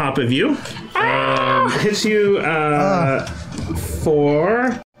right on top of you. Hits you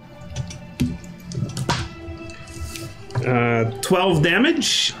for 12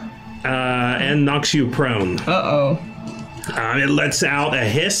 damage and knocks you prone. Uh-oh. It lets out a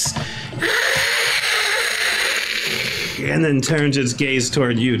hiss and then turns its gaze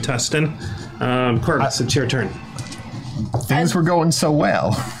toward you, Tustin. Corvus, it's your turn. Things were going so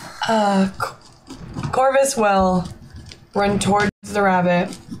well. Corvus will run towards the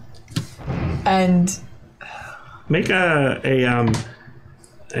rabbit and Make a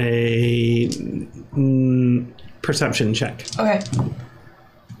perception check. okay,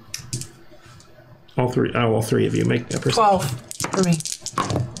 All three of you make a perception. 12 for me.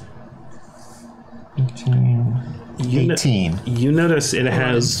 18. You notice it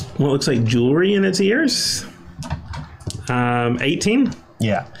has what looks like jewelry in its ears. 18.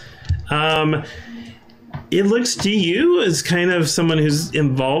 Yeah. It looks to you as kind of someone who's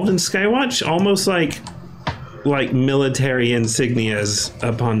involved in Skywatch, almost like military insignias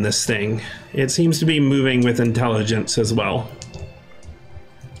upon this thing. It seems to be moving with intelligence as well.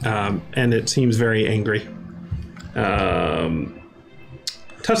 And it seems very angry.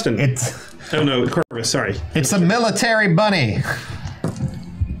 Tustin. Oh no, Corvus, sorry. It's a military bunny.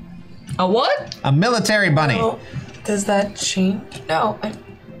 A what? A military bunny. Oh, does that change? No.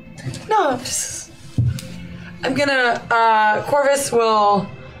 I'm gonna, Corvus will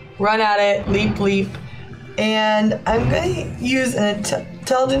run at it, leap, and I'm gonna use an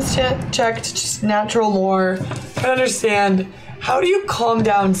intelligence check to just natural lore to understand how do you calm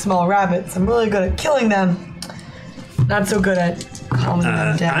down small rabbits. I'm really good at killing them, not so good at calming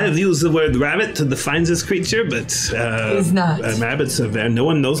them down. I have used the word rabbit to define this creature, but It's not. Rabbits are very. No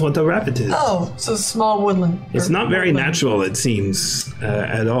one knows what a rabbit is. Oh, so small woodland. It's not very natural, it seems,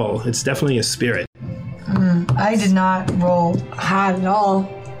 at all. It's definitely a spirit. I did not roll high at all.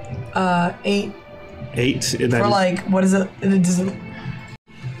 8 8. for like, what is it? Does it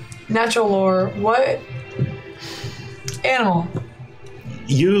natural lore. What animal?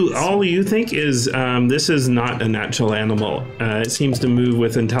 All you think is this is not a natural animal. It seems to move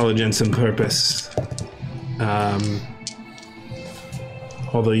with intelligence and purpose.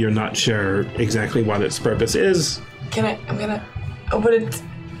 Although you're not sure exactly what its purpose is. I'm gonna open it.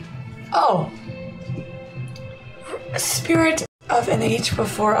 Oh. A spirit of an age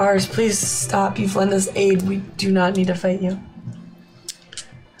before ours, please stop. You've lent us aid. We do not need to fight you.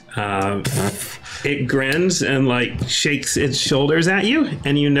 It grins and shakes its shoulders at you,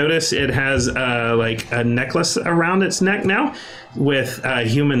 and you notice it has a necklace around its neck now with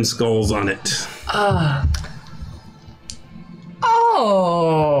human skulls on it.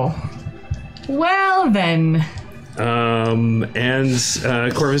 Oh. Well then. And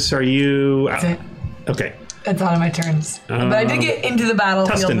Corvus, are you? That's it. Okay. That's out of my turns. But I did get into the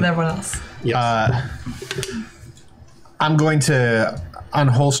battlefield Tustin. with everyone else. Yes. I'm going to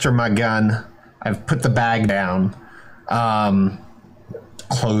unholster my gun. I've put the bag down.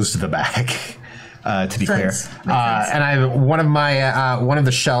 closed the bag. To be clear, Sense. and one of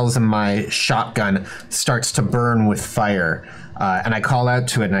the shells in my shotgun starts to burn with fire, and I call out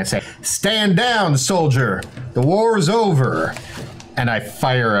to it and I say, "Stand down, soldier! The war is over!" And I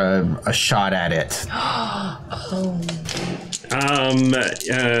fire a shot at it.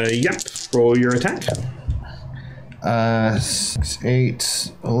 Yep. Roll your attack. 6,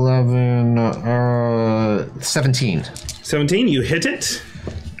 8, 11, 17. 17. You hit it.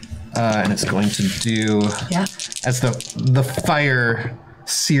 And it's going to do, as the fire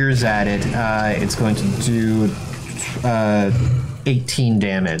sears at it, it's going to do 18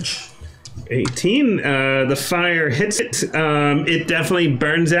 damage. 18. The fire hits it. It definitely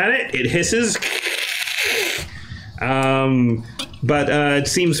burns at it. It hisses. But it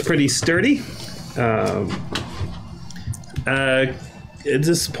seems pretty sturdy. At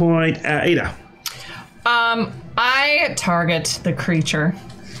this point, Ada. I target the creature.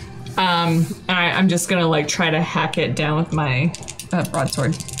 I'm just gonna like try to hack it down with my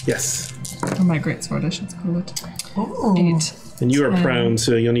broadsword. Yes. Or my greatsword, I should call it. Ooh. 8. And you are prone,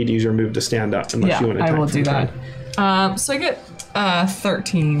 so you'll need to use your move to stand up unless you want to attack. I will from do prone. that. So I get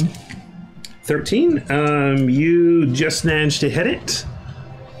 13. 13. You just managed to hit it.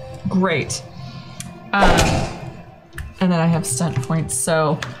 Great. And then I have stunt points,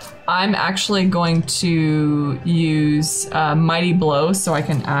 so I'm actually going to use Mighty Blow so I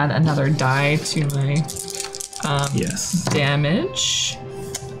can add another die to my Yes. damage.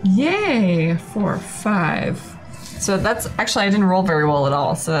 Yay! 4, 5. So that's actually, I didn't roll very well at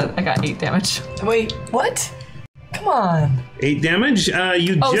all, so I got 8 damage. Wait, what? Come on. 8 damage.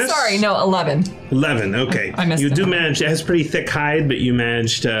 You Oh, just. sorry, no, 11. 11. Okay. I missed You it. do manage. It has pretty thick hide, but you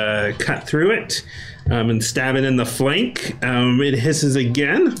managed to cut through it and stab it in the flank. It hisses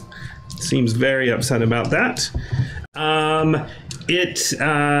again. Seems very upset about that. It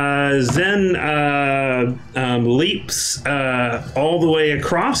then leaps all the way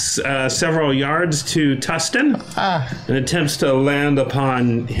across several yards to Tustin and attempts to land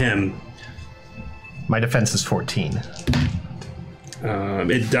upon him. My defense is 14.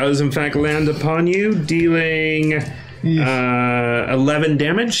 It does, in fact, land upon you, dealing 11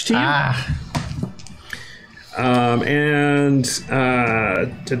 damage to you. And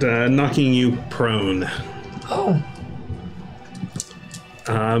knocking you prone. Oh.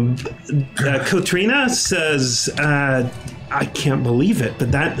 Katrina says, I can't believe it,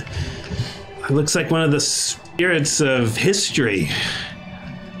 but that looks like one of the spirits of history.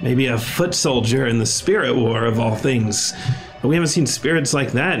 Maybe a foot soldier in the spirit war of all things. But we haven't seen spirits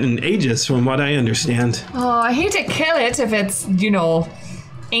like that in ages, from what I understand. Oh, I hate to kill it if it's,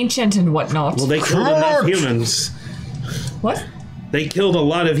 ancient and whatnot. Well, they killed enough humans. What? They killed a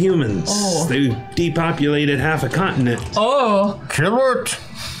lot of humans. Oh. They depopulated half a continent. Oh. Kill it!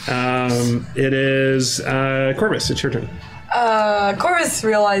 It is Corvus. It's your turn. Corvus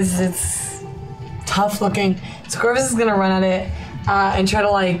realizes it's tough looking, so Corvus is gonna run at it and try to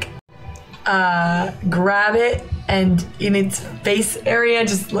grab it and in its face area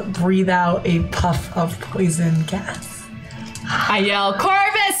just breathe out a puff of poison gas. I yell,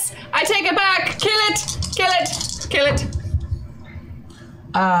 Corvus! I take it back! Kill it! Kill it! Kill it!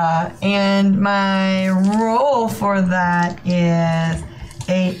 And my roll for that is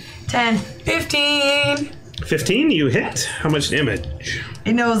 8, 10, 15. 15, you hit. How much damage?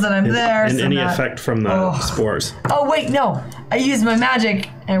 It knows that I'm there. And so any not- effect from the spores? Oh, wait, no. I use my magic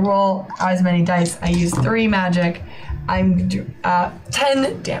and roll as many dice. I use 3 magic. I'm 10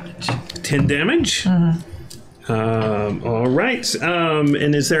 damage. 10 damage? All right.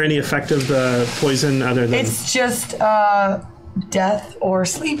 And is there any effect of the poison other than... It's just death or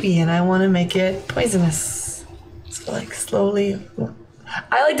sleepy, and I want to make it poisonous. So, slowly.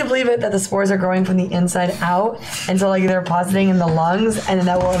 I like to believe it that the spores are growing from the inside out, and so they're depositing in the lungs, and then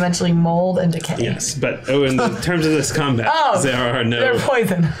that will eventually mold and decay. Yes, but in terms of this combat, there are no... They're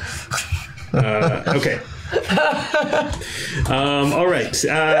poison. Okay. All right.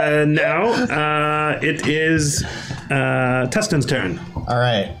 Now it is Tustin's turn. All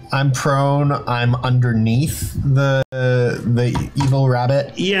right, I'm prone. I'm underneath the evil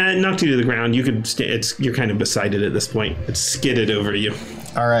rabbit. Yeah, it knocked you to the ground. You could. You're kind of beside it at this point. It's skidded over you.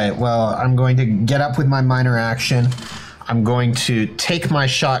 All right, well, I'm going to get up with my minor action. I'm going to take my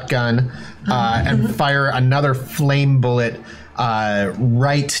shotgun and fire another flame bullet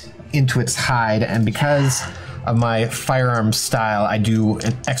right into its hide. And because of my firearm style, I do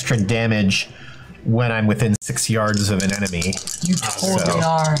an extra damage when I'm within 6 yards of an enemy. You totally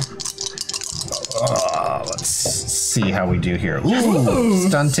are. Let's see how we do here. Ooh,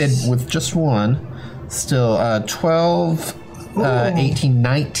 stunted with just one. Still 12, 18,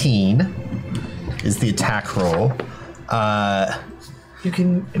 19 is the attack roll. You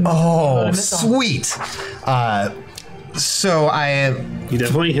can. Oh, sweet. So You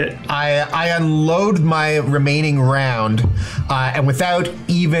definitely hit. I unload my remaining round, and without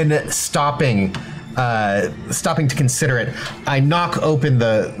even stopping to consider it, I knock open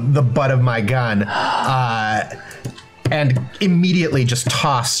the butt of my gun, and immediately just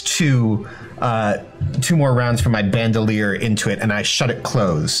toss two more rounds from my bandolier into it, and I shut it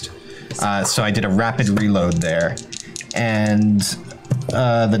closed. So I did a rapid reload there, and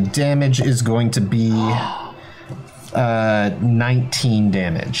the damage is going to be 19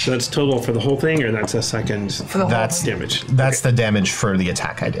 damage. So that's total for the whole thing, or that's a second? For the That's damage. That's the damage for the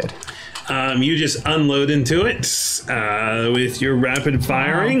attack I did. You just unload into it with your rapid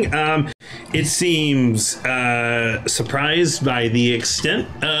firing. It seems surprised by the extent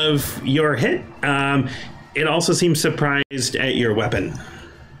of your hit. It also seems surprised at your weapon.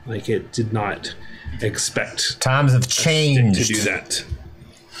 Like it did not expect Times have changed. to do that.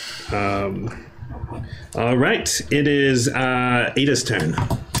 All right, it is Ada's turn.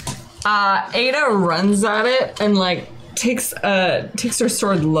 Ada runs at it and like takes her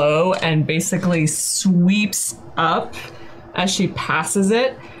sword low and basically sweeps up as she passes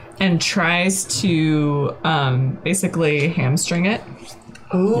it and tries to basically hamstring it.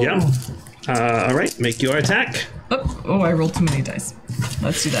 Ooh. Yeah. All right, make your attack. Oh, I rolled too many dice.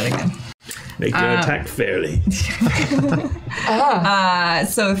 Let's do that again. Make your attack fairly.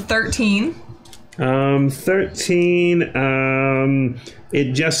 So 13. 13.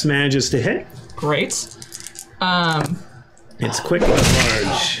 It just manages to hit. Great. It's quick but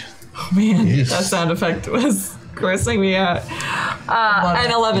large. Oh man, that sound effect was grossing me out.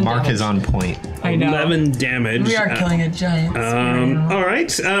 And 11 Mark damage. is on point. I know. 11 damage. We are killing a giant. All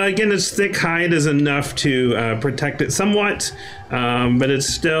right. Again, its thick hide is enough to protect it somewhat, but it's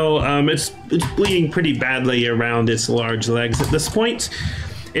still it's bleeding pretty badly around its large legs at this point.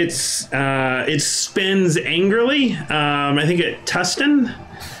 It spins angrily. I think at Tustin,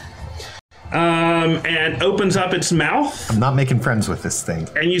 and opens up its mouth. I'm not making friends with this thing.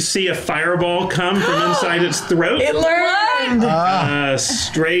 And you see a fireball come from inside its throat. It learned.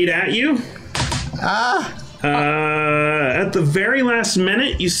 Straight at you. At the very last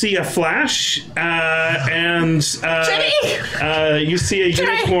minute, you see a flash, and you see a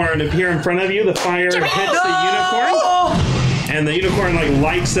unicorn appear in front of you. The fire hits the unicorn, and the unicorn like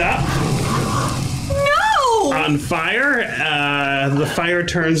lights up. On fire. The fire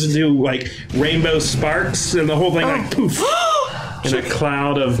turns into like rainbow sparks, and the whole thing like poof, in a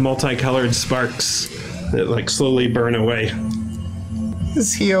cloud of multicolored sparks that like slowly burn away.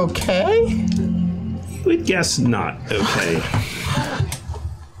 Is he okay? You would guess not okay.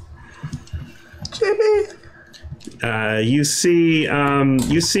 Jimmy? You see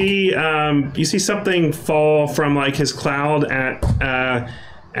something fall from like his cloud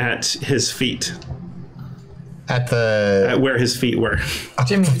at his feet. At where his feet were.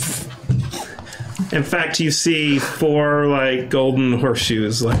 Jimmy. In fact, you see 4 like golden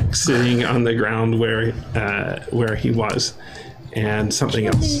horseshoes like sitting on the ground where he was, and something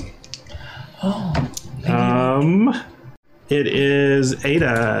else. It is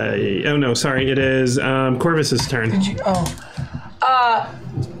Ada. Oh no, sorry. It is Corvus's turn.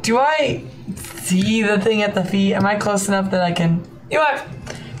 Do I see the thing at the feet? Am I close enough that I can? You know what?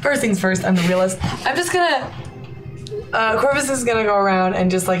 First things first. I'm the realist. I'm just gonna. Corvus is gonna go around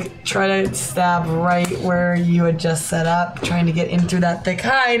and just like try to stab right where you had just set up, trying to get in through that thick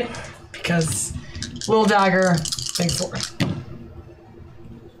hide, because little dagger, big sword.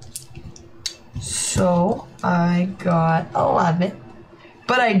 So I got 11,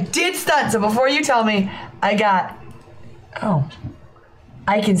 but I did stun. So before you tell me, I got. Oh,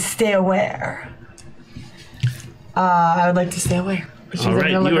 I can stay aware. I would like to stay aware. All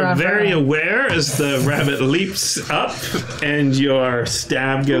right, you are very aware as the rabbit leaps up and your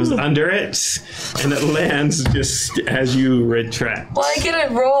stab goes under it, and it lands just as you retract. Well, I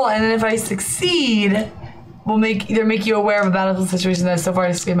get a roll, and then if I succeed, we'll either make you aware of a battlefield situation that has so far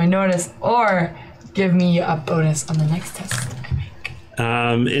escaped my notice, or give me a bonus on the next test I make.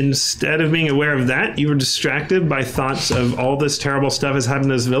 Instead of being aware of that, you were distracted by thoughts of all this terrible stuff has happened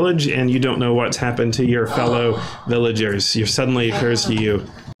in this village, and you don't know what's happened to your fellow villagers. It suddenly occurs to you,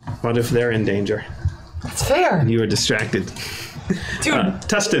 what if they're in danger? That's fair. You were distracted. Dude,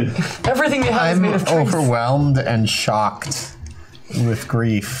 Tustin. everything you have is I'm made of trees. overwhelmed and shocked with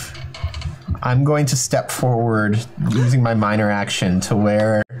grief. I'm going to step forward using my minor action to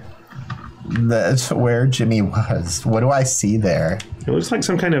where Jimmy was. What do I see there? It looks like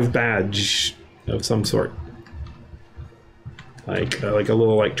some kind of badge of some sort. like a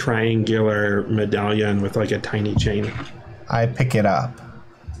little like triangular medallion with like a tiny chain. I pick it up.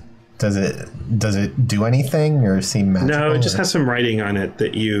 Does it do anything or seem magical? No, it just has some writing on it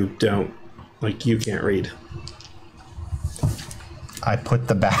that you can't read. I put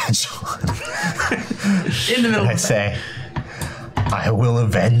the badge on. In the middle. And I say, I will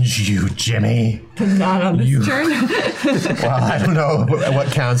avenge you, Jimmy. Not on this turn. Well, I don't know what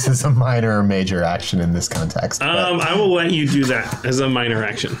counts as a minor or major action in this context. I will let you do that as a minor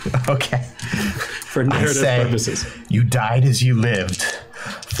action Okay. for narrative purposes. You died as you lived,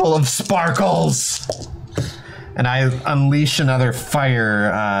 full of sparkles. And I unleash another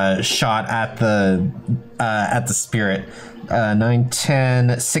fire shot at the spirit. 9,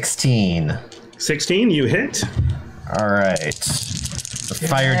 10, 16. 16, you hit. All right. The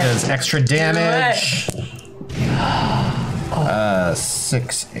fire does extra damage.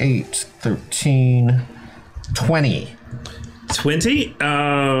 6, 8, 13, 20. 20.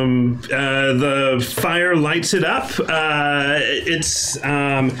 The fire lights it up.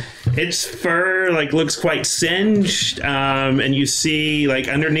 Its fur looks quite singed, and you see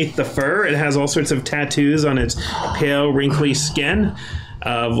underneath the fur, it has all sorts of tattoos on its pale, wrinkly skin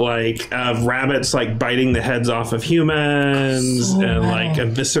of rabbits biting the heads off of humans and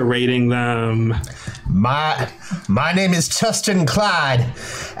eviscerating them. My name is Tustin Clyde,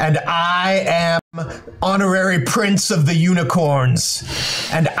 and I am honorary prince of the unicorns,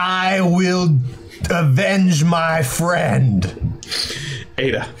 and I will avenge my friend.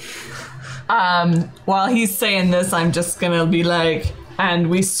 Ada. While he's saying this, I'm just gonna be and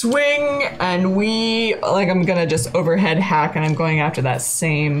we swing, and I'm gonna just overhead hack, and I'm going after that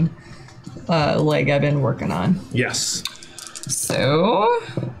same leg I've been working on. Yes. So,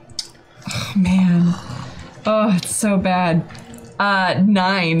 oh man, oh, it's so bad.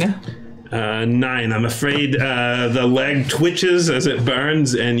 9. 9. I'm afraid the leg twitches as it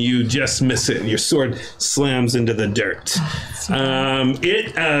burns, and you just miss it. Your sword slams into the dirt.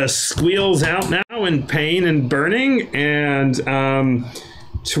 It squeals out now in pain and burning, and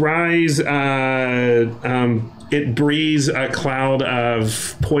tries. It breathes a cloud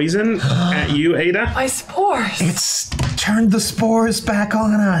of poison at you, Ada. My spores. It's turned the spores back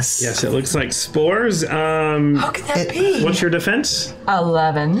on us. Yes, it looks like spores. How can that be? What's your defense?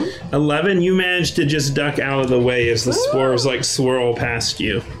 11. 11. You managed to just duck out of the way as the spores swirl past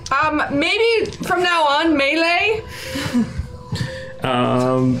you. Maybe from now on, melee.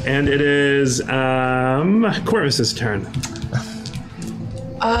 And it is Corvus's turn.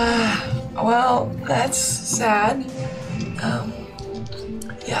 Well, that's sad.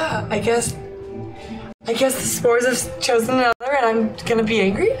 Yeah, I guess the spores have chosen another, and I'm gonna be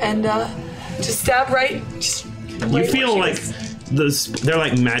angry and just stab right. You feel they're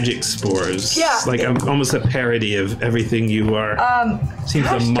like magic spores. Yeah. Almost a parody of everything you are. Seems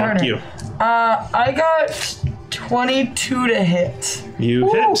to mock you. I got 22 to hit. You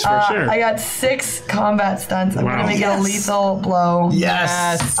hit for sure. I got 6 combat stunts. I'm gonna make it a lethal blow.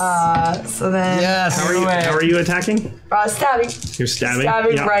 Yes. So then. Yes. How are you attacking? Stabbing. You're stabbing.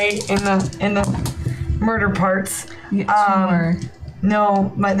 Stabbing Yeah. right in the murder parts. You get 2 more.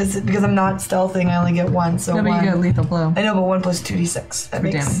 No, this is because I'm not stealthing. I only get 1. So No, but 1. you get a lethal blow. I know, but 1 plus 2d6. That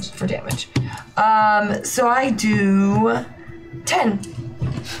makes damage. for damage. So I do 10.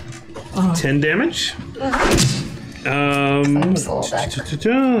 10 damage. I'm just a little back.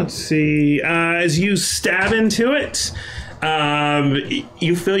 Let's see. As you stab into it,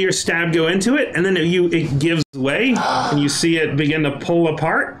 you feel your stab go into it, and then it gives way, and you see it begin to pull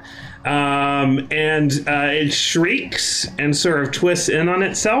apart. And it shrieks and sort of twists in on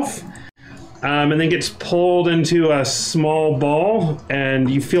itself, and then gets pulled into a small ball,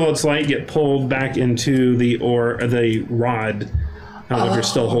 and you feel its light get pulled back into the rod. I don't know if you're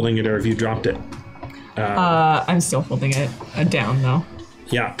still holding it or if you dropped it. I'm still holding it down though.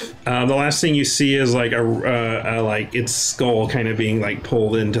 Yeah. The last thing you see is its skull kind of being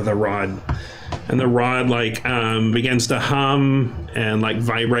pulled into the rod. And the rod begins to hum and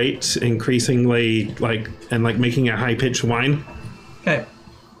vibrate increasingly and making a high pitched whine. Okay.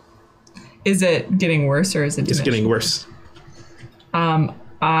 Is it getting worse or is it It's getting worse.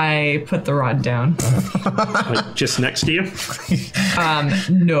 I put the rod down. Just next to you?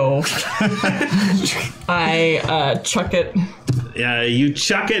 No. I chuck it. Yeah, you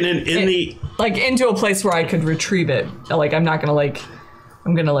chuck it into a place where I could retrieve it. I'm not gonna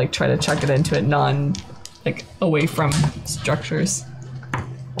I'm gonna try to chuck it into it away from structures.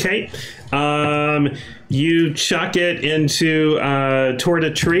 Okay. You chuck it into toward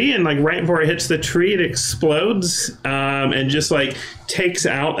a tree, and like right before it hits the tree, it explodes and just like takes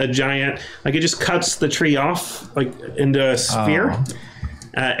out a giant. Like it just cuts the tree off like into a sphere. Oh.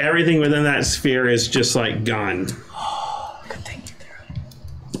 Everything within that sphere is just like gone. Good thing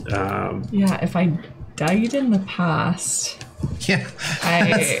you're there. Yeah, if I died in the past, Yeah.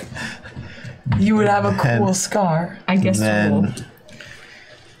 You would have a cool And- scar. I guess so. Then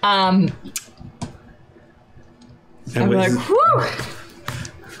And I'm with- like, whew.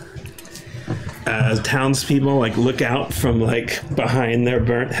 townspeople like look out from like behind their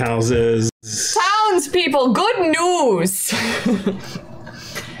burnt houses. Townspeople, good news!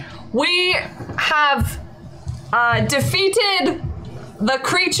 We have defeated the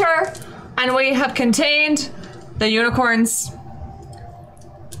creature and we have contained the unicorns.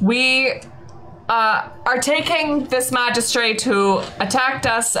 We are taking this magistrate who attacked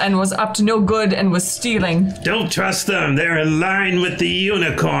us and was up to no good and was stealing. Don't trust them. They're in line with the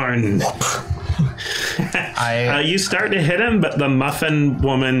unicorn. You start to hit him, but the muffin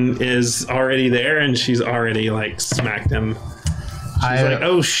woman is already there, and she's already like smacked him. She's like,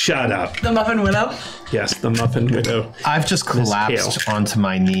 "Oh, shut up!" The Muffin Widow. Yes, the muffin widow. I've just collapsed Hale. onto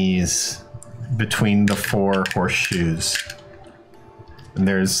my knees between the 4 horseshoes. And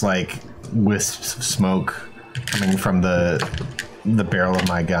there's like wisps of smoke coming from the barrel of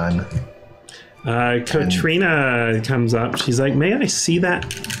my gun. Katrina comes up. She's like, "May I see that?"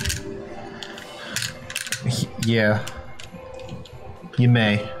 Yeah. You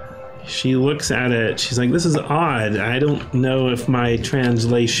may. She looks at it. She's like, "This is odd. I don't know if my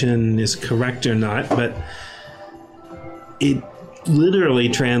translation is correct or not, but it literally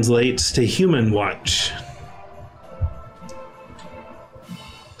translates to human watch."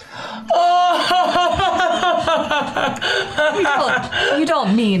 You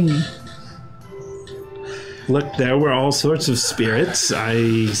don't mean... Look, there were all sorts of spirits.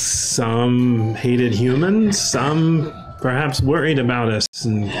 Some hated humans, some perhaps worried about us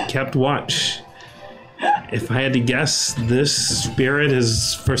and kept watch. If I had to guess, this spirit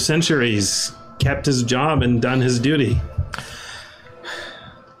has for centuries kept his job and done his duty.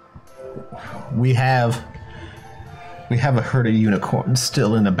 We have a herd of unicorns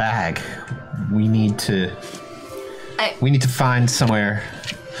still in a bag. We need to find somewhere.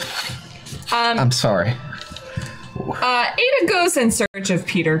 I'm sorry. Ada goes in search of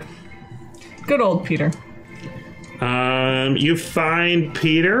Peter. Good old Peter. You find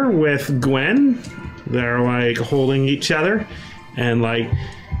Peter with Gwen. They're like holding each other, and like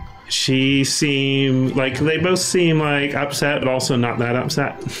they both seem like upset, but also not that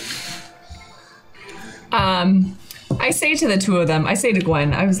upset. I say to the two of them, I say to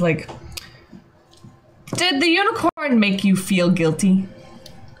Gwen, I was like, did the unicorn make you feel guilty?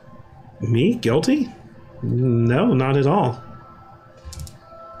 Me? Guilty? No, not at all.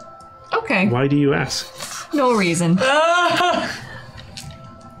 Okay. Why do you ask? No reason.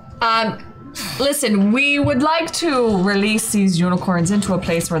 Listen, we would like to release these unicorns into a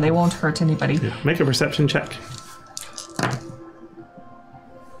place where they won't hurt anybody. Make a perception check.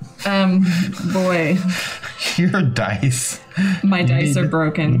 Boy, Your dice. my dice are You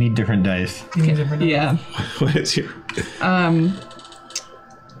broken. need different dice. Yeah. What is your...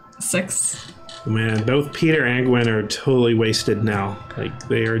 6. Man, both Peter and Gwen are totally wasted now. Like,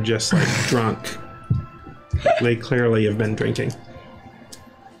 they are just, like, drunk. They clearly have been drinking.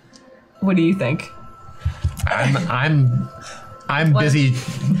 What do you think? I'm busy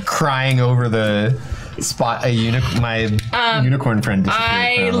crying over the spot my unicorn friend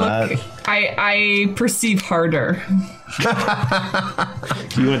disappeared from. I perceive harder.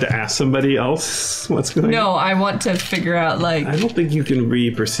 Do you want to ask somebody else what's going on? No, I want to figure out, like... I don't think you can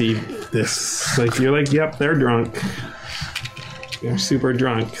re-perceive this. Like, you're like, yep, they're drunk. They're super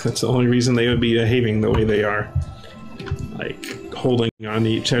drunk. That's the only reason they would be behaving the way they are. Like, holding on to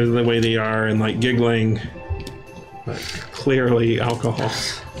each other the way they are and, like, giggling. But clearly alcohol.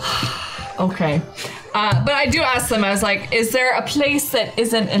 Okay. But I do ask them, I was like, is there a place that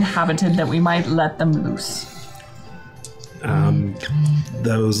isn't inhabited that we might let them loose?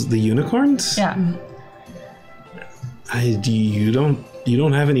 The unicorns? Yeah. You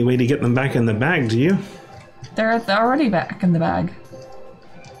don't have any way to get them back in the bag, do you? They're already back in the bag.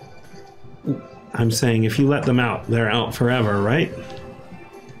 I'm saying if you let them out, they're out forever, right?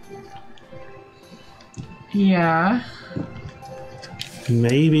 Yeah.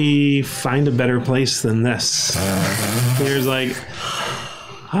 Maybe find a better place than this. There's like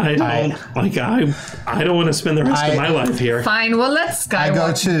I don't want to spend the rest of my life here. Fine, well, let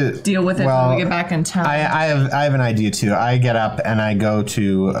Skywatch deal with it when we get back in town. I have an idea too. I get up and I go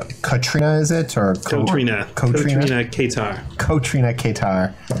to Katrina, is it? Or Katrina Katar. Katrina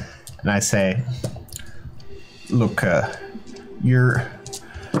Katar. And I say, look, you're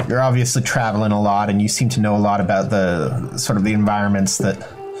obviously traveling a lot and you seem to know a lot about the sort of the environments that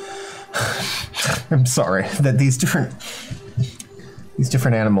I'm sorry, that these different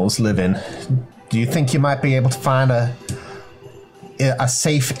animals live in. Do you think you might be able to find a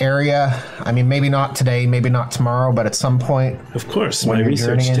safe area? I mean, maybe not today, maybe not tomorrow, but at some point. Of course, my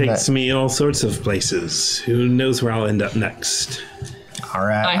research takes me all sorts of places. Who knows where I'll end up next? All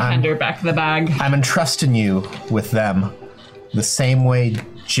right. I hand her back the bag. I'm entrusting you with them the same way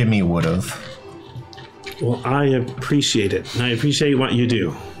Jimmy would have. Well, I appreciate it. I appreciate what you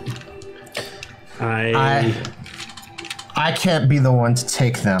do. I can't be the one to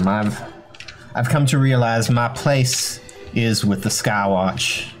take them. I've come to realize my place is with the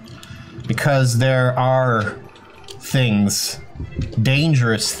Skywatch. Because there are things,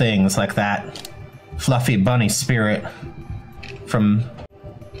 dangerous things like that fluffy bunny spirit from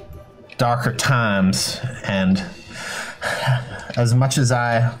darker times, and as much as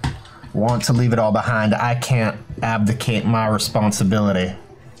I want to leave it all behind, I can't abdicate my responsibility.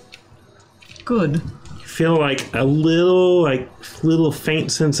 Good. Feel like a little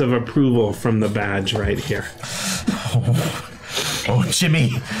faint sense of approval from the badge right here. Oh,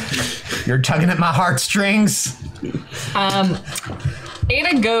 Jimmy, you're tugging at my heartstrings.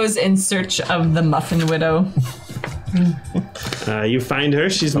 Ada goes in search of the Muffin Widow. You find her.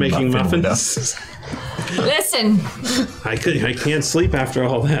 She's making muffins. Listen. I can't sleep after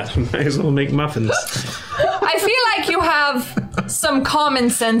all that. Might as well make muffins. I feel like you have some common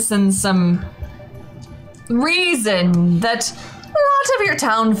sense and some reason that a lot of your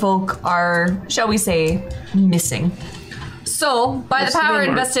town folk are, shall we say, missing. So, by the power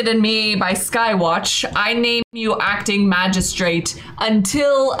invested in me by Skywatch, I name you acting magistrate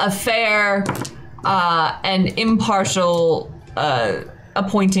until a fair and impartial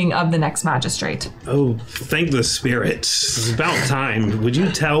appointing of the next magistrate. Oh, thank the spirits. It's about time. Would you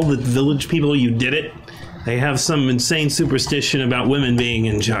tell the village people you did it? They have some insane superstition about women being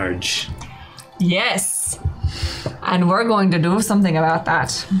in charge. Yes. And we're going to do something about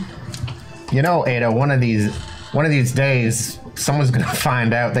that. You know, Ada, one of these days, someone's going to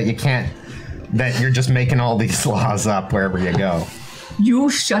find out that you're just making all these laws up wherever you go. You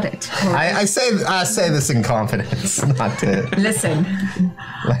shut it. I say this in confidence, not to... Listen,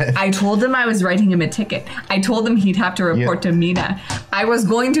 I told him I was writing him a ticket. I told him he'd have to report to Mina. I was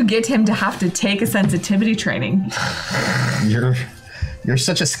going to get him to have to take a sensitivity training. You're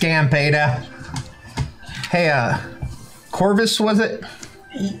such a scamp, Ada. Hey, Corvus, was it?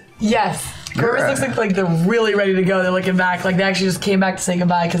 Yes. Corvus looks like they're really ready to go. They're looking back. Like they actually just came back to say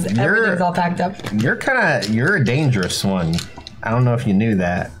goodbye because everything's all packed up. You're a dangerous one. I don't know if you knew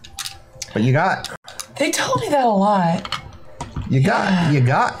that, but They told me that a lot. You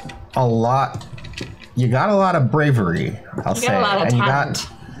got a lot. You got a lot of bravery, I'll say. You got a lot of talent.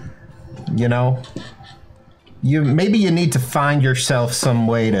 Maybe you need to find yourself some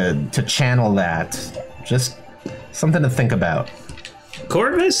way to channel that. Just something to think about.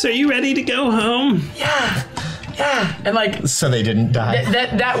 Corvus, are you ready to go home? Yeah. And like, so they didn't die.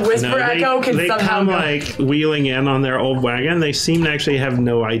 That whisper echo can somehow come like wheeling in on their old wagon. They seem to actually have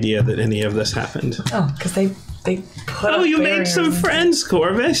no idea that any of this happened. Oh, because they put. Oh, you made some friends,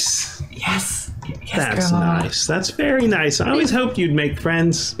 Corvus. Yes, that's Grandma. Nice. That's very nice. I always hoped you'd make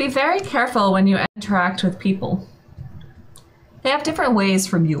friends. Be very careful when you interact with people. They have different ways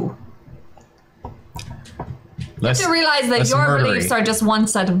from you. You have to realize that your beliefs are just one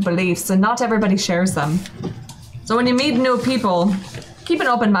set of beliefs, and not everybody shares them. So when you meet new people, keep an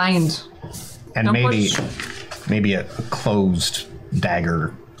open mind. And maybe a closed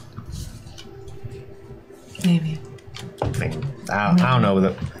dagger. Maybe. I don't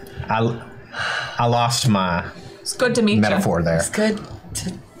know. I lost my It's good to meet metaphor there. It's good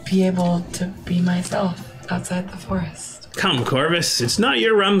to be able to be myself outside the forest. Come, Corvus. It's not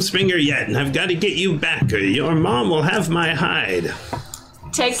your rumspringer yet, and I've got to get you back, or your mom will have my hide.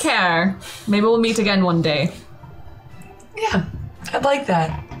 Take care. Maybe we'll meet again one day. Yeah, I'd like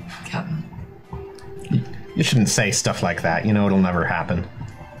that, Captain. You shouldn't say stuff like that. You know it'll never happen.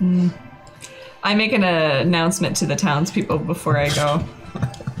 I make an announcement to the townspeople before I go.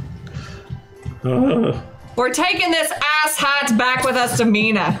 We're taking this ass hat back with us to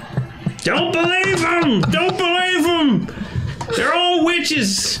Mina. Don't believe them! Don't believe them! They're all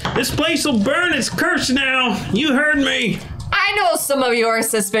witches. This place will burn. It's cursed now. You heard me. I know some of you are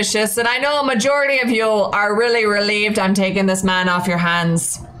suspicious, and I know a majority of you are really relieved I'm taking this man off your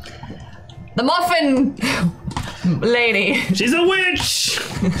hands. The muffin lady. She's a witch!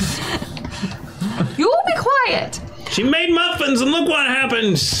 You will be quiet. She made muffins and look what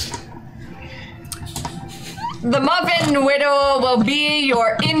happens! The muffin widow will be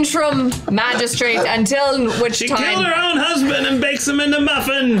your interim magistrate until which She time... killed her own husband and bakes him into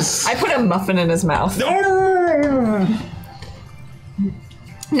muffins! I put a muffin in his mouth.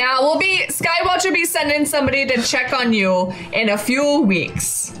 Now, Skywatch will be sending somebody to check on you in a few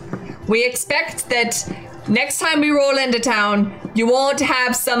weeks. We expect that next time we roll into town, you won't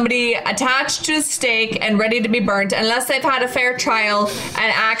have somebody attached to a stake and ready to be burnt unless they've had a fair trial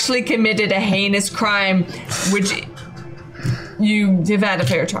and actually committed a heinous crime, which you've had a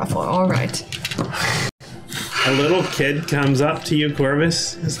fair trial for. All right. A little kid comes up to you,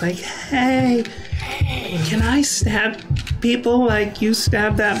 Corvus. It's like, hey, can I stab people like you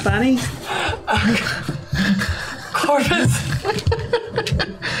stabbed that bunny? Corvus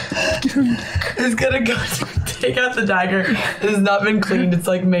is gonna go take out the dagger. It has not been cleaned. It's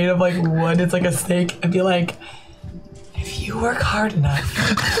like made of like wood. It's like a stake. And be like, if you work hard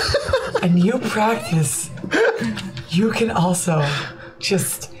enough and you practice, you can also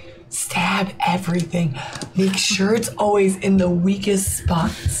just stab everything. Make sure it's always in the weakest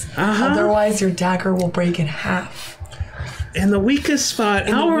spots. Otherwise your dagger will break in half. In the weakest spot,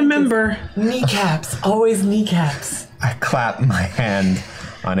 I'll remember. Kneecaps. Always kneecaps. I clap my hand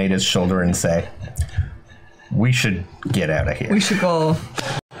on Ada's shoulder and say, we should get out of here. We should go.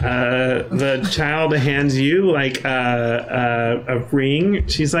 The child hands you like a ring.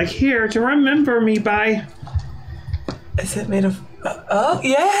 She's like, here to remember me by. Is it made of... oh,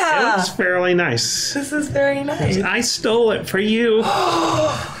 yeah. It looks fairly nice. This is very nice. I stole it for you.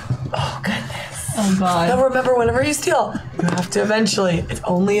 Oh, goodness. Oh, God. Now remember, whenever you steal, you have to eventually. It's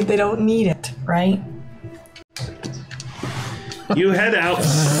only if they don't need it, right? You head out,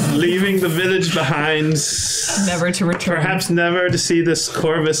 leaving the village behind. Never to return. Perhaps never to see this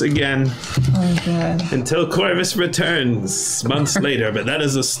Corvus again. Oh, God. Until Corvus returns months later, but that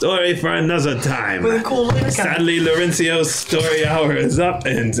is a story for another time. With a cool lyric. Sadly, Lorencio's story hour is up,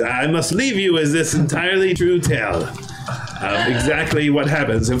 and I must leave you with this entirely true tale of exactly what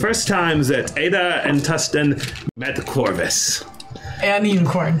happens. The first times that Ada and Tustin met Corvus. And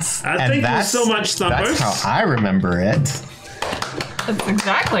unicorns. Thank you so much, Thumpers. That's how I remember it. That's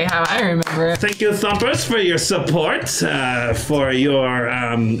exactly how I remember it. Thank you, Thumpers, for your support, for your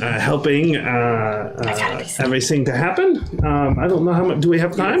helping everything to happen. I don't know how much. Do we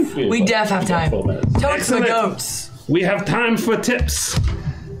have time? We def have time. Totes the Excellent. goats. We have time for tips.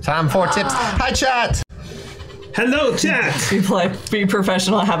 Time for tips. Hi, chat. Hello, chat. Be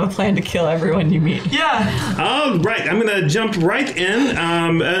professional. Have a plan to kill everyone you meet. Yeah. All right, I'm going to jump right in.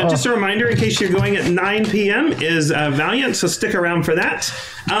 Just a reminder, in case you're going at 9 p.m., is Valiant, so stick around for that.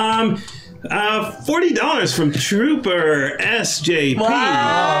 $40 from Trooper SJP.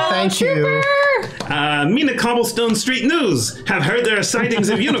 Wow. Oh, thank you. Mina Cobblestone Street News have heard there are sightings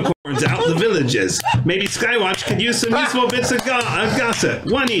of unicorns out in the villages. Maybe Skywatch could use some useful bits of gossip.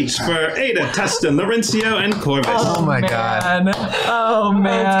 One each for Ada, Tustin, Lorencio, and Corvus. Oh my God. Oh,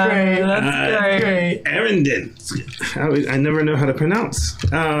 man. That's great. That's great. Arendin. I never know how to pronounce,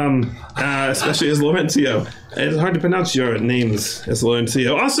 especially as Lorencio. It's hard to pronounce your names as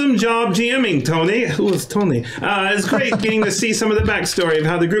Lorencio. Awesome job GMing, Tony. Who is Tony? It's great getting to see some of the backstory of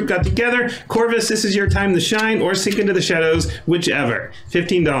how the group got together. Corvus, this is your time to shine or sink into the shadows, whichever.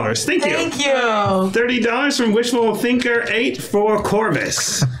 $15. Thank you. Thank you. $30 from Wishful Thinker 8 for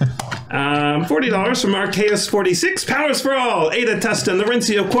Corvus. $40 from Arceus46. Powers for all. Ada, Tustin,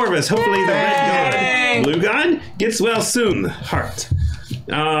 Lorencio, Corvus. Hopefully the red god, blue god, gets well soon. Heart.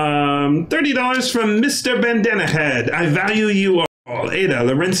 $30 from Mr. Bandana Head. I value you all. Ada,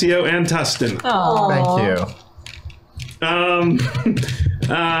 Lorencio, and Tustin. Thank you.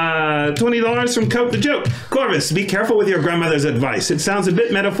 $20 from Coat the Joke. Corvus, be careful with your grandmother's advice. It sounds a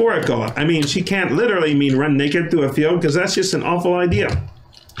bit metaphorical. I mean, she can't literally mean run naked through a field, because that's just an awful idea.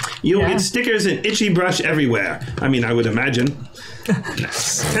 You'll get stickers and itchy brush everywhere. I mean, I would imagine.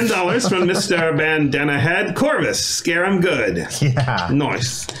 $10 from Mr. Bandana Head. Corvus, scare him good. Yeah.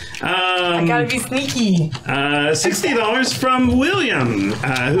 Nice. I gotta be sneaky. $60 from William,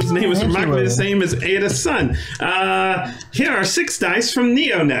 whose name is remarkably the same as Ada's son. Here are 6 dice from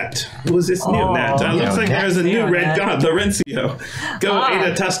Neonet. Who is this Neonet? Looks like there's a new red god, Lorencio. Go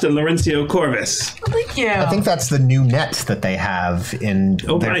Ada, Tustin, Lorencio, Corvus. Thank you. I think that's the new net that they have in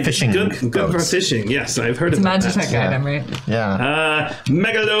their fishing Good for boats. fishing. Yes, I've heard It's a about Magitech that. item, right? Yeah.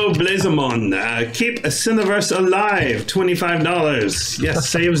 Megalo Blazamon, keep a Cineverse alive, $25. Yes,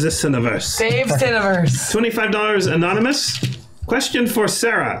 saves the Cineverse. Save Cineverse. $25 anonymous. Question for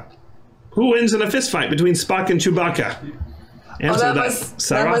Sarah. Who wins in a fistfight between Spock and Chewbacca? Answer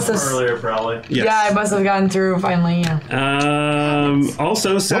Sarah? That must have, Earlier, probably. Yes. yeah, I must have gotten through finally, yeah.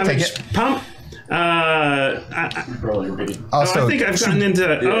 Also, Savage take Pump. Probably reading. Also, I think I've gotten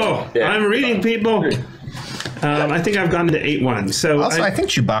into. I'm reading people. I think I've gotten to 8-1. So also, I think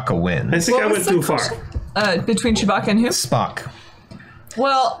Chewbacca wins. I think I went too far. Between Chewbacca and who? Spock.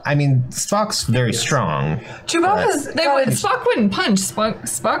 Well, I mean, Spock's very strong. Chewbacca's. Spock wouldn't punch.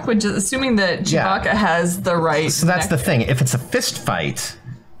 Spock would just, assuming that Chewbacca has the right. So that's the thing. If it's a fist fight,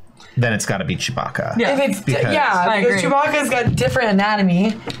 then it's got to be Chewbacca. Yeah. If it's, Because- yeah, because agree. Chewbacca's got different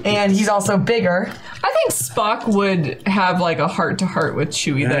anatomy, and he's also bigger. I think Spock would have like a heart-to-heart with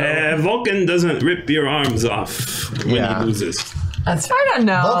Chewie, though. Vulcan doesn't rip your arms off when Yeah. he loses. That's I don't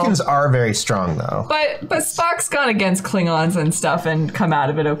know. Vulcans are very strong, though. But Spock's gone against Klingons and stuff and come out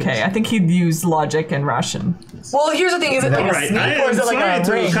of it okay. I think he'd use logic and ration. Well, here's the thing: is it like All a right, I snake or am is it like a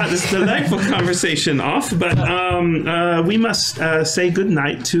sorry ring? to cut this delightful conversation off, but we must say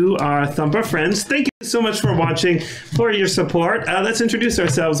goodnight to our Thumper friends. Thank you so much for watching, for your support. Let's introduce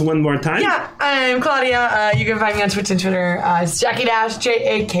ourselves one more time. Yeah, I'm Claudia. You can find me on Twitch and Twitter. It's Jackie Dash,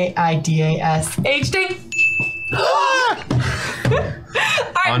 JAKIDASHD.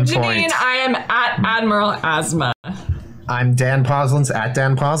 I'm On Janine. point. I am at Admiral Asma. I'm Dan Poslins, at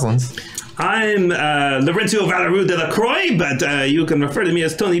Dan Poslins. I'm Lorencio Valaru de la Croix, but you can refer to me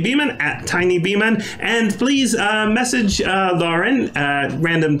as Tony Beeman, at Tiny Beeman. And please message Lauren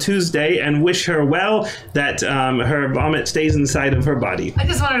Random Tuesday and wish her well, that her vomit stays inside of her body. I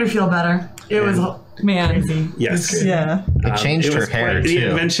just wanted to feel better. It was Man. crazy. Yes. Yeah. It changed It her was hair, quite the too.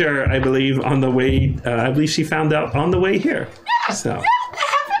 adventure, I believe, on the way. I believe she found out on the way here. So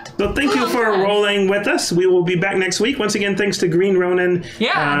thank you for rolling with us. We will be back next week. Once again, thanks to Green Ronin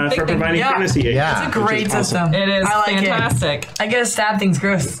Yeah, for big thing. providing Yeah. fantasy aid. Yeah. It's a great Which is awesome. system. It is I like fantastic. it. I get to stab things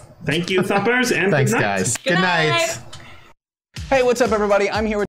gross. Thank you, Thumpers, and Thanks, good night. guys. Good night. Hey, what's up, everybody? I'm here with